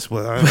 of course,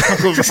 but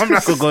I'm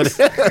not gonna go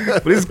there.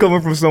 but this is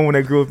coming from someone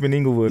that grew up in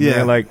Inglewood. Yeah.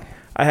 Man. Like,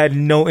 I had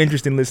no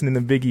interest in listening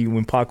to Biggie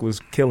when Pac was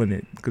killing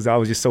it because I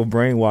was just so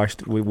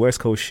brainwashed with West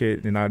Coast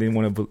shit, and I didn't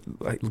want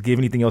to give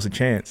anything else a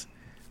chance.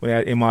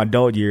 But in my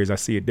adult years, I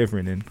see it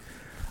different, and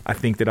I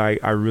think that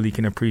I really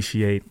can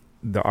appreciate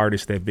the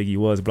artist that Biggie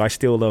was. But I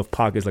still love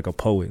Pac as like a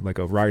poet, like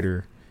a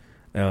writer,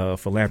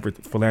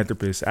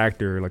 philanthropist,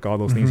 actor, like all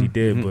those things he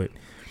did. But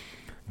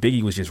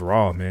Biggie was just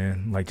raw,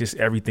 man. Like, just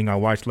everything I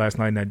watched last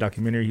night in that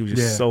documentary, he was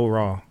just so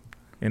raw.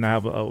 And I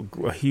have a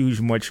huge,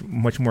 much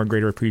more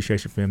greater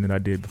appreciation for him than I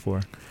did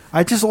before.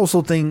 I just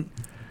also think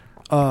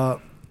there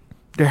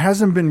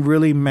hasn't been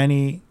really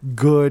many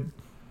good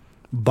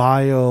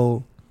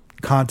bio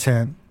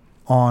content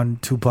on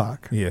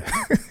Tupac. Yeah.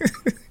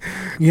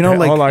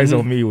 Like All Eyes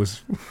on Me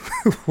was...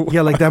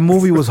 yeah, like that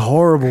movie was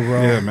horrible,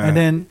 bro. Yeah, man. And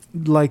then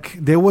like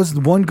there was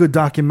one good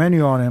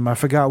documentary on him. I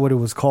forgot what it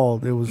was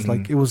called. It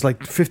was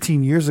like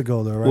 15 years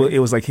ago, though, right? Well, it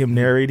was like him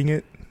narrating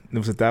it.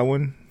 Was it that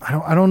one?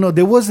 I don't know.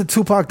 There was a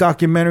Tupac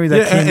documentary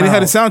that came and out. it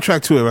had a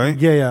soundtrack to it, right?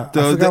 Yeah. I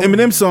The forgot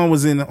Eminem song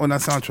was on that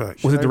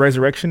soundtrack. Was it The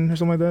Resurrection or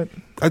something like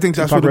that? I think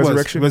that's Tupac what it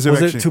Resurrection? was.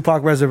 was it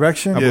Tupac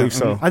Resurrection? I Yeah. believe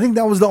so. I think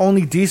that was the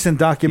only decent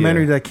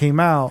documentary Yeah. that came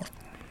out,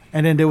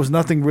 and then there was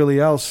nothing really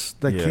else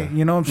that Yeah. came.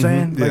 You know what I'm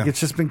saying? Like Yeah. it's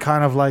just been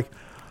kind of like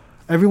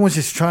everyone's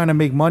just trying to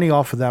make money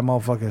off of that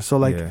motherfucker. So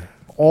like Yeah.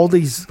 all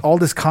this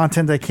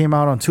content that came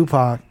out on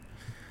Tupac,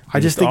 I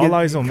just think All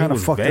Eyes on Me kind of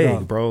was fucked it vague,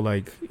 up. bro.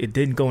 Like, it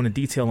didn't go into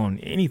detail on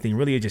anything.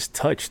 Really, it just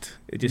touched.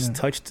 It just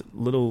touched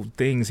little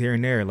things here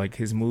and there, like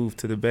his move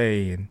to the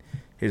Bay and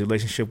his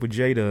relationship with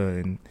Jada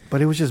and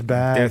But it was just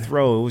bad. Death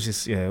Row. It was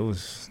just, it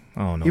was. I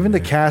don't know. Even the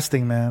man.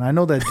 casting, man. I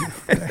know that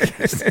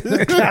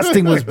the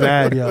casting was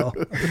bad, yo.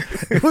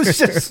 It was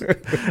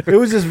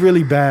just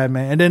really bad,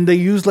 man. And then they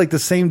used like the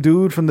same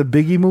dude from the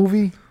Biggie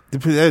movie.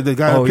 The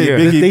guy Oh, who played yeah.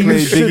 Biggie. They played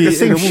used Biggie the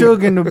same in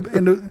the movie. Suge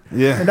in the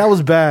Yeah. and that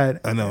was bad.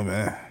 I know,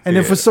 man. And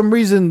then for some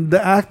reason,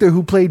 the actor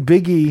who played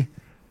Biggie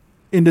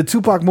in the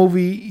Tupac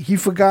movie, he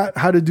forgot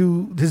how to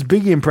do his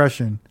Biggie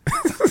impression.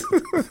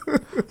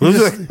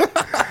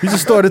 He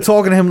just started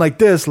talking to him like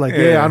this, like,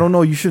 yeah, I don't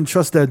know, you shouldn't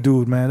trust that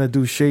dude, man. That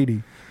dude's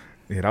shady.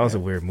 Yeah, that was a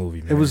weird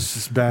movie, man. It was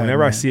just bad.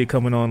 Whenever I man. see it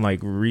coming on like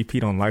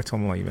repeat on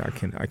Lifetime, I'm like,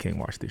 man, I can't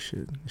watch this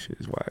shit. This shit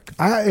is whack.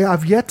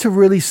 I've yet to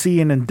really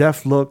see an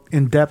in-depth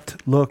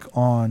look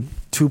on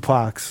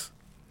Tupac's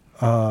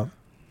kind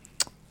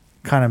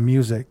of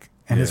music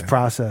and his Yeah.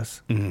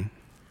 process,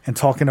 and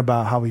talking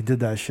about how he did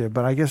that shit.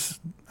 But I guess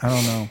I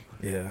don't know.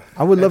 Yeah.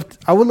 I would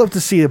love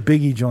to see a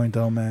Biggie joint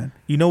though, man.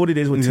 You know what it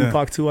is with Yeah.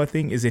 Tupac too, I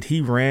think, is that he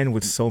ran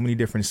with so many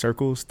different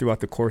circles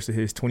throughout the course of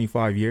his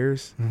 25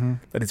 years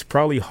that it's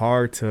probably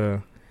hard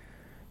to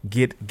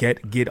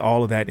get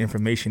all of that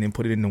information and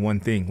put it into one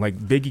thing. Like,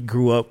 Biggie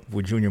grew up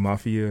with Junior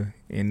Mafia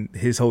and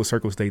his whole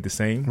circle stayed the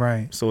same.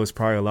 Right. So it's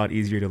probably a lot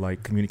easier to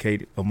like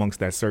communicate amongst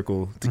that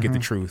circle to get the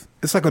truth.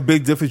 It's like a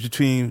big difference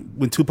between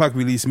when Tupac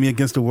released "Me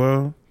Against the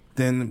World"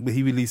 than when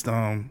he released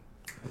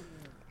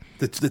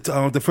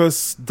the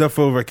first Death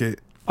Row record,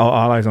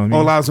 All Eyes on Me.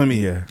 All Eyes on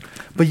Me. Yeah.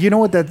 But you know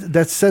what?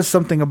 That says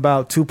something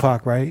about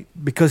Tupac, right?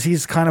 Because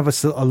he's kind of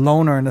a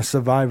loner and a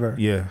survivor.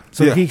 Yeah.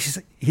 So Yeah.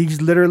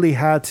 he's literally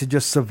had to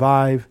just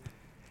survive,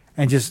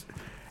 and just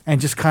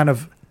kind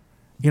of,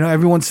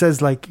 everyone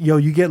says like, yo,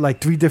 you get like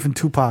 3 different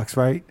Tupacs,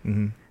 right?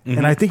 Mm-hmm.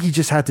 And I think he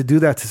just had to do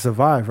that to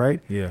survive, right?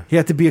 Yeah. He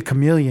had to be a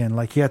chameleon.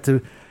 Like he had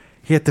to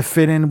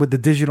fit in with the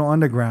digital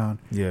underground.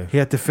 Yeah. He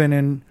had to fit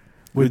in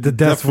with With the the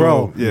death Death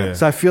Row, row. yeah.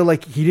 So I feel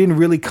like he didn't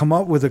really come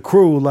up with a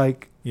crew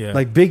like Yeah.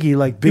 Biggie.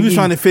 Like Biggie, He was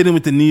trying to fit in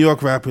with the New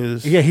York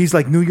rappers. yeah, he's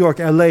like New York,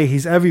 LA.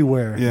 He's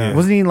everywhere. Yeah.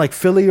 Wasn't he in like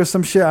Philly or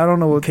some shit? I don't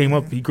know. What,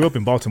 He grew up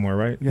in Baltimore,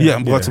 right? Yeah,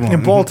 in Baltimore.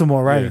 in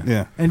Baltimore, right?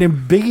 Yeah. And then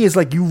Biggie is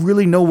like, you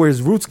really know where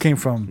his roots came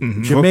from.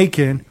 Mhm.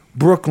 Jamaican,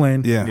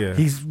 Brooklyn. Yeah. Yeah.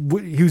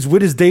 He was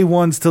with his day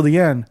ones till the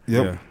end.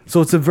 Yep. Yeah.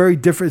 So it's a very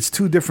different. It's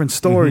two different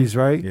stories,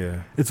 right?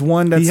 Yeah. It's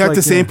one that's He had like,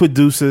 the same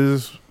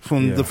producers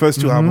from Yeah. the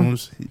first two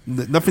albums.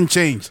 Nothing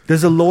changed.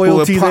 There's a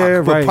loyalty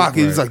there, right? Pac,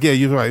 it was like, yeah,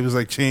 you're right. It was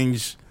like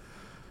change.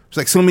 It's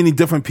like so many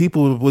different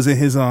people was in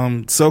his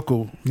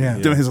circle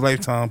during his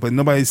lifetime, but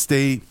nobody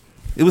stayed.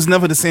 It was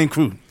never the same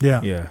crew.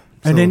 Yeah. Yeah.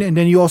 And So-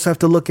 then you also have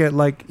to look at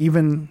like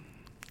even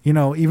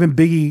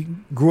Biggie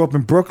grew up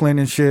in Brooklyn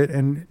and shit,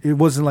 and it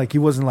wasn't like he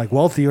wasn't like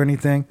wealthy or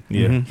anything.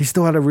 Yeah. Mhm. He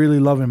still had a really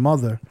loving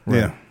mother.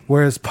 Yeah.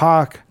 Whereas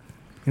Pac,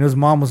 his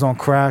mom was on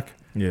crack.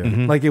 Yeah.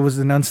 Mhm. Like it was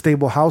an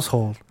unstable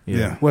household.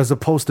 Yeah. Whereas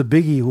opposed to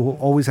Biggie, who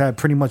always had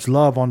pretty much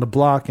love on the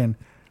block and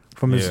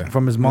from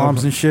his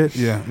moms and shit.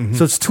 Yeah. Mhm.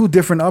 So it's two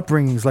different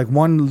upbringings. Like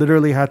one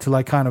literally had to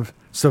like kind of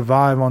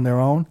survive on their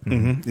own,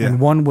 Mhm. Yeah. and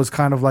one was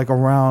kind of like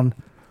around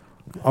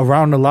a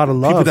lot of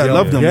love. People that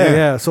loved him,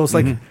 yeah. So it's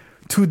like Mhm.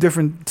 two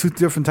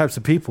different types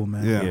of people,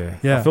 man. Yeah. Yeah.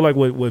 Yeah. I feel like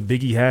what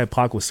Biggie had,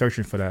 Pac was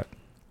searching for that.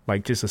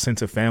 Like just a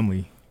sense of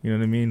family. You know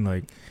what I mean?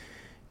 Like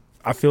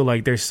I feel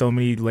like there's so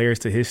many layers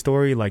to his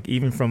story, like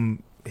even from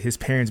his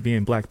parents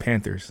being Black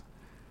Panthers.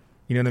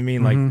 You know what I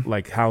mean? Mhm.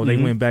 Like how they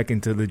Mhm. went back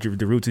into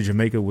the roots of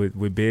Jamaica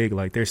with Big.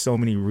 Like there's so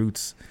many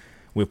roots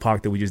with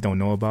Pac that we just don't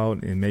know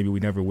about, and maybe we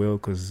never will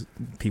because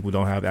people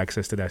don't have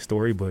access to that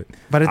story. But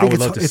But I think would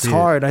love to it's see it.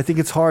 hard. I think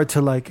it's hard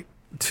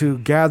to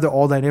gather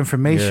all that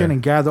information Yeah.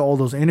 and gather all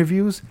those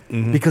interviews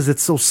Mhm. because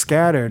it's so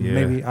scattered. Yeah.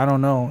 Maybe I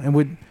don't know. And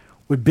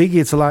with Biggie,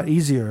 it's a lot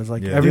easier. It's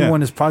like Yeah.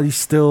 everyone is probably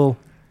still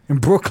in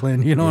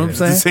Brooklyn. You know what I'm Yeah. It's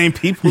the saying? same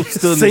people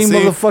still in Same the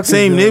motherfuckers,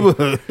 same yo.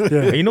 neighborhood. And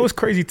Yeah. you know what's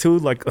crazy too?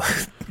 Like,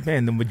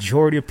 man, the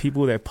majority of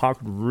people that Pac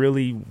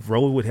really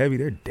rolled with heavy,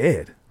 they're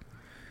dead.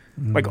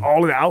 Like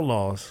all of the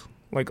outlaws,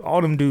 like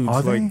all them dudes,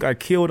 Are like they? got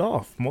killed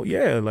off.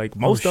 Like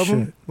most of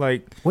them, shit.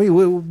 like Wait,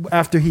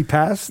 after he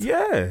passed,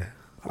 yeah,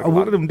 like, a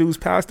lot of them dudes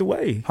passed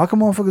away. how come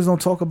motherfuckers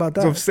don't talk about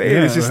That's what I'm that? saying.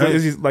 Yeah, it's just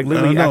right. like I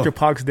literally don't know. after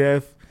Pac's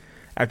death,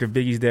 after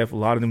Biggie's death, a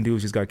lot of them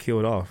dudes just got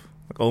killed off.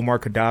 Like Omar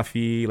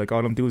Gaddafi, like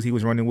all them dudes he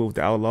was running with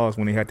the Outlaws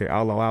when they had their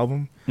Outlaw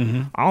album.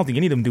 Mhm. I don't think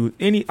any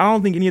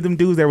of them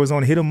dudes that was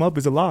on Hit 'Em Up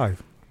is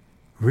alive.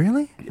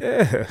 Really?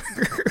 Yeah.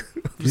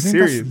 Do you think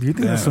serious. That's, you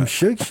think that's some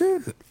shit?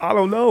 I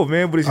don't know,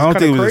 man, but it's I just don't think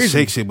kind it of was crazy.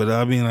 a shake shit, but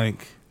I mean,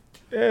 like,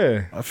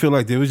 Yeah. I feel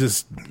like they was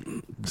just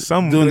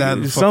Some doing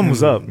that some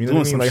was fucking- up. You know doing what I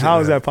mean? some Like, shit, how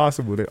is yeah. that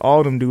possible that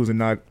all them dudes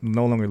are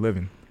no longer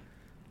living?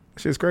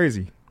 Shit's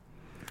crazy.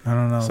 I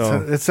don't know.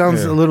 So, It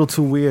sounds yeah. a little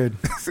too weird.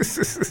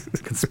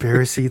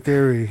 Conspiracy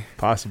theory.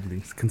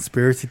 Possibly.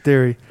 Conspiracy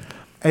theory.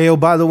 Hey, yo,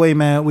 by the way,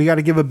 man, we got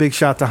to give a big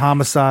shout to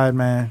Homicide,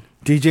 man.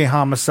 DJ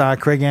Homicide,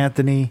 Craig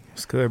Anthony.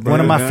 It's good, bro. One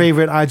of my man.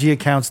 favorite IG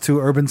accounts, too,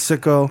 Urban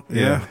Sicko.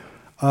 yeah.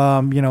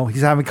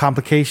 He's having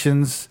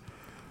complications.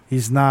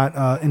 He's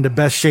not in the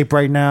best shape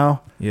right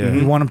now. Yeah.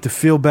 We want him to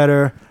feel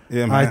better.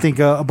 Yeah, man. I think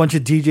a bunch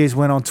of DJs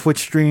went on Twitch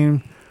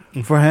stream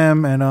for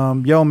him.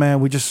 And, yo, man,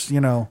 we just,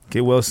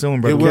 Get well soon,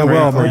 bro. Get well,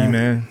 Praying for man. you,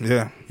 man.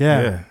 Yeah.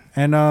 yeah. Yeah.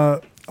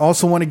 And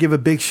also want to give a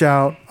big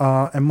shout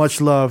and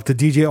much love to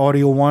DJ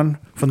Audio One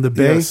from the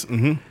Bay. Yes.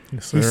 Mm-hmm.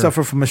 Yes, He sir.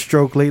 suffered from a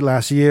stroke late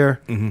last year.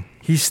 Mm-hmm.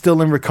 He's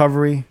still in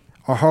recovery.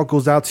 Our heart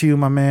goes out to you,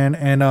 my man.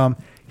 And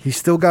he's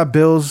still got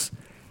bills,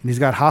 and he's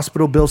got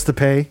hospital bills to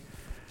pay.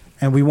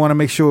 And we want to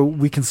make sure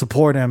we can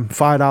support him.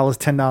 $5,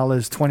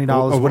 $10,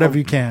 $20, whatever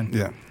you can.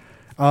 Yeah.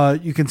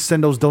 You can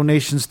send those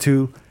donations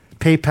to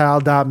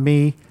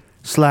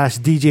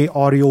paypal.me/DJ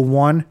Audio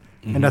One.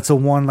 And that's a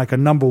one, like a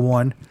number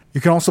one. You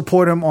can also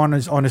support him on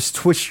his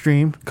Twitch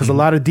stream because a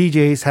lot of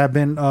DJs have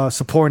been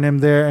supporting him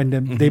there, and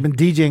they've been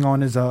DJing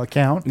on his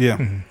account. Yeah.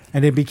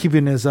 And they've been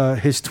keeping his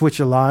Twitch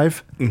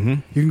alive. Mm-hmm.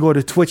 You can go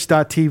to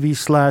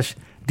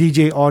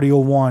twitch.tv/DJ Audio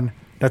One.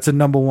 That's a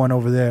number one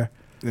over there.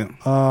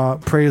 Yeah.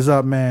 Prayers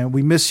up, man.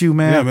 We miss you,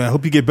 man. Yeah, man. I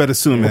hope you get better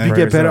soon, Hope man. you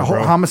get Prayers better. up,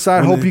 bro.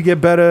 Homicide, hope you get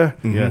better.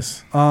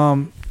 Yes.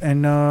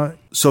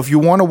 So if you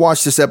want to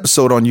watch this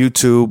episode on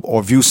YouTube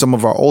or view some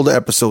of our older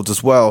episodes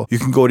as well, you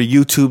can go to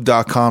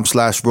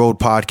youtube.com/Road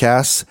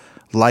Podcasts.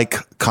 Like,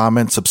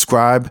 comment,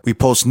 subscribe. We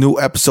post new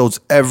episodes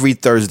every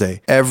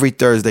Thursday,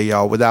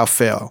 y'all, without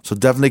fail. So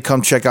definitely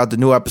come check out the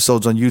new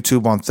episodes on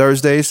YouTube on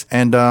Thursdays.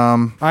 And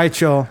all right,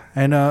 y'all,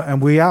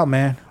 and we out,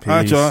 man. All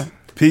right, y'all.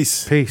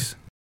 Peace. Peace.